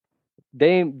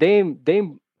 Dame.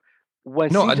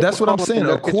 When that's what I'm saying.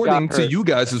 According to you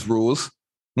guys' rules,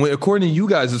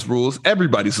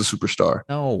 everybody's a superstar.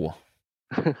 No.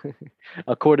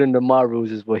 According to my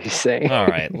rules is what he's saying. All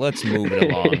right, let's move it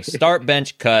along. Start,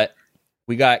 bench, cut.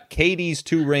 We got KD's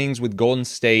 2 rings with Golden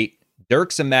State,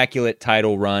 Dirk's immaculate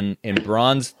title run, and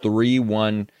Bron's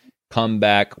 3-1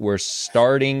 comeback. We're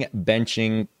starting,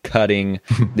 benching, cutting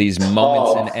these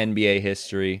moments in NBA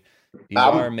history. These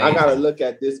are amazing. I gotta look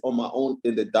at this on my own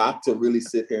in the doc to really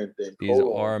sit here and think. These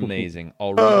are amazing.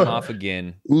 I'll run them off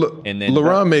again. And then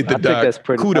LeBron made the doc.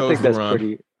 Kudos,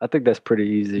 LeBron. I think that's pretty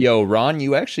easy. Yo, Ron,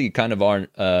 you actually kind of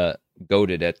aren't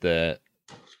goated at the.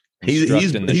 He's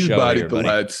bodied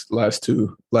the last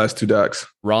two docs.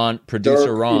 Ron, producer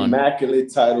Dirk, Ron,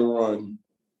 immaculate title run.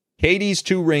 KD's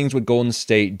 2 rings with Golden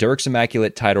State, Dirk's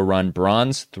immaculate title run,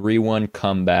 Bron's 3-1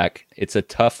 comeback. It's a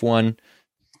tough one,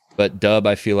 but Dub,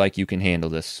 I feel like you can handle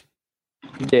this.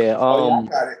 Yeah,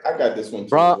 I got this one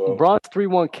too. Bron's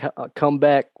 3-1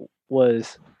 comeback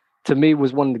was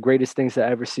one of the greatest things I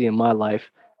ever see in my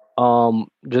life.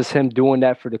 Just him doing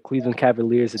that for the Cleveland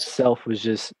Cavaliers itself was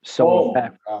just so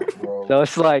impactful. So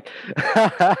it's like,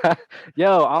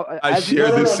 yo, I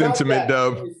share this sentiment,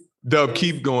 Dub. Dub,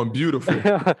 keep going. Beautiful.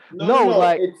 No,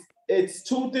 like it's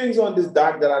 2 things on this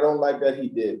doc that I don't like that he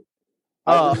did.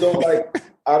 I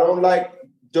don't like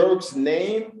Dirk's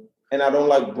name, and I don't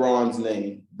like Bron's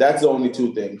name. That's the only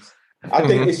 2 things. I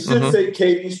think it should say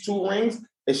KD's 2 rings.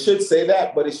 It should say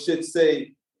that, but it should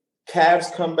say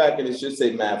Cavs come back, and it should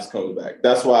say Mavs come back.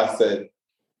 That's why I said,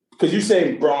 because you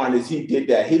saying Bron he did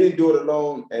that. He didn't do it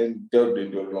alone, and Dirk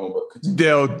didn't do it alone. But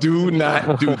Dale, do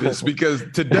not do this, because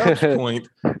to Dale's point,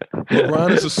 LeBron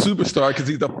is a superstar because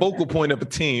he's the focal point of a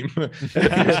team. No,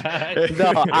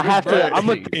 I have to. I'm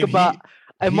gonna think about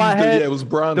in my head. It was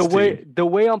Bron's the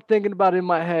way I'm thinking about it in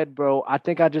my head, bro. I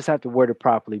think I just have to word it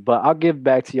properly. But I'll give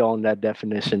back to y'all on that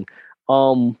definition.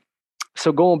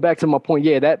 So going back to my point,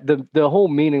 yeah, that the whole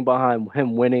meaning behind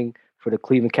him winning for the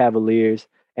Cleveland Cavaliers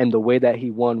and the way that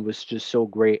he won was just so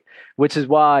great, which is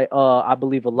why I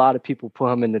believe a lot of people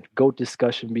put him in the GOAT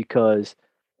discussion, because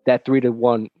that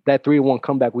 3-1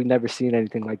 comeback, we never seen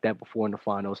anything like that before in the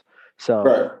finals. So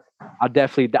right. I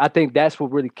think that's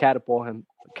what really catapulted him.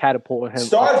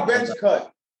 Start bench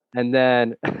cut. And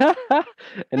then second,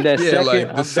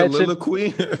 like the soliloquy.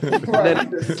 I'm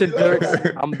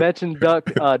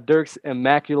benching Dirk's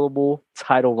immaculable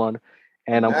title run,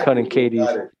 and I'm cutting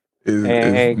KD's.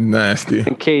 Is nasty.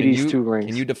 And KD's 2 rings.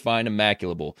 Can you define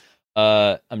immaculable?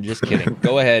 I'm just kidding.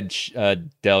 Go ahead,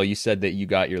 Del. You said that you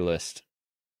got your list.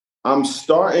 I'm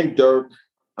starting Dirk.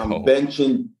 I'm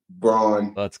benching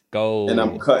Bron. Let's go. And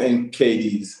I'm cutting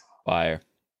KD's. Fire.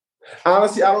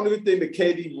 Honestly, I don't even think the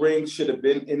KD ring should have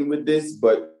been in with this,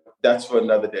 but that's for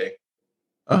another day.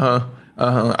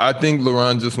 I think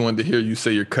LeBron just wanted to hear you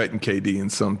say you're cutting KD in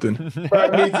something.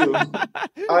 Right, me too.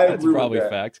 That's probably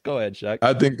facts. Go ahead, Shaq.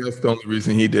 I think that's the only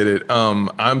reason he did it.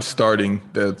 I'm starting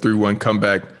the 3-1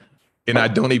 comeback, and I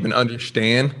don't even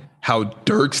understand how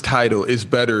Dirk's title is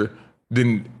better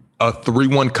than a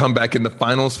 3-1 comeback in the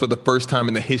finals for the first time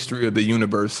in the history of the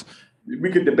universe.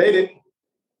 We could debate it.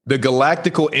 The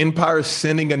Galactical Empire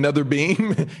sending another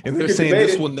beam, and they're saying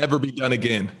this will never be done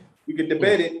again. We could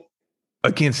debate it.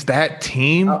 Against that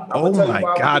team? Oh my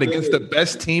God, against the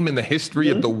best team in the history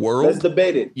of the world? Let's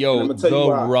debate it. Yo,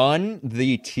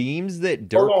 the teams that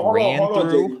Dirk ran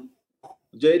through.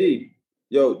 JD,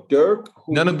 yo, Dirk.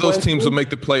 None of those teams will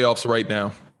make the playoffs right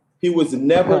now. He was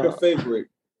never the favorite.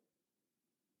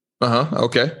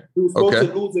 Okay. He was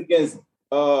supposed to lose against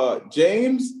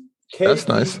James, KD, that's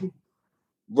nice.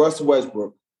 Russ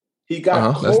Westbrook. He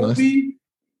got Kobe,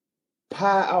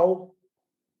 Powell,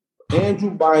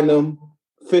 Andrew Bynum,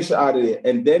 Fisher out of there.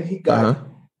 And then he got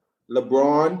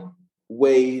LeBron,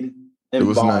 Wade,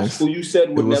 and Bosh, who you said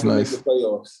would never make the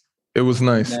playoffs. It was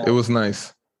nice. Now, it was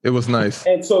nice. It was nice.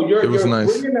 And so you're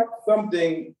bringing up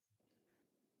something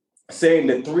saying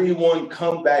the 3-1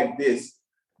 comeback this.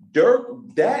 Dirk,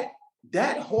 that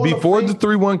whole before the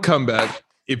 3-1 comeback,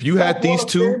 if you had these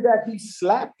two that he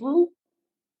slapped through.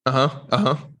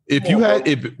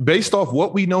 If based off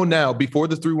what we know now, before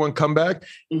the 3-1 comeback,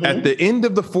 at the end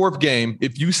of the fourth game,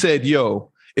 if you said,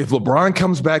 yo, if LeBron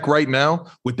comes back right now,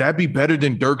 would that be better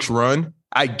than Dirk's run?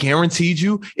 I guaranteed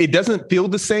you it doesn't feel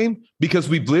the same because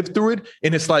we've lived through it.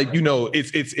 And it's like,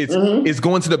 it's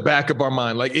going to the back of our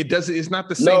mind. Like it's not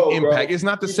the same impact. Bro. It's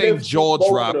not the same jaw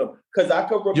drop. Because I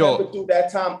could remember through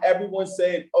that time, everyone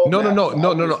saying, oh, no.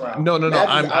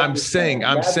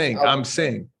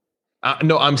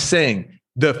 I'm saying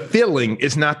the feeling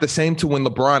is not the same to when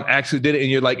LeBron actually did it. And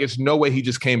you're like, it's no way he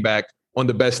just came back on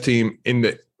the best team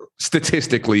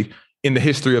statistically in the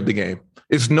history of the game.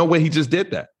 It's no way he just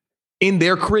did that in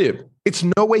their crib. It's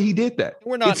no way he did that.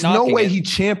 It's no way he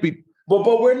championed.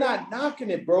 But we're not knocking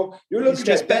it, bro. You're looking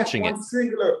at that one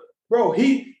singular, bro.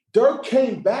 Dirk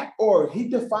came back, or he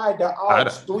defied the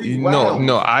odds 3 rounds.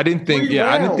 No, I didn't think.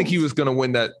 I didn't think he was going to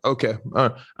win that. Okay,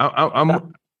 I'm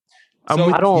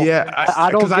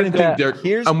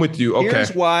with you.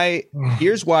 Okay.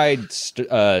 Here's why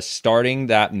starting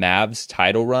that Mavs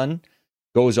title run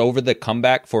goes over the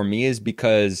comeback for me is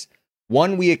because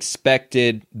one, we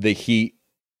expected the Heat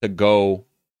to go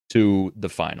to the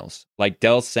finals. Like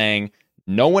Dell's saying,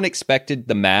 no one expected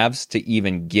the Mavs to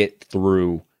even get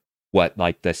through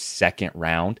the second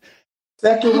round.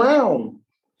 Second round.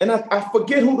 And I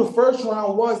forget who the first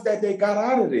round was that they got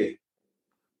out of there.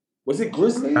 Was it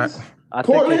Grizzlies? I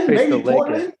think they faced the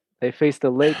Lakers. They faced the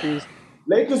Lakers.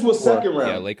 Lakers was second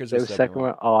round. Yeah, Lakers was second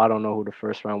round. Oh, I don't know who the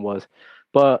first round was,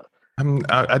 but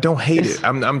I don't hate it.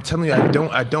 I'm telling you,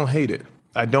 I don't hate it.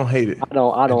 I don't hate it. I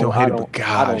don't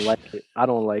like it. I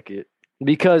don't like it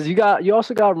because you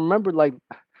also got to remember, like,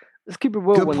 let's keep it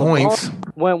real. Good points.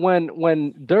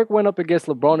 When Dirk went up against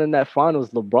LeBron in that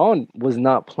finals, LeBron was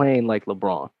not playing like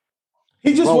LeBron.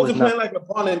 He just wasn't playing like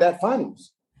LeBron in that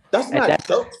finals. That's not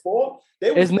Dirk's fault.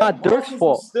 It's not Dirk's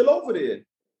fault. Still over there.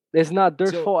 It's not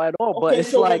Dirk's fault at all. But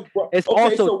it's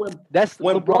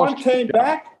when Bron came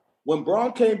back. When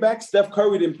Bron came back, Steph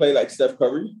Curry didn't play like Steph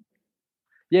Curry.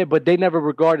 Yeah, but they never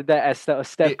regarded that as a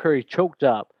Steph Curry choke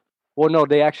job. Well, no,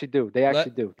 they actually do.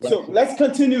 So let's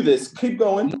continue this. Keep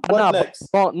going. What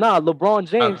next? LeBron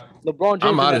James.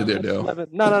 I'm out of there, though.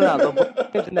 No.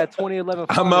 LeBron James in that 2011.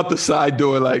 I'm out the side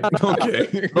door, like, okay.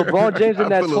 LeBron James in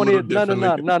that 20.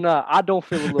 No. I don't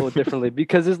feel a little differently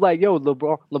because it's like, yo,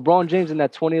 LeBron James in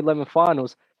that 2011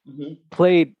 finals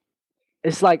played.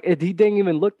 It's like he didn't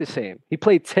even look the same. He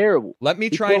played terrible. Let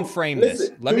me try and frame this.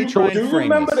 Do you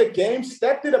remember the game?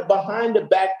 Steph did a behind the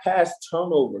back pass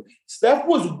turnover. Steph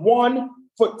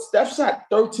Steph shot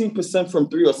 13% from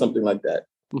 3 or something like that.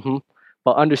 Mm-hmm.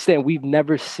 But understand, we've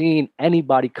never seen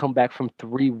anybody come back from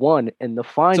 3-1 in the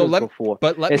finals before.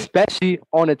 Especially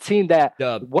on a team that.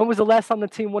 When was the last time the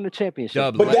team won the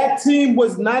championship? That team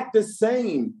was not the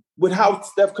same with how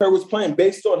Steph Curry was playing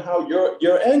based on how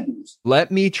your angles.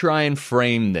 Let me try and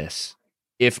frame this.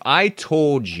 If I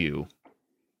told you,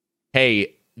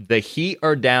 hey, the Heat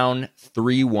are down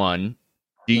 3-1,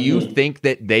 do you think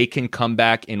that they can come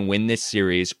back and win this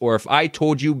series? Or if I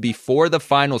told you before the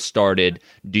final started,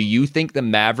 do you think the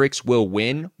Mavericks will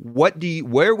win?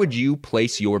 Where would you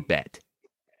place your bet?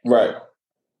 Right.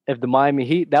 If the Miami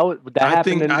Heat, I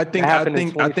think the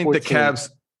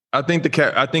Cavs I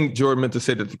think Jordan meant to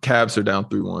say that the Cavs are down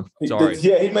 3-1. Sorry.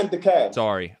 Yeah, he meant the Cavs.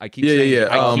 Sorry. I keep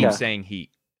saying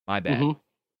Heat. My bad. Mm-hmm.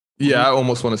 Yeah, I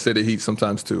almost want to say the Heat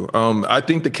sometimes too. I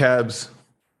think the Cavs.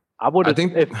 I would have.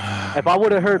 If I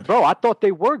would have heard, bro, I thought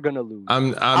they were gonna lose.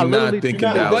 I'm not thinking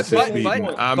Dallas is beating.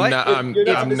 I'm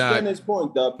not. His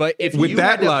point, Dub. But if with you that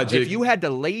had to, logic, if you had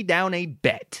to lay down a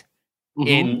bet,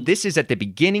 and this is at the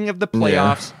beginning of the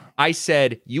playoffs, I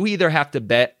said you either have to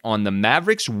bet on the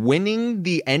Mavericks winning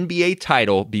the NBA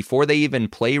title before they even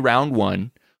play round one,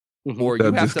 or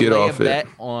you have to lay a bet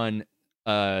on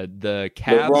the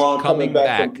Cavs coming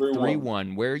back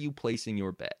 3-1. Where are you placing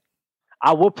your bet?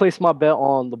 I would place my bet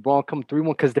on LeBron coming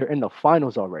 3-1 because they're in the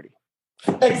finals already.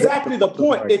 Exactly the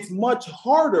point. It's much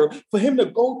harder for him to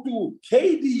go through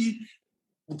KD,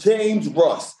 James,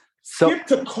 Russ, skip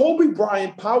to Kobe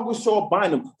Bryant, Pau Gasol,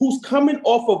 Bynum, who's coming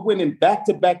off of winning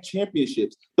back-to-back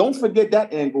championships. Don't forget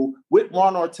that angle with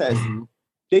Ron Artest.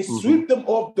 They sweep them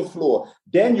off the floor.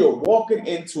 Then you're walking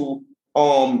into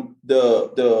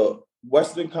the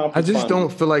Western Conference. I just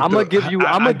don't feel like I'm gonna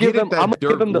give them.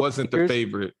 Dirk wasn't the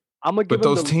favorite. But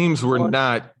those teams were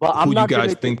not who you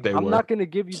guys think they were. I'm not going to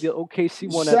give you the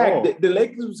OKC one Shaq, at all. The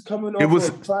Lakers was coming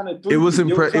off trying to. It was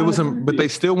impressive, but they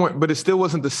still weren't. But it still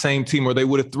wasn't the same team, or they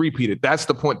would have three-peated. That's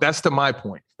the point. That's my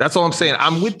point. That's all I'm saying.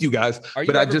 I'm with you guys,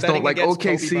 but I just don't like OKC.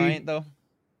 Kobe Bryant, though?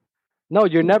 No,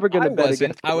 you're never going to bet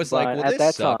against. I was like, well, at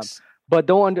that sucks. time. But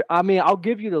I'll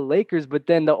give you the Lakers, but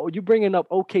then you bringing up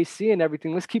OKC and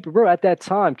everything. Let's keep it real. At that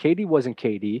time, KD wasn't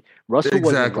KD. Russell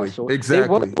wasn't Russell.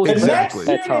 Exactly. And next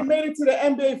year they made it to the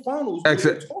NBA Finals.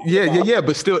 Yeah.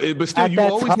 But still, you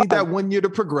always need that 1 year to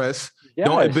progress.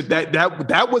 Yes. But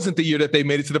that wasn't the year that they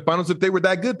made it to the finals. If they were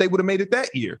that good, they would have made it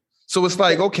that year. So it's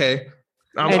like, okay.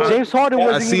 And James Harden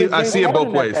wasn't. I see it both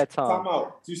ways. Time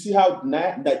out. Do you see how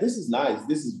this is nice?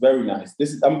 This is very nice.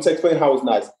 I'm going to explain how it's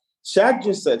nice. Shaq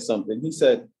just said something. He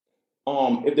said,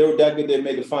 if they were that good, they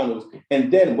made the finals.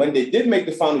 And then when they did make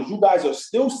the finals, you guys are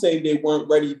still saying they weren't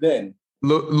ready then.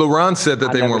 LeBron said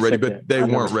that they weren't ready, but they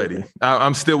weren't ready.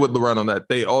 I'm still with LeBron on that.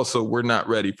 They also were not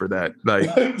ready for that.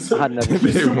 Like they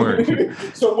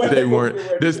weren't. So they weren't.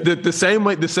 The same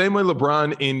way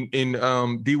LeBron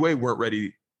in D-Wade weren't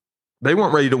ready. They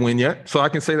weren't ready to win yet. So I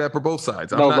can say that for both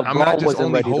sides. I'm not just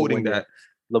only holding that.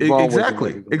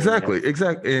 Exactly.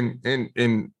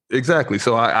 Exactly.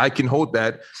 So I can hold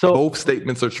that. So both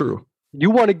statements are true.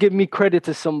 You want to give me credit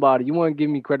to somebody. You want to give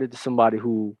me credit to somebody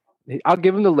who I'll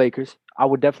give him the Lakers. I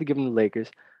would definitely give him the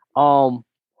Lakers. I'm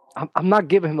not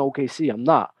giving him OKC. I'm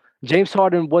not. James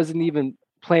Harden wasn't even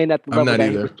playing at the level that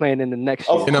he was playing in the next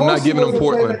year. And I'm not giving him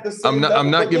Portland. I'm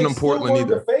not giving him Portland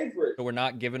either. So we're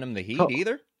not giving him the Heat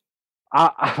either?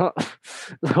 No,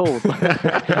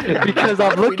 because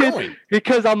I'm looking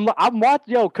because I'm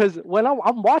watching because when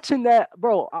I'm watching that,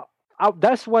 bro,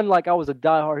 that's when like I was a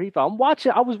diehard Heat fan.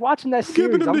 I was watching that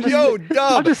series.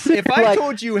 Dub. If I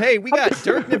told you, hey, we got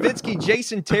Dirk Nowitzki,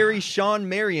 Jason Terry, Sean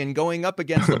Marion going up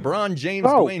against LeBron James,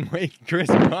 Dwayne Wade, Chris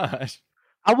Bosh.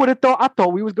 I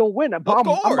thought we was gonna win. But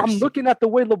I'm looking at the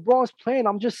way LeBron's playing.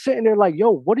 I'm just sitting there like, yo,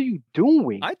 what are you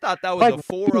doing? I thought that was a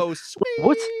 4-0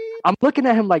 sweep. I'm looking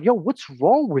at him like, yo, what's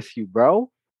wrong with you, bro?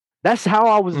 That's how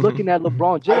I was looking at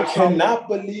LeBron James. I cannot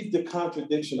believe the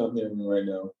contradiction I'm hearing right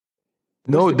now.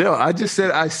 No, Dale, I just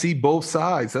said I see both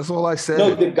sides. That's all I said.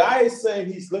 No, the guy is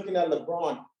saying he's looking at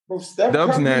LeBron. Bro, Steph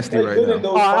Dub's Curry nasty right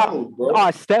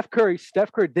now. Steph Curry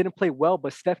didn't play well,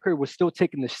 but Steph Curry was still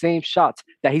taking the same shots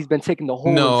that he's been taking the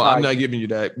whole No, I'm not giving you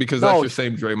that because that's your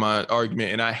same Draymond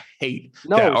argument, and I hate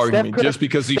that argument. Just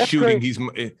because he's shooting,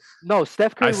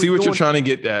 Steph Curry. I see what you're trying to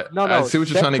get at. I see what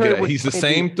you're trying to get at. He's the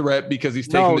same threat because he's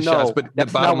taking the shots, but the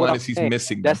bottom line is he's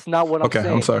missing. That's not what I'm saying.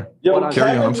 Okay, I'm sorry.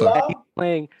 Carry on. I'm sorry. He's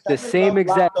playing the same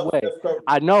exact way.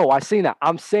 I know. I seen that.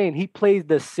 I'm saying he plays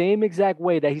the same exact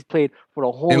way that he's played for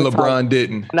the whole. And LeBron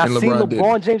didn't. And I've seen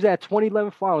LeBron James at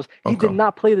 2011 Finals. He did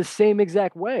not play the same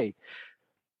exact way.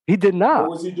 He did not.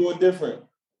 What was he doing different?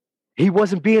 He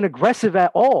wasn't being aggressive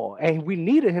at all, and we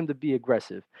needed him to be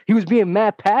aggressive. He was being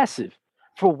mad passive.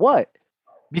 For what?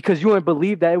 Because you didn't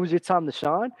believe that it was your time to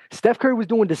shine? Steph Curry was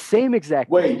doing the same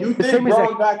exact way. Wait, you think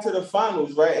Bron got to the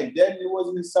finals, right? And then it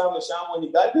wasn't his time to shine when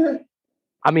he got there?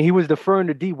 I mean, he was deferring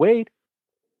to D Wade.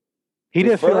 He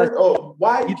didn't feel like. Oh,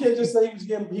 why you can't just say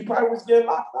he probably was getting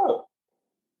locked up?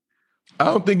 I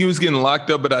don't think he was getting locked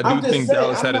up, but I do think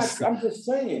Dallas had I'm just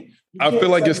saying. I feel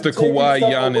like it's the Kawhi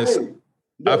Giannis.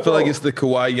 I feel like it's the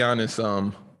Kawhi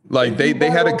Giannis. Like they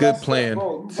had a good plan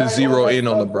to zero in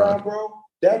on LeBron. Bro,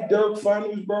 that Dirk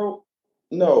finals, bro.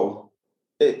 No,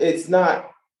 it's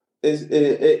not.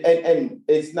 And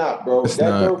it's not, bro. It's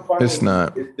not. It's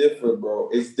not. It's different, bro.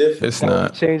 It's different. It's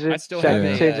not. Changing. I still have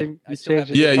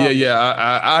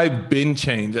I've been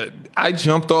changed. I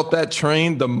jumped off that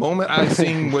train the moment I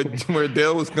seen where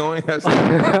Dale was going. I said,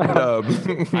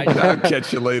 I'll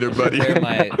catch you later, buddy. Wear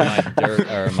my dirt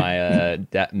or my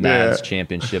Mavs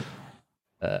championship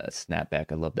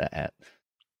snapback. I love that hat.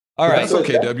 All right. That's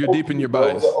okay, Dub. You're deep in your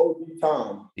bias.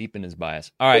 Deep in his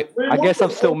bias. All right. I guess I'm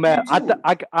still mad.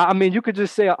 I mean, you could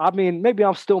just say. I mean, maybe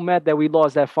I'm still mad that we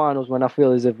lost that finals when I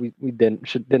feel as if we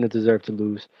didn't deserve to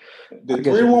lose. The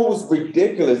 3-1 was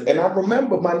ridiculous, and I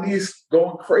remember my niece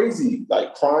going crazy,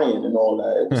 like crying and all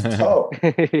that. It was tough.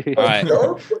 All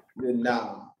right.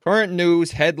 Nah. Current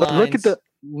news headlines. Look at the.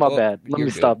 My bad. Let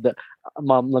me stop that.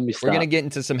 Mom, let me stop. We're gonna get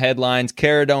into some headlines.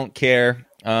 Care or don't care.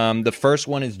 The first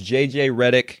one is JJ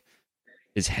Redick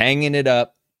is hanging it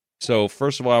up. So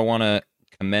first of all, I want to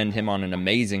commend him on an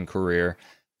amazing career.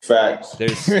 Facts.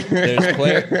 There's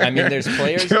players. I mean, there's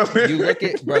players. You look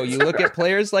at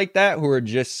players like that who are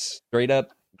just straight up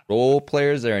role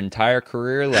players their entire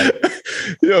career. Like,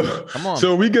 yo, come on.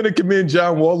 So are we gonna commend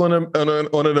John Wall on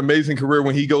an amazing career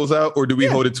when he goes out, or do we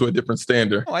hold it to a different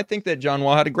standard? I think that John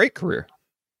Wall had a great career.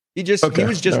 He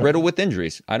was just riddled with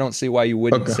injuries. I don't see why you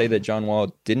wouldn't say that John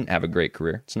Wall didn't have a great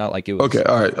career. It's not like it was. Okay,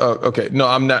 all right. Okay. No,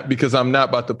 I'm not, because I'm not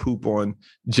about to poop on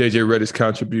JJ Redick's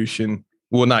contribution.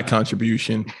 Well, not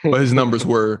contribution, but his numbers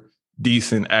were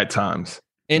decent at times.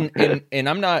 And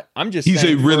I'm just he's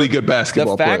a really good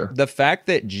basketball player. The fact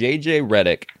that JJ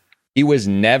Redick, he was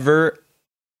never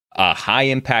a high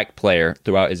impact player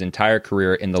throughout his entire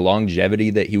career, and the longevity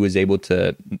that he was able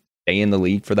to stay in the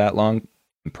league for that long,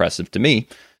 impressive to me.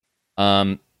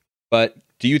 But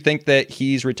do you think that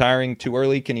he's retiring too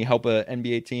early? Can he help a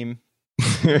NBA team?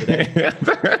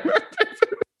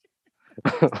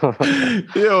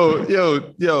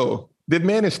 Yo. The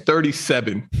man is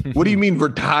 37. What do you mean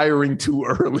retiring too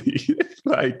early?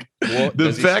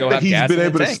 The fact that he's been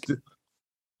able to.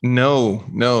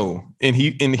 No. And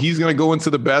he's going to go into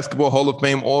the Basketball Hall of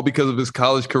Fame all because of his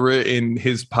college career and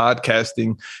his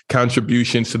podcasting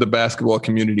contributions to the basketball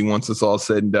community once it's all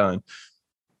said and done.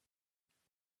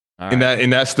 Right.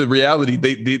 And that's the reality.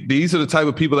 These are the type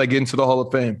of people that get into the Hall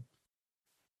of Fame.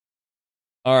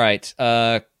 All right.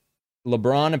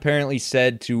 LeBron apparently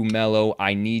said to Melo,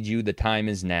 "I need you. The time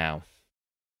is now."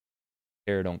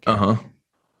 Care or don't care?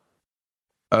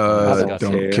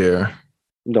 Don't care.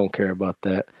 Don't care about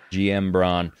that. GM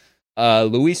Bron.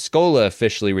 Luis Scola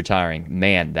officially retiring.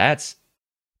 Man, that's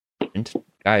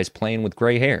guy is playing with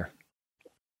gray hair.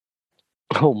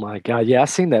 Oh my God! Yeah, I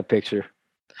seen that picture.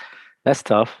 That's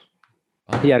tough.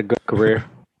 He had a good career.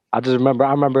 I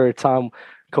remember a time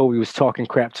Kobe was talking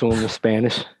crap to him in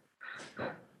Spanish.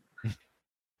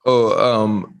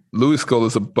 Luis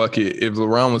Scola's a bucket. If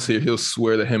LeBron was here, he'll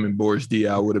swear that him and Boris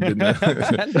Diaw would have been the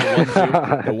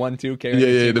 1-2 carry.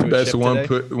 Yeah, the best one.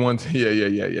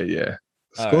 Yeah.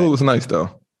 Scola was nice though.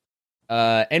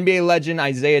 NBA legend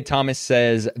Isaiah Thomas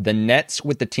says the Nets,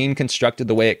 with the team constructed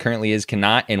the way it currently is,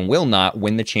 cannot and will not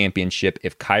win the championship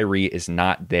if Kyrie is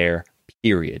not there.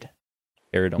 Period.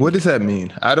 What does that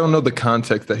mean? I don't know the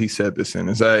context that he said this in.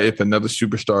 Is that if another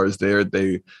superstar is there,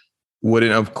 they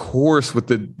wouldn't? Of course, with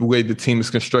the way the team is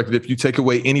constructed, if you take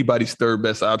away anybody's third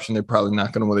best option, they're probably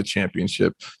not going to win a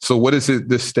championship. So what is it,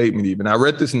 this statement even? I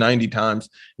read this 90 times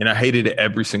and I hated it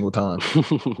every single time.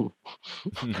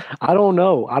 I don't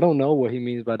know. I don't know what he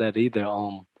means by that either.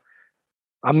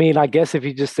 I mean, I guess if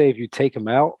you take him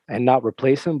out and not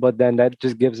replace him, but then that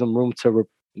just gives them room to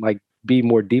be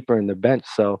more deeper in the bench.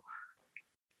 So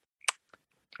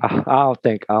I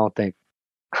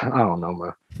don't know,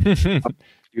 man.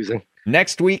 Confusing.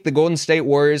 Next week, the Golden State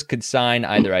Warriors could sign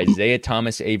either Isaiah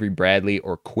Thomas, Avery Bradley,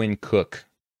 or Quinn Cook.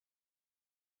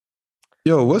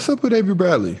 Yo, what's up with Avery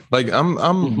Bradley?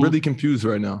 I'm really confused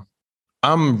right now.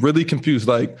 I'm really confused,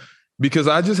 because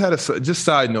I just had just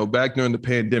side note, back during the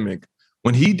pandemic,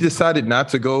 when he decided not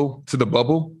to go to the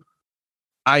bubble,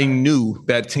 I knew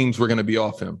that teams were going to be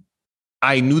off him.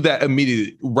 I knew that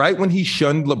immediately. Right when he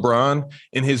shunned LeBron,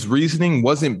 and his reasoning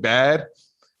wasn't bad.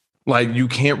 You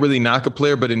can't really knock a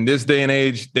player, but in this day and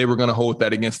age, they were going to hold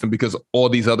that against him because all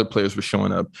these other players were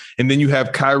showing up. And then you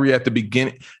have Kyrie at the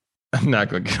beginning. I'm not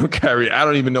going to get Kyrie. I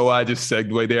don't even know why I just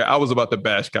segued there. I was about to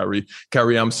bash Kyrie.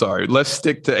 Kyrie, I'm sorry. Let's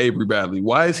stick to Avery Bradley.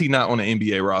 Why is he not on the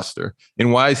NBA roster?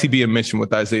 And why is he being mentioned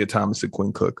with Isaiah Thomas and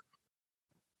Quinn Cook?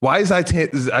 Why is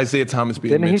Isaiah Thomas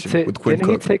being mentioned with Quinn Cook?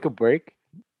 Didn't he take a break?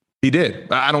 He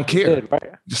did. I don't care. He did,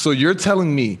 right? So you're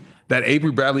telling me that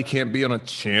Avery Bradley can't be on a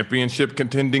championship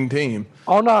contending team?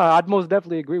 Oh no, I'd most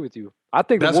definitely agree with you. I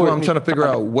think that's what I'm trying to figure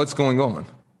out. What's going on?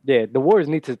 Yeah, the Warriors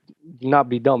need to not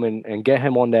be dumb and get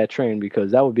him on that train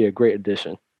because that would be a great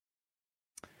addition.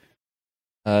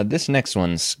 This next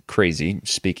one's crazy.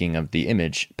 Speaking of the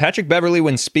image, Patrick Beverley,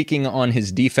 when speaking on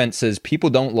his defense, says people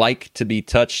don't like to be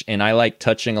touched, and I like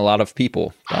touching a lot of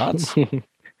people. Thoughts?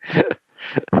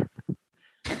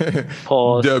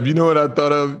 Pause. Dub, you know what I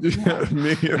thought of?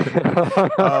 Me.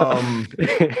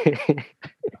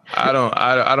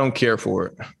 I don't care for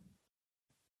it.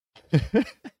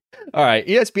 All right.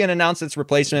 ESPN announced its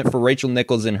replacement for Rachel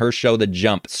Nichols in her show The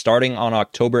Jump. Starting on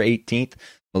October 18th,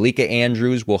 Malika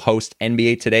Andrews will host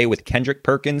NBA Today with Kendrick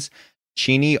Perkins,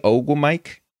 Chiney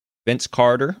Ogwumike, Vince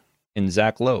Carter, and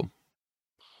Zach Lowe.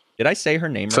 Did I say her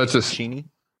name right? Chiney?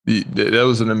 That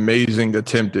was an amazing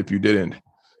attempt if you didn't.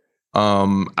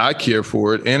 I care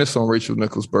for it, and it's on Rachel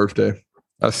Nichols' birthday.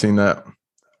 I've seen that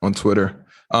on Twitter.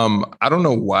 I don't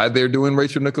know why they're doing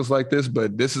Rachel Nichols like this,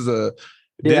 but this is a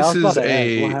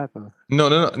what happened?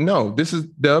 No. This is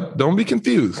Dub. Don't be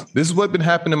confused. This is what's been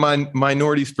happening to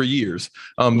minorities for years.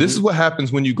 This is what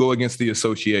happens when you go against the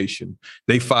association.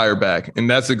 They fire back, and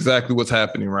that's exactly what's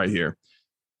happening right here.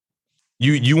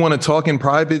 You want to talk in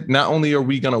private? Not only are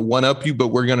we going to one up you, but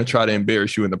we're going to try to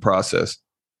embarrass you in the process.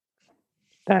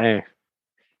 Dang.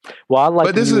 Well, I like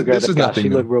but this is nothing. She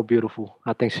looked real beautiful.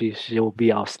 I think she'll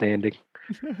be outstanding.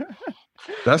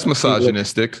 That's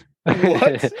misogynistic. What? How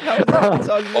is that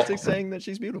misogynistic saying that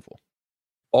she's beautiful?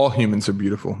 All humans are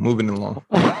beautiful. Moving along.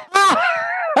 Love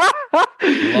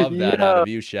that out of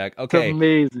you, Shaq. Okay. It's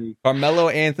amazing. Carmelo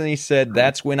Anthony said,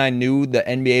 that's when I knew the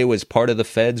NBA was part of the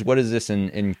feds. What is this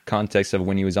in context of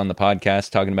when he was on the podcast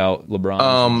talking about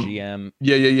LeBron's GM?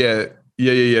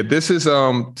 Yeah. This is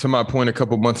to my point a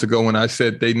couple months ago when I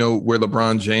said they know where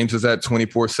LeBron James is at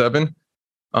 24/7.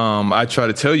 I try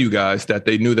to tell you guys that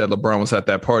they knew that LeBron was at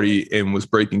that party and was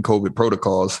breaking COVID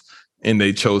protocols, and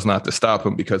they chose not to stop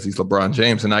him because he's LeBron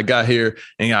James. And I got here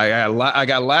and I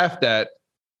got laughed at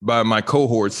by my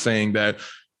cohorts saying that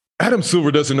Adam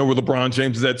Silver doesn't know where LeBron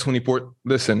James is at 24.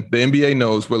 Listen, the NBA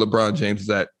knows where LeBron James is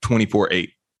at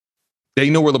 24/8. They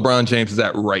know where LeBron James is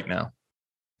at right now.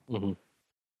 Mm-hmm.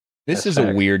 This is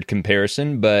a weird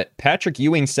comparison, but Patrick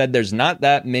Ewing said there's not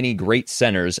that many great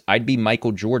centers. I'd be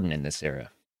Michael Jordan in this era.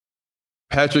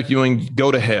 Patrick Ewing,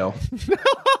 go to hell.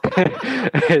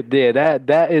 Yeah,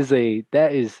 that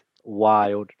is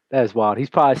wild. That is wild. He's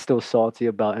probably still salty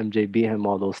about MJ beating him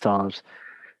all those times.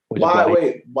 Why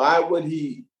would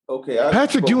he? Okay,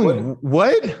 Patrick Ewing,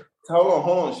 what?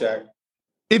 Hold on, Shaq.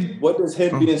 What does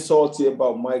him being salty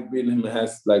about Mike beating him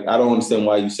has like? I don't understand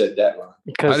why you said that line.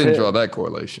 I didn't draw that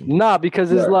correlation. Nah,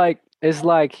 because it's like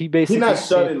he basically he's not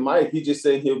shutting Mike. He just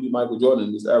saying he'll be Michael Jordan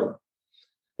in this era.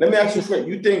 Let me ask you, Fred.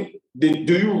 You think? Do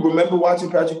you remember watching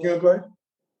Patrick Ewing play?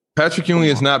 Patrick Ewing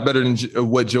is not better than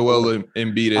what Joel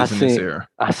Embiid is in this era.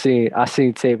 I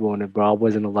seen tape on it, bro. I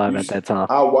wasn't alive at that time.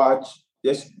 I watched.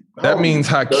 Yes. That means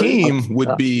Hakeem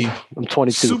would be. I'm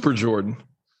 22. Super Jordan.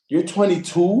 You're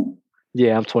 22.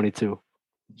 Yeah, I'm 22.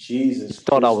 Jesus.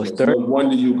 Thought I was 30. No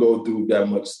wonder you go through that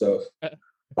much stuff.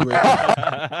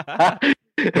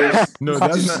 No,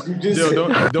 that's not.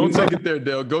 Dale, don't take it there,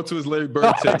 Dale. Go to his Larry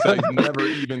Bird takes. I've never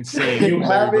even seen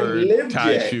Larry Bird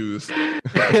tie shoes. You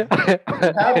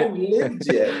haven't lived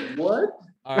yet. What?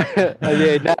 All right.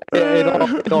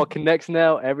 It all connects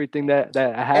now. Everything that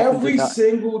happens. Every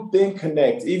single thing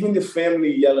connects. Even the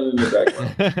family yelling in the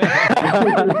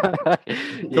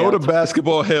background. Go to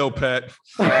basketball hell, Pat.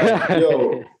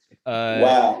 Yo.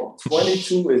 Wow,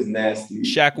 22 is nasty.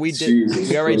 Shaq, we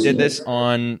already did this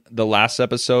on the last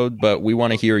episode, but we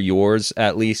want to hear yours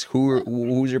at least.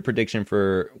 Who's your prediction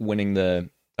for winning the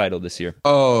title this year?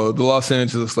 Oh, the Los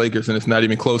Angeles Lakers, and it's not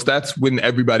even close. That's when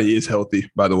everybody is healthy,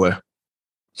 by the way.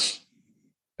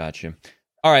 Gotcha.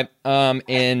 All right.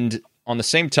 And on the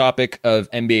same topic of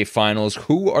NBA Finals,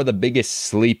 who are the biggest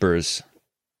sleepers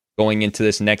going into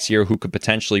this next year who could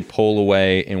potentially pull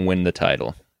away and win the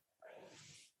title?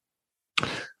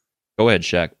 Go ahead,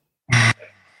 Shaq.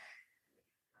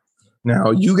 Now,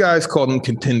 you guys call them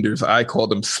contenders. I call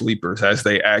them sleepers, as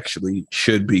they actually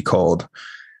should be called.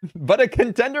 But a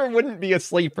contender wouldn't be a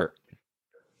sleeper.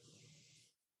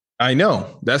 I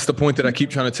know. That's the point that I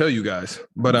keep trying to tell you guys.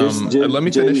 But let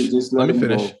me finish.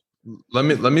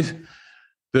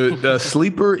 The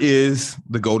sleeper is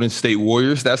the Golden State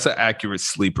Warriors. That's an accurate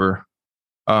sleeper.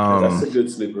 That's a good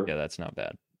sleeper. Yeah, that's not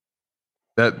bad.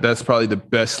 That's probably the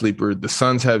best sleeper. The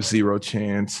Suns have zero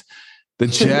chance. The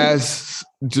Jazz,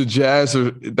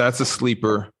 that's a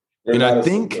sleeper. And I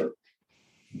think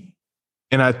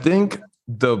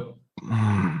those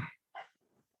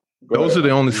are the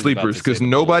only sleepers because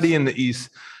nobody in the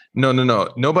East No.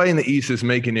 Nobody in the East is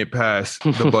making it past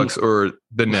the Bucks or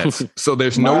the Nets. So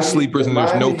there's no sleepers and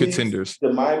there's no contenders.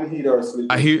 The Miami Heat are sleepers.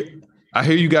 I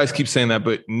hear you guys keep saying that,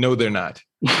 but no, they're not.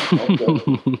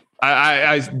 Okay.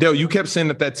 Dale, you kept saying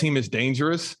that team is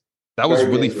dangerous. That was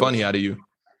really funny out of you.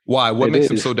 Why? What makes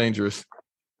them so dangerous?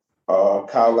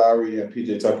 Kyle Lowry and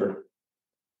PJ Tucker.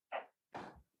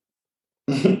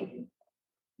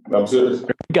 I'm serious.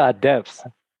 We got depth.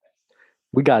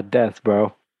 We got depth,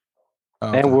 bro.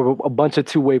 Okay. And we're a bunch of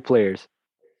two-way players.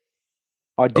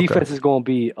 Our defense is going to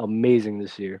be amazing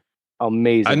this year.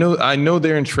 Amazing. I know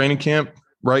they're in training camp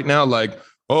right now. Like,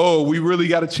 oh, we really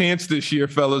got a chance this year,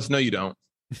 fellas. No, you don't.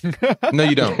 No,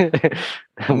 you don't.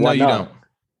 No, you don't.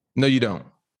 No, you don't.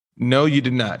 No, you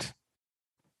did not.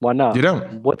 Why not? You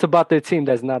don't. What's about their team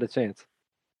that's not a chance?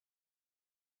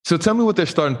 So tell me what their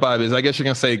starting five is. I guess you're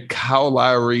going to say Kyle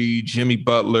Lowry, Jimmy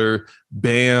Butler,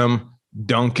 Bam,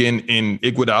 Duncan, and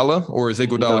Iguodala? Or is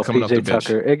Iguodala coming off the bench?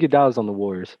 Tucker. Iguodala's on the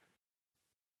Warriors.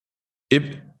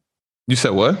 You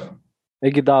said what?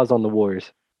 Iguodala's on the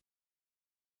Warriors.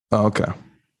 Oh, okay.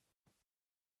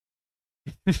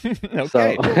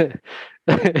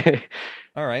 Okay.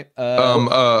 All right.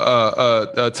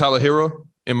 Tyler Hero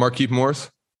and Markieff Morris.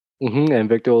 And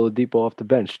Victor Oladipo off the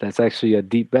bench. That's actually a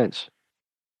deep bench.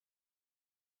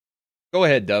 Go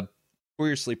ahead, Dub. Who are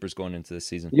your sleepers going into this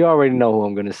season? You already know who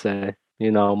I'm going to say.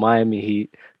 Miami Heat.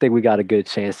 I think we got a good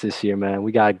chance this year, man.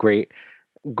 We got a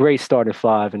great starting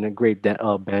five and a great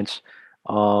bench.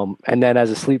 And then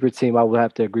as a sleeper team, I would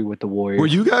have to agree with the Warriors. Were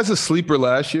you guys a sleeper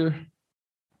last year?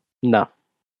 No.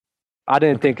 I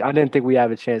didn't think we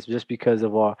have a chance just because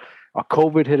of our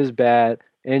COVID hit us bad,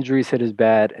 injuries hit us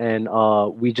bad, and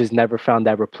we just never found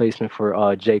that replacement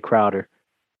for Jay Crowder.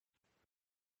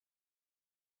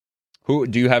 Who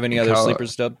do you have any other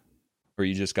sleepers, Dub? Or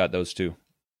you just got those two?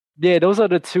 Yeah, those are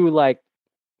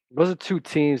two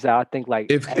teams that I think like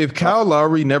if Kyle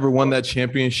Lowry never won that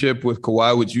championship with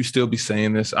Kawhi, would you still be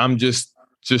saying this? I'm just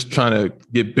trying to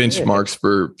get benchmarks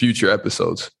for future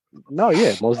episodes. No,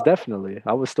 yeah, most definitely.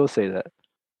 I would still say that.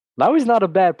 Lowry's not a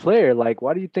bad player. Like,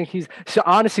 why do you think he's so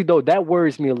honestly though, that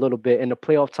worries me a little bit in the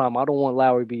playoff time. I don't want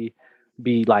Lowry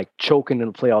be like choking in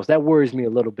the playoffs. That worries me a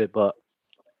little bit, but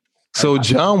so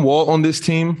John Wall on this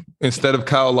team instead of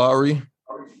Kyle Lowry.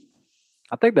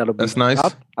 I think that's nice.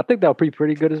 I think that'll be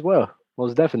pretty good as well.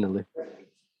 Most definitely.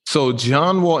 So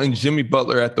John Wall and Jimmy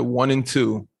Butler at the 1 and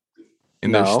 2,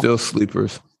 and they're still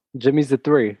sleepers. Jimmy's the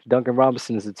 3. Duncan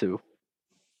Robinson is the 2.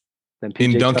 Then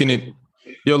PJ Duncan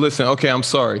listen. Okay, I'm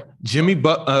sorry. Jimmy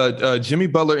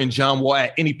Butler and John Wall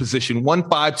at any position. 1,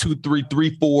 5, 2, 3,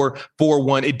 3, 4, 4,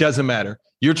 1. It doesn't matter.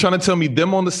 You're trying to tell me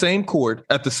them on the same court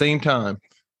at the same time.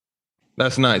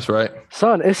 That's nice, right?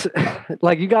 Son, it's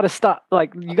like you got to stop.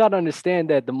 Like you got to understand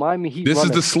that the Miami Heat. This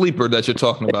is the sleeper that you're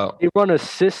talking about. They run a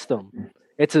system.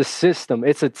 It's a system.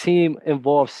 It's a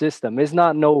team-involved system. It's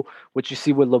not what you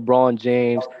see with LeBron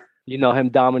James. Him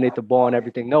dominate the ball and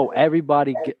everything. No,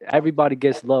 everybody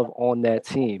gets love on that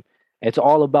team. It's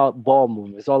all about ball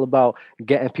movement. It's all about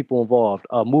getting people involved,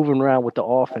 moving around with the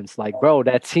offense. Like, bro,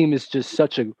 that team is just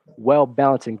such a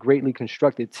well-balanced and greatly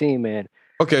constructed team, man.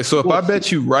 Okay, so if I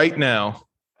bet you right now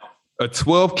a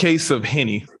 12 case of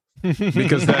Henny,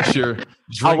 because that's your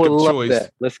drink of choice.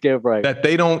 That. Let's get it right. That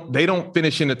they don't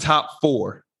finish in the top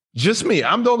 4. Just me.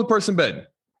 I'm the only person betting.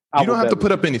 You don't have to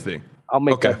put up anything. I'll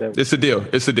make that bet. It's a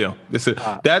deal.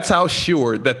 That's how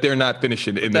sure that they're not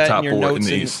finishing in the top 4 in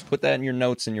the East. Put that in your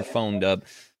notes in your phone, Dub.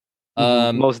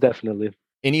 Most definitely.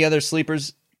 Any other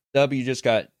sleepers, Dub? You just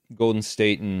got Golden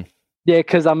State and. Yeah,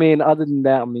 because other than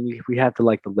that, we have the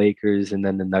Lakers and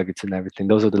then the Nuggets and everything.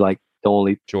 Those are the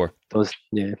only those.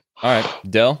 Yeah. All right,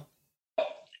 Del.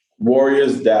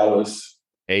 Warriors, Dallas.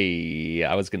 Hey,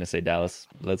 I was gonna say Dallas.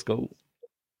 Let's go.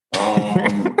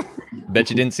 Bet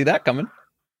you didn't see that coming.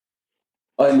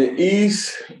 In the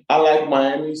East, I like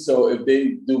Miami. So if they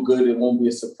do good, it won't be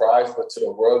a surprise. But to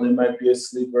the world, it might be a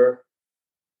sleeper.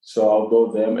 So I'll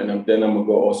go them, and then I'm gonna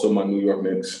go also my New York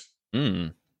Knicks.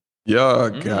 Yeah,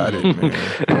 got it,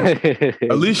 man.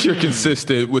 At least you're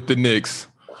consistent with the Knicks.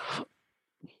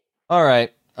 All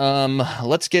right.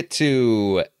 Let's get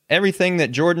to everything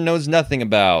that Jordan knows nothing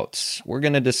about. We're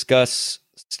going to discuss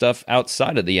stuff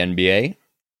outside of the NBA,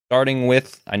 starting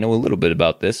with, I know a little bit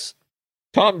about this.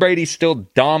 Tom Brady's still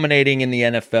dominating in the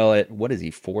NFL at, what is he,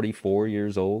 44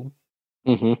 years old?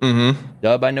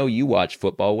 Dub, I know you watch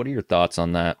football. What are your thoughts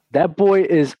on that? That boy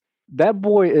is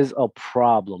a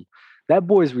problem. That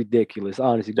boy is ridiculous,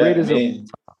 honestly. That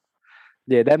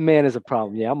man is a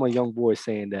problem. Yeah, I'm a young boy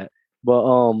saying that.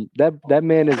 But that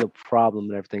man is a problem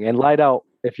and everything. And light out,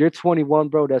 if you're 21,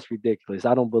 bro, that's ridiculous.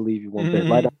 I don't believe you won't bet.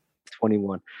 Light out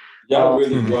 21. Y'all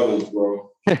really brothers, bro.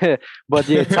 But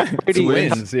yeah, Tom Brady,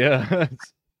 Twins, yeah.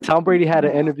 Tom Brady had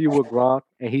an interview with Gronk,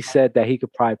 and he said that he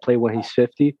could probably play when he's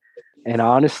 50. And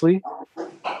honestly,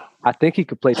 I think he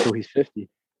could play till he's 50.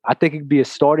 I think he could be a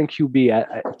starting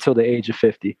QB till the age of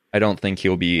 50. I don't think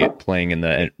he'll be playing in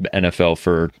the NFL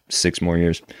for 6 more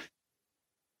years.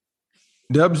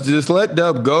 Dubs, just let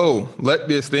Dub go. Let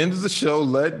this the end of the show.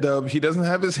 Let Dub. He doesn't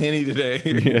have his Henny today.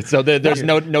 Yeah, so there's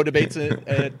no debates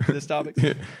at this topic.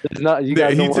 It's not. You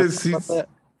guys don't want to talk about that?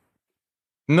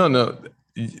 No.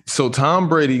 So Tom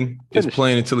Brady is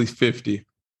playing until he's 50.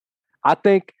 I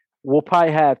think we'll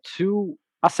probably have 1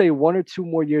 or 2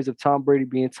 more years of Tom Brady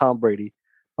being Tom Brady.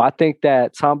 But I think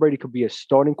that Tom Brady could be a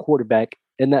starting quarterback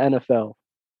in the NFL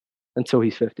until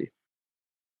he's 50.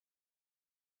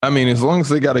 I mean, as long as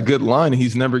they got a good line,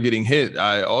 he's never getting hit.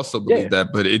 I also believe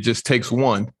that, but it just takes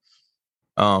one.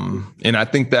 And I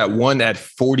think that one at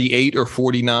 48 or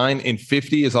 49 and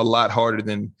 50 is a lot harder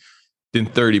than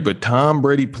 30. But Tom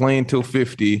Brady playing till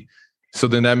 50, so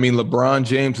then that means LeBron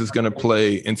James is going to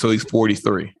play until he's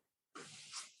 43.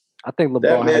 I think LeBron.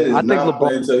 That man is not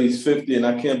playing until he's 50, and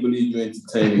I can't believe you're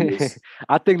entertaining this.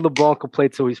 I think LeBron could play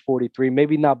till he's 43.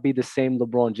 Maybe not be the same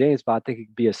LeBron James, but I think he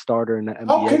could be a starter in the NBA.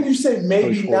 How can you say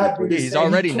maybe not be the same? He's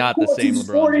already not the same LeBron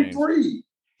 43. James.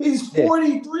 He's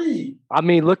 43. I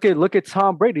mean, look at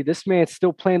Tom Brady. This man's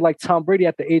still playing like Tom Brady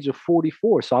at the age of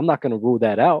 44. So I'm not going to rule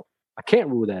that out. I can't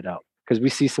rule that out because we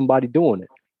see somebody doing it.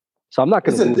 So I'm not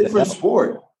going to rule that out. It's a different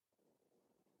sport.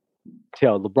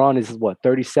 Yo, LeBron is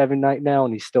 37 right now,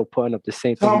 and he's still putting up the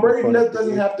same thing. Tom Brady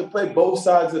doesn't have to play both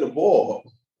sides of the ball.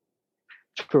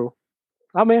 True.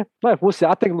 I mean, we'll see.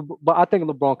 I think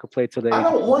LeBron could play till the. I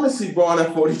don't want to see Braun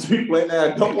at 43 play now. I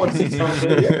don't want to see Tom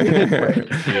Brady.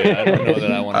 I don't know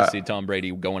that I want to see Tom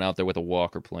Brady going out there with a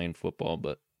walker playing football,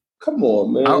 but come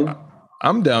on, man.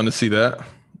 I'm down to see that.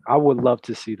 I would love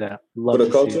to see that. For the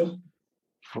culture?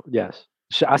 Yes.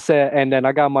 I said, and then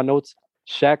I got my notes.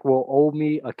 Shaq will owe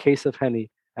me a case of Henny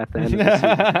at the end of the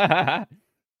season.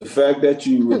 The fact that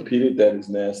you repeated that is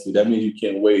nasty. That means you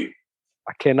can't wait.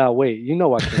 I cannot wait. You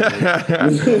know I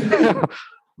can't wait.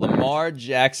 Lamar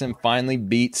Jackson finally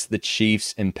beats the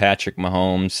Chiefs and Patrick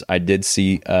Mahomes. I did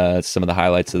see some of the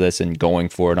highlights of this and going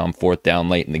for it on 4th down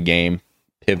late in the game.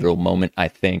 Pivotal moment, I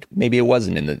think. Maybe it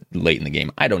wasn't late in the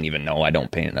game. I don't even know. I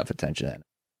don't pay enough attention to that.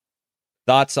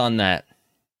 Thoughts on that?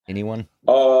 Anyone?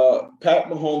 Pat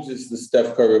Mahomes is the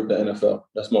Steph Curry of the NFL.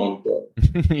 That's my own thought.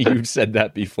 You've said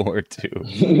that before too.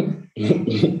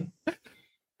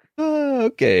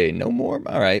 Okay, no more.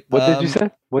 All right. What did you say?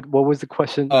 What was the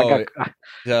question?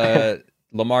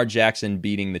 Lamar Jackson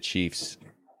beating the Chiefs.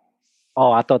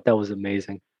 Oh, I thought that was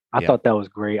amazing. I thought that was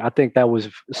great. I think that was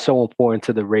so important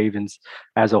to the Ravens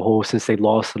as a whole since they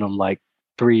lost to them like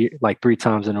three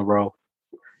times in a row.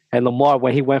 And Lamar,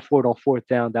 when he went for it on 4th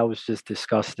down, that was just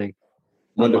disgusting.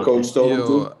 When the coach told him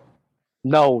to?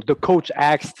 No, the coach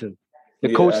asked him.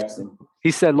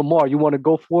 He said, Lamar, you want to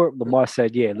go for it? Lamar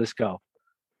said, yeah, let's go.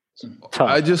 Tough.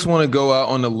 I just want to go out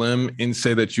on a limb and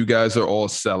say that you guys are all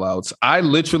sellouts. I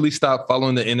literally stopped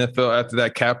following the NFL after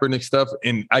that Kaepernick stuff,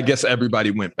 and I guess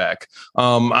everybody went back.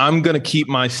 I'm going to keep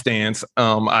my stance.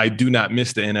 I do not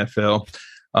miss the NFL.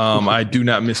 I do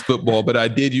not miss football, but I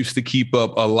did used to keep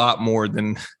up a lot more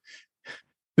than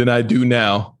I do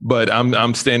now. But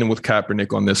I'm standing with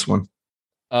Kaepernick on this one.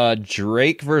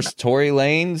 Drake versus Tory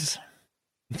Lanez.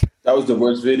 That was the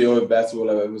worst video of basketball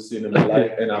I've ever seen in my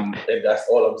life, and that's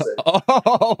all I'm saying.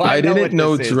 Oh, I didn't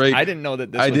know Drake. I didn't know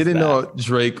that. I didn't know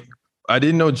Drake. I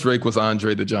didn't know Drake was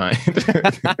Andre the Giant.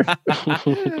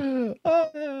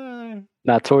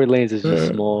 Nah, Tory Lanez is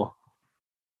just small.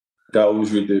 That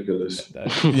was ridiculous.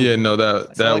 Yeah, no,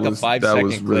 that like was a 5-second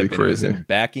was really clip, crazy. And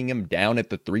backing him down at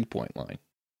the 3-point line.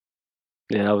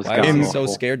 Yeah, that was. Why was he so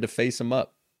scared to face him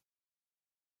up?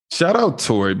 Shout out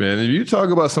Tory, man. If you talk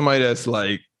about somebody that's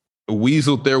like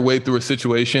weaseled their way through a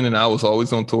situation, and I was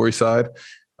always on Tory's side,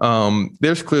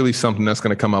 there's clearly something that's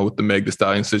going to come out with the Meg Thee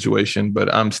Stallion situation,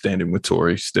 but I'm standing with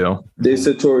Tory still. They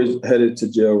said Tory's headed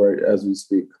to jail right as we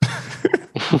speak.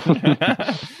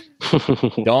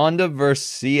 Donda versus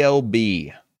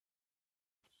CLB.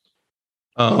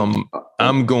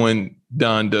 I'm going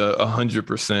Donda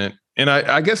 100%. And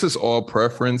I guess it's all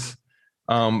preference.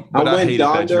 But I hated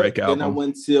Donda, that Drake album. Then I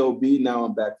went CLB. Now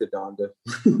I'm back to Donda.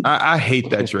 I hate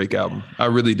that Drake album. I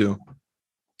really do.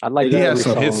 He has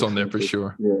some hits on there for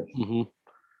sure. Yeah. Mm-hmm.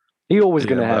 He always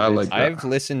gonna have. Like I've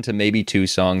listened to maybe 2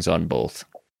 songs on both.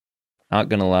 Not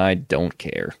gonna lie, don't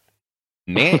care.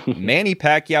 Manny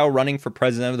Pacquiao running for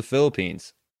president of the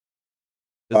Philippines.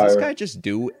 Does this guy just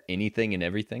do anything and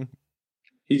everything?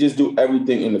 He just do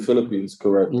everything in the Philippines,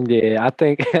 correct? Yeah, I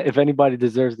think if anybody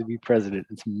deserves to be president,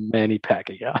 it's Manny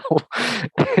Pacquiao.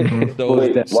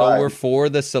 So we're for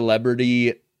the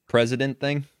celebrity president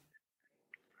thing?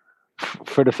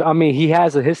 I mean, he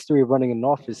has a history of running an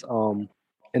office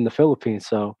in the Philippines,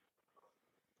 so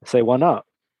I say why not?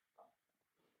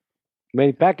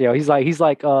 Manny Pacquiao, he's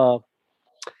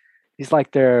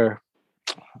like their,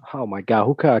 oh my God,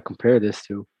 who can I compare this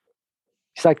to?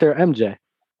 He's like their MJ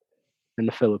in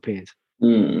the Philippines.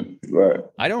 Right.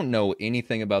 I don't know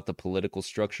anything about the political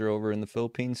structure over in the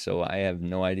Philippines, so I have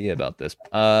no idea about this.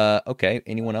 Okay,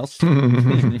 anyone else?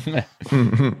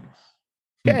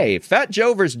 Okay, Fat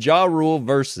Joe versus Ja Rule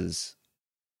versus.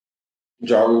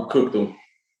 Ja Rule cooked him.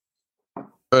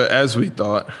 As we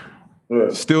thought.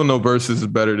 Right. Still no versus is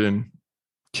better than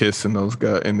Kiss and those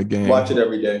guys in the game. Watch it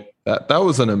every day. That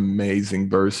was an amazing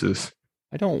versus.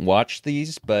 I don't watch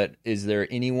these, but is there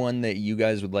anyone that you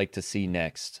guys would like to see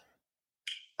next?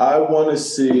 I want to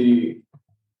see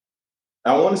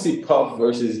Puff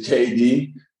versus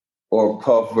JD or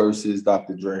Puff versus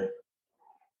Dr. Dre.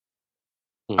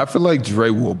 I feel like Dre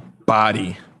will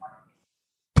body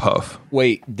Puff.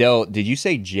 Wait, Del, did you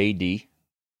say JD?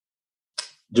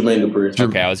 Jermaine Dupri.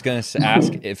 Okay, I was going to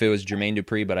ask if it was Jermaine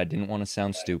Dupri, but I didn't want to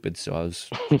sound stupid, so I was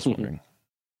just wondering.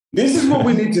 This is what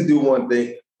we need to do one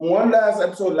thing. One last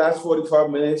episode, last 45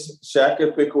 minutes. Shaq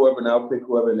can pick whoever, and I'll pick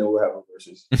whoever, and then we'll have a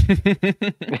versus.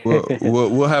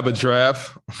 we'll have a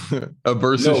draft, a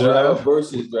versus draft. We'll have a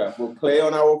versus draft. We'll play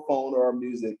on our phone or our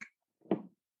music.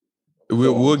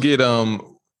 We'll get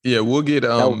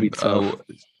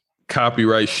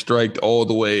copyright striked all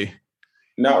the way.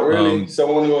 Not really.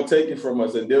 Someone will take it from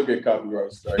us, and they'll get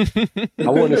copyright strike. I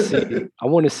want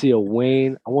to see a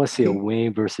Wayne. I want to see a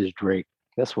Wayne versus Drake.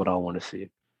 That's what I want to see.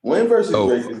 Wayne versus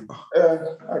Drake is,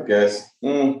 I guess.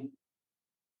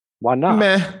 Why not?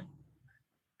 Meh.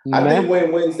 I think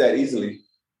Wayne wins that easily.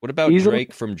 What about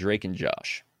Drake from Drake and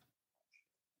Josh?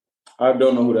 I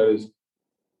don't know who that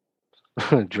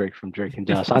is. Drake from Drake and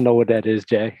Josh. I know what that is,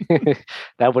 Jay.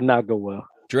 That would not go well.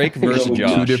 Drake versus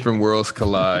Josh. Two different worlds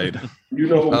collide. You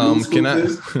know who Blue's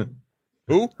Clues is?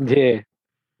 Who? Yeah.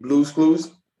 Blue's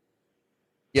Clues?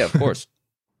 Yeah, of course.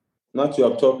 Not you.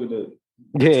 I'm talking to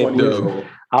 20 years old.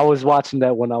 I was watching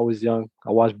that when I was young.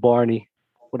 I watched Barney.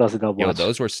 What else did I watch? Yo,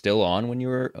 those were still on when you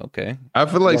were okay. I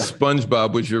feel like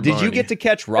SpongeBob was your. Did Barney. you get to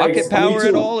catch Rocket Power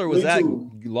at all, or was that too.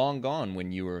 long gone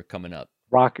when you were coming up?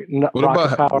 Rocket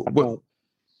Power.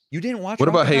 You didn't watch. What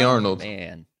about Rocket Hey Power? Arnold?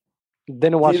 Man,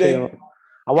 didn't watch Hey Arnold.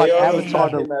 I watched Avatar.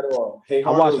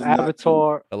 I watched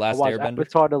Avatar. The Last Airbender.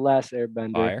 Avatar: The Last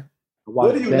Airbender. Fire.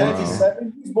 What are you?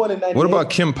 97? He was born in 98. What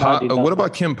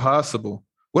about Kim Possible?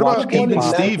 What about Even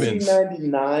Stevens?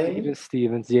 1999. Even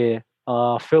Stevens, yeah.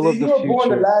 Phil of the You were Future. born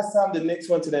the last time the Knicks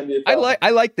went to the NBA. I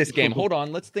like this game. Hold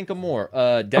on, let's think of more.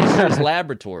 Dexter's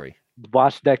Laboratory.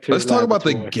 Watch Dexter's Let's talk about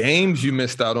Laboratory. the games you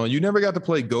missed out on. You never got to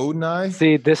play GoldenEye?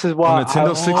 See, this is why On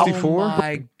Nintendo 64? Oh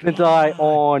my GoldenEye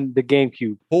on the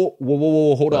GameCube.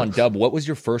 Whoa, hold on, Dub. What was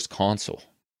your first console?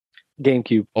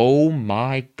 GameCube. Oh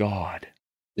my God.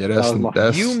 Yeah,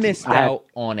 that's You missed out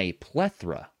on a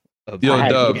plethora of Yo,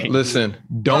 Dub, games. listen,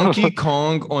 Donkey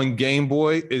Kong on Game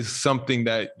Boy is something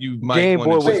that you might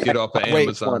want to just get off of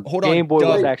Amazon. Hold on, Game Boy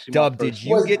was actually Dub, my did first.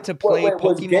 you get to play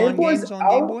Pokemon games on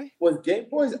Game Boy? Was Game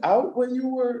Boys out when you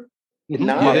were Mhm.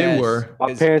 9? Yeah, they Yes, were.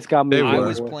 My parents got me. They I were.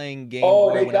 was playing Game Oh,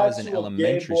 Boy they when I got was in you a Game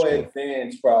elementary Boy school.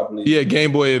 Advance, probably. Yeah,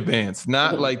 Game Boy Advance,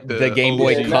 not like The Game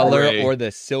Boy OG Color gray or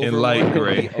the silver and light one,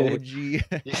 gray. the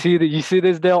OG. You see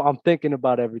this, Dale? I'm thinking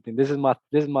about everything. This is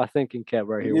my thinking cap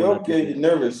right here. You're okay. You're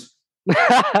nervous.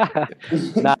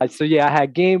 Nah, so yeah, I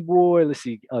had Game Boy. Let's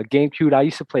see, GameCube. I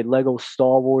used to play Lego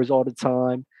Star Wars all the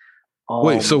time.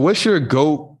 Wait, so what's your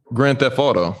GOAT Grand Theft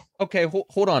Auto? Okay,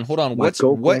 hold on. My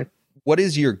GOAT What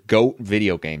is your GOAT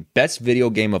video game? Best video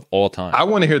game of all time? I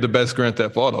want to hear the best Grand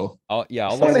Theft Auto. I'll I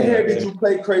want listen to to hear that. did you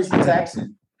play Crazy Taxi?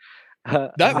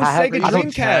 That was I Sega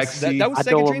haven't- Dreamcast. That was I Sega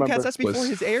don't Dreamcast. remember. That's before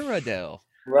his era, Dell.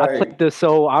 I Right. played this,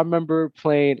 so I remember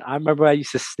playing. I remember I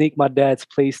used to sneak my dad's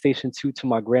PlayStation 2 to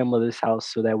my grandmother's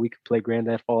house so that we could play Grand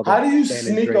Theft Auto. How do you San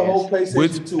sneak a Andreas. whole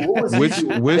PlayStation 2? What was Which he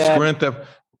doing? which Dad. Grand Theft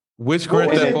What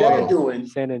Grand was Theft your dad Auto? doing?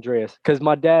 San Andreas? Because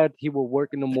my dad, he would work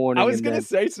in the morning. I was and gonna then-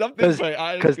 say something, 'cause- but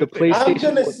I 'cause the I'm PlayStation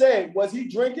gonna was- say, was he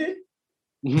drinking?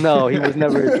 No, he was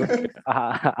never. A drinker.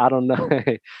 I don't know,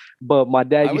 but my I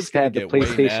dad was used to have the gonna get way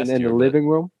PlayStation in nastier, the but- living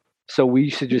room. So we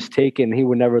used to just take it, and he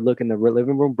would never look in the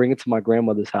living room. Bring it to my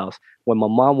grandmother's house when my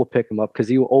mom would pick him up because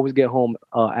he would always get home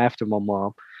after my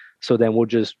mom. So then we'll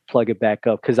just plug it back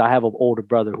up because I have an older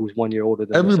brother who's 1 year older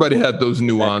than me. Everybody So had those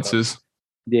nuances.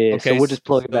 yeah, Okay, so we'll just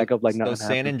plug it back up like so nothing San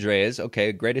happened. Andreas.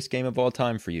 Okay, greatest game of all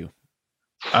time for you.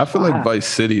 I feel like Vice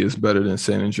City is better than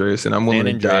San Andreas, and I'm willing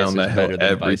to die on that hill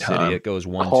every time. It goes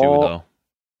 1-2 though.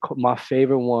 My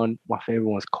favorite one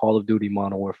is Call of Duty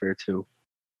Modern Warfare 2.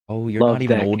 Oh, you're not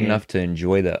even old enough to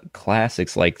enjoy the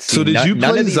classics. Like, see, so did you play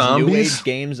none of these Zombies? New Age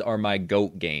games are my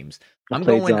GOAT games. I'm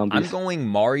going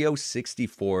Mario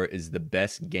 64 is the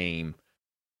best game.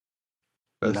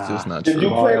 That's just not true. Did you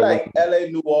play like LA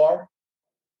Noire?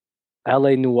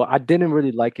 LA Noire. I didn't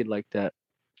really like it like that.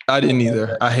 I didn't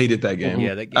either. I hated that game.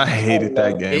 Yeah, that game. I hated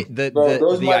that game.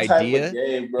 The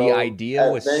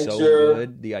idea was so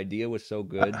good. The idea was so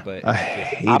good, but I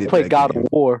hated that game. I played God of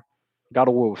War. God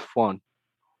of War was fun.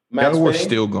 God of War's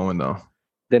still going though.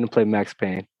 Didn't play Max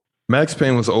Payne. Max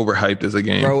Payne was overhyped as a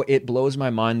game. Bro, it blows my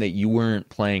mind that you weren't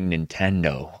playing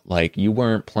Nintendo. Like, you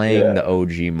weren't playing the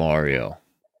OG Mario.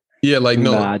 Yeah, like,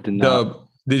 no. Nah, I did not.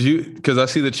 Did you? Because I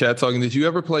see the chat talking. Did you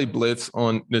ever play Blitz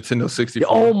on Nintendo 64?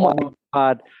 Oh my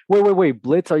God! Wait!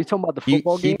 Blitz? Are you talking about the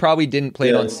football game? He probably didn't play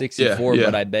it on 64,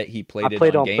 but I bet he played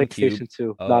it on GameCube. PlayStation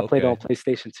 2. Oh, no, I played on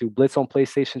PlayStation 2. Blitz on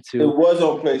PlayStation 2. It was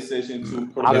on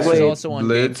PlayStation 2. I played also on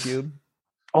Blitz. GameCube.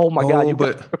 Oh my God! You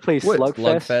ever played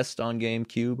Slugfest on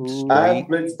GameCube? I have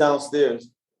Blitz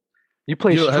downstairs. You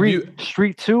play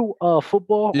Street 2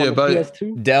 football on the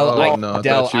PS2? Dell, I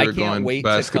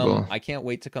can't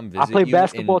wait to come visit. I play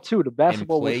basketball too. The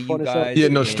basketball was fun as hell. Yeah,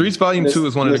 no, Streets Volume 2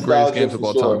 is one of the greatest games of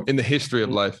all time in the history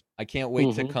of life. I can't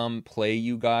wait to come play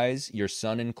you guys, your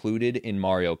son included, in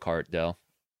Mario Kart, Dell.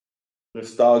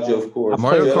 Nostalgia, of course.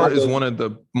 Mario Kart is one of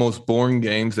the most boring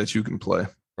games that you can play.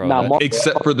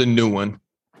 Except for the new one.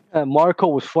 Mario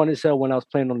Kart was fun as hell when I was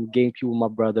playing on the GameCube with my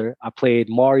brother. I played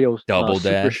Mario Double Super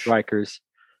Dash. Strikers.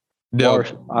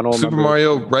 Super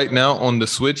Mario right now on the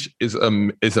Switch is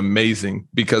amazing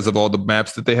because of all the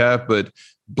maps that they have. But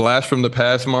Blast from the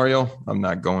Past Mario, I'm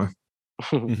not going.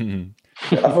 I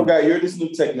forgot you're this new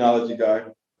technology guy.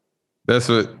 That's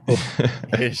what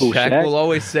Shaq will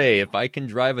always say. If I can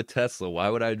drive a Tesla, why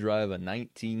would I drive a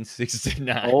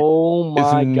 1969? Oh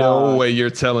my God! No way you're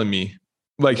telling me.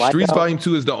 Like, Streets Volume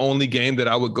 2 is the only game that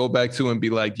I would go back to and be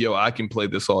like, yo, I can play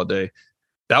this all day.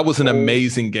 That was an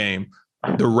amazing game.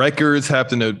 The records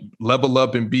having to level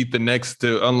up and beat the next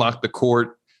to unlock the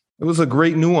court. It was a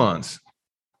great nuance.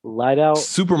 Light Out.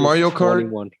 Super Mario Kart.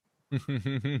 What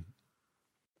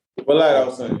Light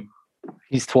Out saying?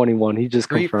 He's 21. He just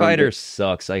Street Fighter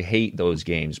sucks. I hate those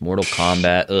games. Mortal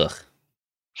Kombat. Ugh.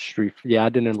 I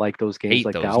didn't like those games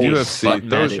like that.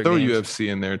 UFC. Throw UFC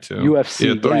in there too.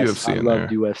 UFC. Yeah, throw UFC in there.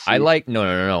 UFC. I like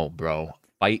no, bro.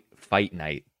 Fight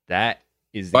Night. That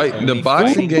is the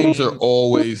boxing games are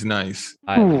always nice.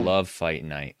 I love Fight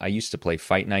Night. I used to play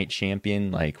Fight Night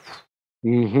Champion. Like,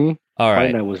 all right.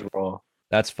 Fight Night was raw.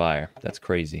 That's fire. That's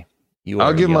crazy.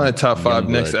 I'll give my top 5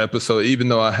 next episode, even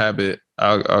though I have it.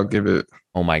 I'll give it.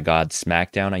 Oh my God,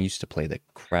 SmackDown! I used to play the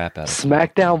crap out of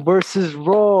SmackDown versus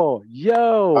Raw.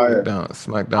 Yo,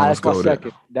 SmackDown was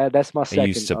goated. That's my second. I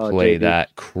used to play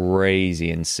that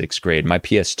crazy in 6th grade. My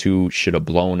PS2 should have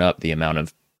blown up the amount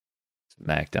of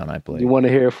SmackDown I played. You want to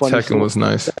hear a funny Tekken story? Was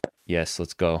nice. Yes,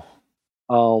 let's go.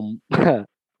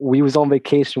 We was on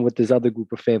vacation with this other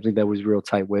group of family that was real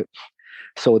tight with.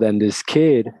 So then this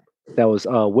kid that was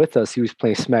with us, he was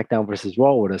playing SmackDown versus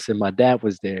Raw with us, and my dad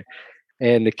was there.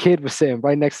 And the kid was sitting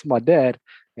right next to my dad,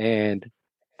 and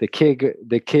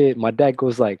my dad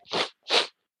goes like,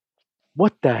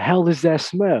 "What the hell is that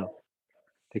smell?"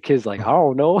 The kid's like, "I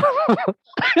don't know."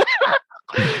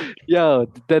 Yo,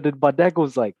 then my dad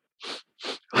goes like,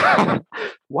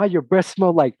 "Why your breath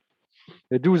smell like?"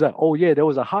 The dude's like, "Oh yeah, there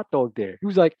was a hot dog there." He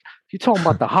was like, "You talking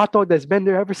about the hot dog that's been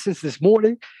there ever since this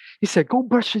morning?" He said, Go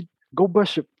brush your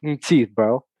teeth,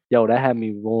 bro." Yo, that had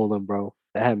me rolling, bro.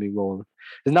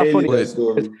 It's not funny.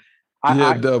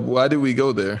 Why did we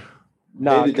go there?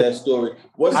 Nah, hated that story.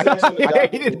 What's next on the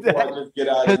hated that. Get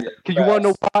out of here. Cause you want to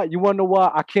know why? You want to know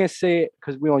why? I can't say it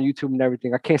because we're on YouTube and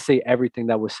everything. I can't say everything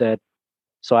that was said.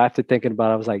 So after thinking about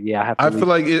it, I was like, yeah, I have to. I feel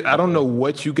like I don't know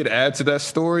what you could add to that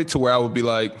story to where I would be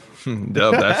like,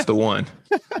 Dub, that's the one.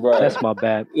 Right. That's my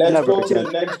bad. Let's go to the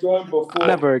next one before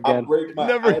Never again. I break my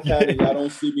iPad and y'all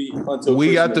don't see me until we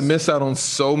Christmas. got to miss out on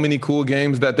so many cool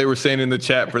games that they were saying in the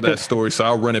chat for that story. So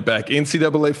I'll run it back.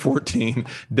 NCAA 14,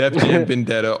 Def Jam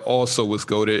Vendetta also was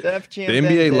goated. Def Jam the NBA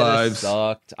Vendetta Lives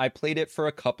sucked. I played it for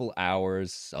a couple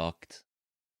hours. Sucked.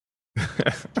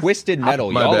 Twisted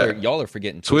Metal. Y'all are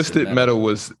forgetting Twisted Metal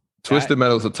was. Twisted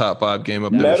Metal is a top 5 game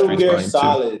up there. Metal Gear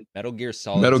Solid. Metal Gear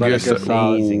Solid. Metal Gear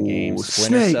Solid. Amazing games.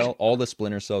 Splinter Snake. Cell. All the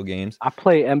Splinter Cell games. I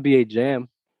play NBA Jam.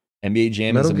 NBA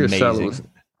Jam Metal is Gear amazing. Solid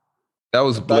that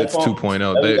was Blitz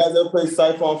 2.0. Have you guys ever played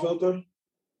Siphon Filter?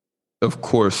 Of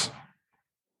course.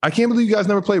 I can't believe you guys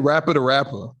never played Rapper to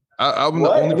Rapper. I'm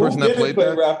the only person that played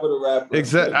that. Rapper to Rapper?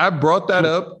 Exactly. I brought that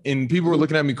up, and people were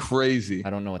looking at me crazy. I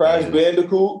don't know what Crash that is.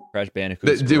 Bandicoot. Crash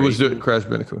Bandicoot. It was Crash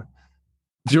Bandicoot.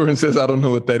 Jordan says, "I don't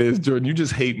know what that is." Jordan, you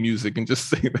just hate music and just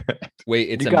say that. Wait,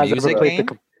 it's a music game.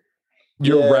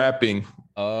 You're rapping.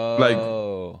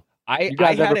 Oh, I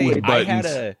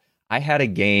had a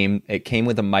game. It came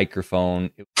with a microphone.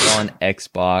 It was on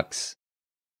Xbox,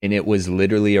 and it was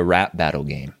literally a rap battle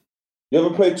game. You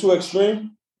ever played 2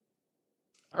 Extreme?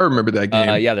 I remember that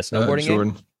game. Yeah, the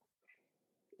snowboarding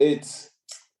game.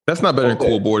 That's not better than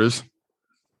Cool Borders.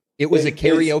 It was a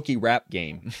karaoke rap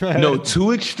game. No,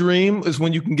 2 Extreme is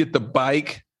when you can get the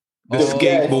bike, the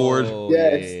skateboard,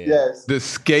 yes, the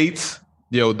skates.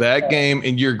 Yo, that game,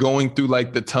 and you're going through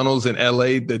like the tunnels in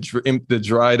LA, the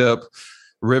dried up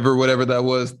river, whatever that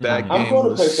was. That game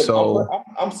was so.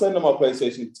 I'm sending my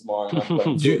PlayStation tomorrow.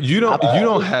 You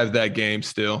don't have that game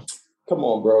still. Come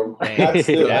on, bro.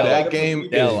 That game.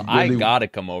 Dell, I gotta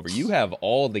come over. You have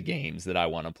all the games that I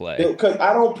want to play. Because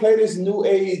I don't play this new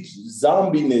age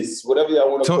zombiness, whatever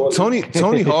y'all want to call it.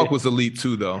 Tony Hawk was elite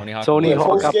too, though. Tony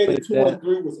Hawk. Pro Skater 2 and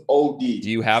 3 was OD. Do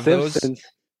you have those?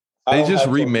 They just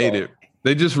remade it.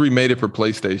 They just remade it for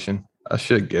PlayStation. I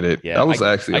should get it. Yeah, that was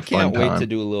actually a fun time. I can't wait to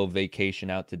do a little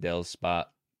vacation out to Dell's spot.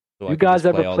 So you guys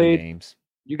ever played?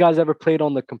 You guys ever played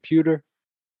on the computer,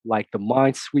 like the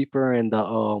Minesweeper and the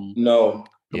No.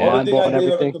 The only thing I and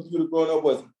did everything? on the computer growing up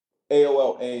was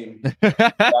AOL AIM.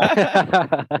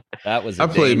 That was. I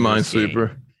played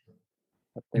Minesweeper.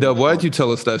 Del, why did you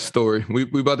tell us that story? We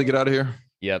about to get out of here.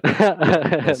 Yep.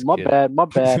 My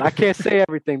bad. I can't say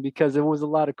everything because there was a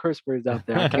lot of curse words out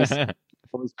there. I can't say.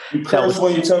 You curse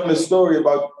when you tell me the story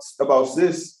about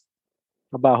Sis.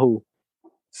 About who?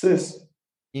 Sis.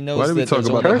 He knows Why did we talk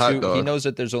about the hot dog? He knows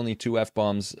that there's only 2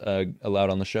 F-bombs allowed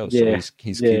on the show. So Yeah,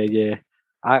 he's yeah.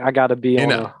 I gotta be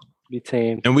be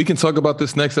tamed. And we can talk about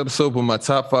this next episode. But my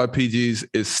top 5 PGs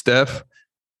is Steph,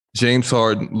 James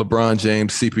Harden, LeBron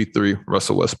James, CP3,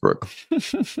 Russell Westbrook.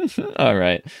 All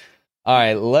right.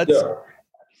 Let's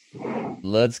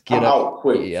get up.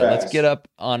 Let's get up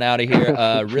on out of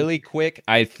here. Really quick,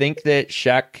 I think that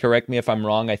Shaq, correct me if I'm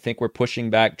wrong. I think we're pushing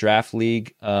back Draft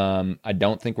League. I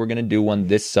don't think we're gonna do one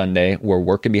this Sunday. We're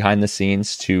working behind the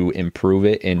scenes to improve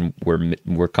it, and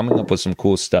we're coming up with some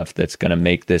cool stuff that's gonna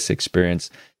make this experience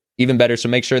even better. So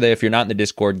make sure that if you're not in the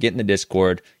Discord, get in the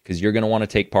Discord because you're gonna want to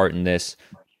take part in this.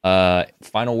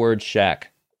 Final word, Shaq.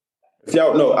 If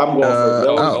y'all know, I'm going for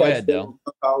Del. Go ahead, Del.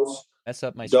 Mess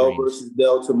up my Del screens. versus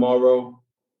Del tomorrow.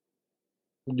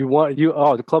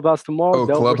 The clubhouse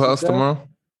tomorrow? Oh, clubhouse tomorrow?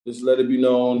 Just let it be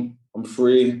known. I'm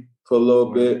free for a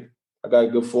little bit. I got a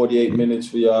good 48 minutes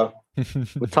for y'all.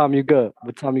 What time you go?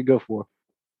 What time you go for?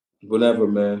 Whenever,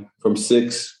 man. From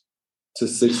 6 to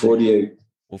 6:48.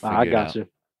 I got you.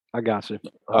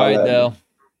 All right, Del.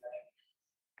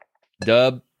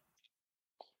 Dub.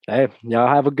 Hey, y'all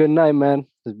have a good night, man.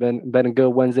 It's been a good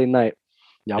Wednesday night.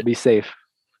 Y'all be safe.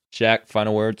 Shaq,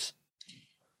 final words.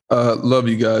 Love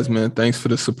you guys, man. Thanks for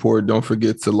the support. Don't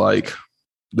forget to like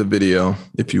the video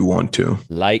if you want to.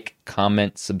 Like,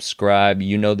 comment, subscribe.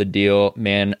 You know the deal,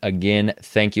 man. Again,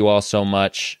 thank you all so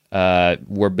much.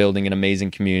 We're building an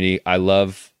amazing community. I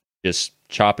love just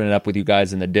chopping it up with you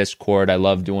guys in the Discord. I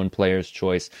love doing Player's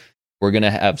Choice. We're going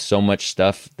to have so much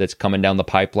stuff that's coming down the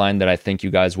pipeline that I think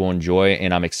you guys will enjoy,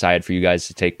 and I'm excited for you guys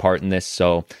to take part in this.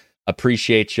 So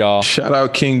appreciate y'all. Shout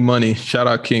out King Money.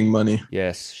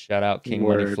 Yes, shout out King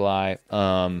Money Fly.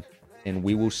 And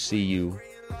we will see you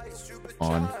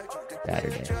on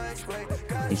Saturday.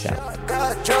 Peace out.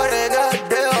 Got Jordan, got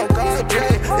Dale, got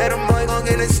Jay. Yeah, the money gon'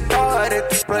 get it started.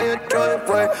 Play a joint,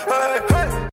 boy.